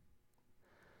 chick.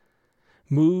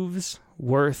 Moves,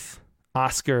 worth,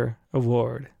 Oscar,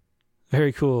 award.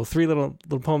 Very cool. 3 little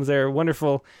poems there.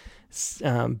 Wonderful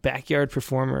backyard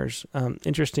performers.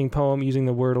 Interesting poem using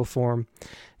the Wordle form.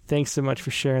 Thanks so much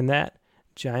for sharing that,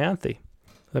 Jayanthi.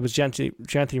 That was Jayanthi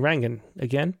Rangan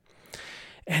again.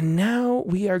 And now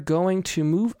we are going to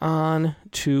move on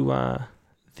to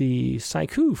the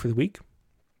Saiku for the week.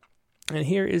 And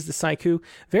here is the Saiku.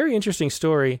 Very interesting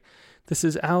story. This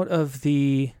is out of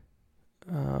the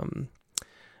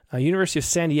University of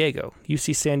San Diego,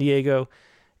 UC San Diego.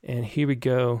 And here we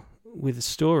go with the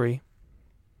story.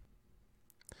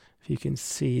 If you can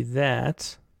see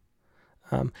that.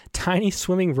 Tiny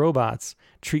swimming robots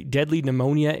treat deadly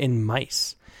pneumonia in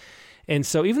mice. And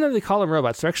so even though they call them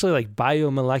robots, they're actually like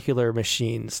biomolecular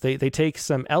machines. They take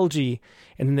some algae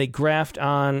and then they graft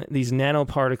on these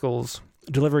nanoparticles,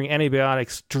 delivering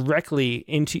antibiotics directly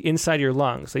inside your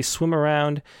lungs. They swim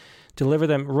around, deliver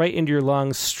them right into your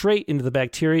lungs, straight into the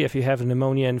bacteria if you have a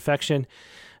pneumonia infection,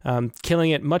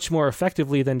 killing it much more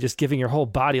effectively than just giving your whole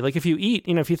body. Like if you eat,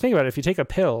 if you think about it, if you take a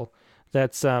pill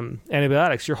that's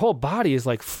antibiotics, your whole body is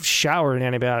like showered in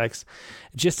antibiotics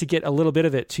just to get a little bit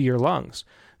of it to your lungs.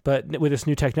 But with this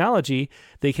new technology,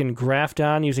 they can graft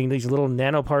on using these little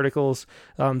nanoparticles,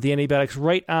 the antibiotics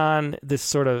right on this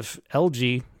sort of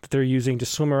algae that they're using to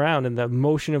swim around, and the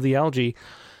motion of the algae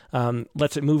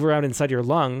lets it move around inside your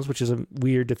lungs, which is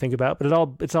weird to think about, but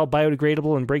it's all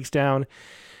biodegradable and breaks down,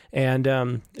 and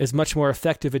is much more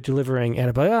effective at delivering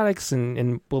antibiotics,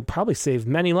 and will probably save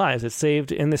many lives. It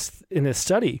saved in this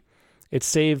study, it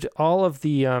saved all of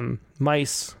the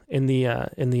mice in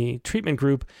the treatment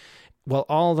group, while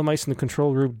all the mice in the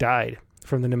control group died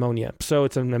from the pneumonia. So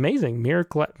it's an amazing,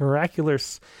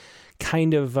 miraculous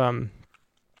kind of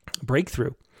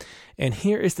breakthrough. And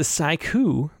here is the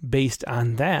Saiku based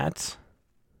on that.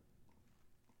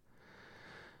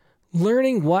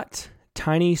 Learning what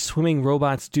tiny swimming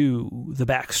robots do the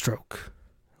backstroke.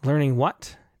 Learning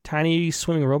what tiny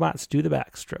swimming robots do the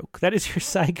backstroke. That is your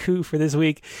Saiku for this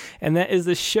week. And that is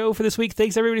the show for this week.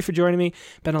 Thanks everybody for joining me.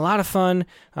 Been a lot of fun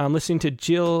listening to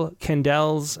Jill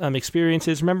Kendall's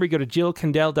experiences. Remember, go to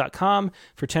jillkendall.com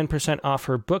for 10% off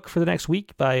her book for the next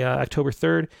week by October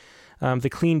 3rd. The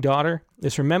Clean Daughter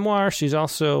is her memoir. She's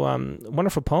also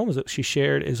wonderful poems that she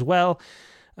shared as well.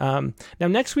 Now,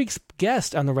 next week's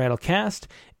guest on the Rattlecast,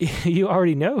 you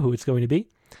already know who it's going to be.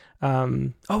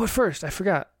 But first, I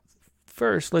forgot.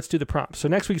 First, let's do the prompt. So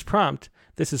next week's prompt,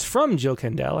 this is from Jill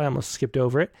Kendall. I almost skipped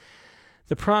over it.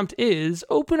 The prompt is,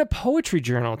 open a poetry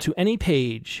journal to any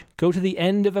page. Go to the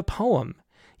end of a poem.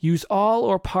 Use all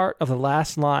or part of the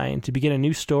last line to begin a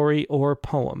new story or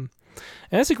poem.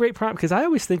 And that's a great prompt because I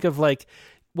always think of like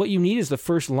what you need is the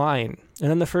first line. And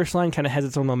then the first line kind of has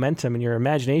its own momentum and your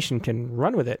imagination can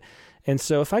run with it. And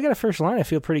so if I get a first line, I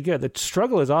feel pretty good. The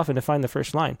struggle is often to find the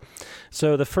first line.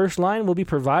 So the first line will be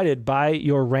provided by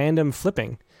your random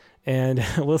flipping. And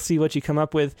we'll see what you come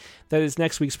up with. That is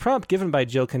next week's prompt given by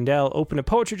Jill Kendall. Open a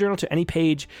poetry journal to any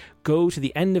page, go to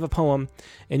the end of a poem,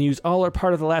 and use all or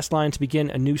part of the last line to begin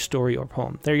a new story or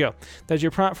poem. There you go. That's your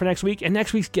prompt for next week. And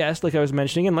next week's guest, like I was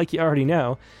mentioning, and like you already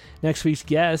know, next week's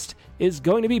guest is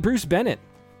going to be Bruce Bennett.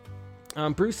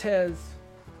 Bruce has...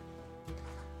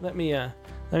 Let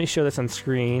me show this on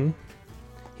screen.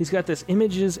 He's got this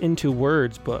Images into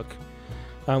Words book,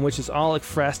 which is all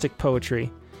ekphrastic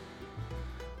poetry.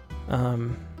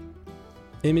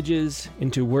 Images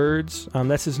into Words.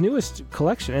 That's his newest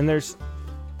collection, and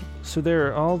there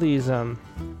are all these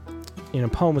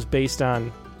poems based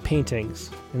on paintings,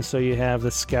 and so you have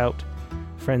The Scout,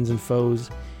 Friends and Foes,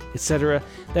 etc.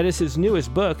 That is his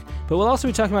newest book, but we'll also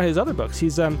be talking about his other books.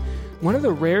 He's one of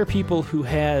the rare people who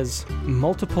has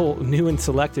multiple new and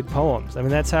selected poems. I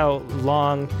mean, that's how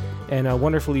long and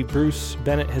wonderfully Bruce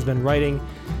Bennett has been writing.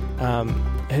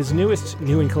 His newest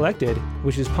new and collected,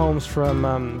 which is poems from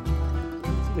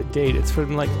the date. It's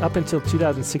from like up until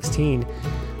 2016.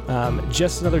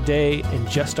 Just Another Day in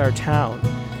Just Our Town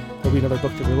will be another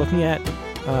book that we're looking at.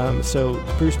 So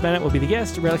Bruce Bennett will be the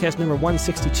guest. Rattlecast number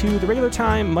 162, the regular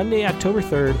time, Monday, October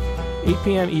 3rd, 8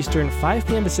 p.m. Eastern, 5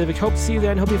 p.m. Pacific. Hope to see you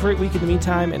then. Hope you have a great week in the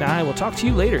meantime, and I will talk to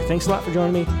you later. Thanks a lot for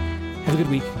joining me. Have a good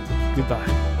week.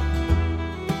 Goodbye.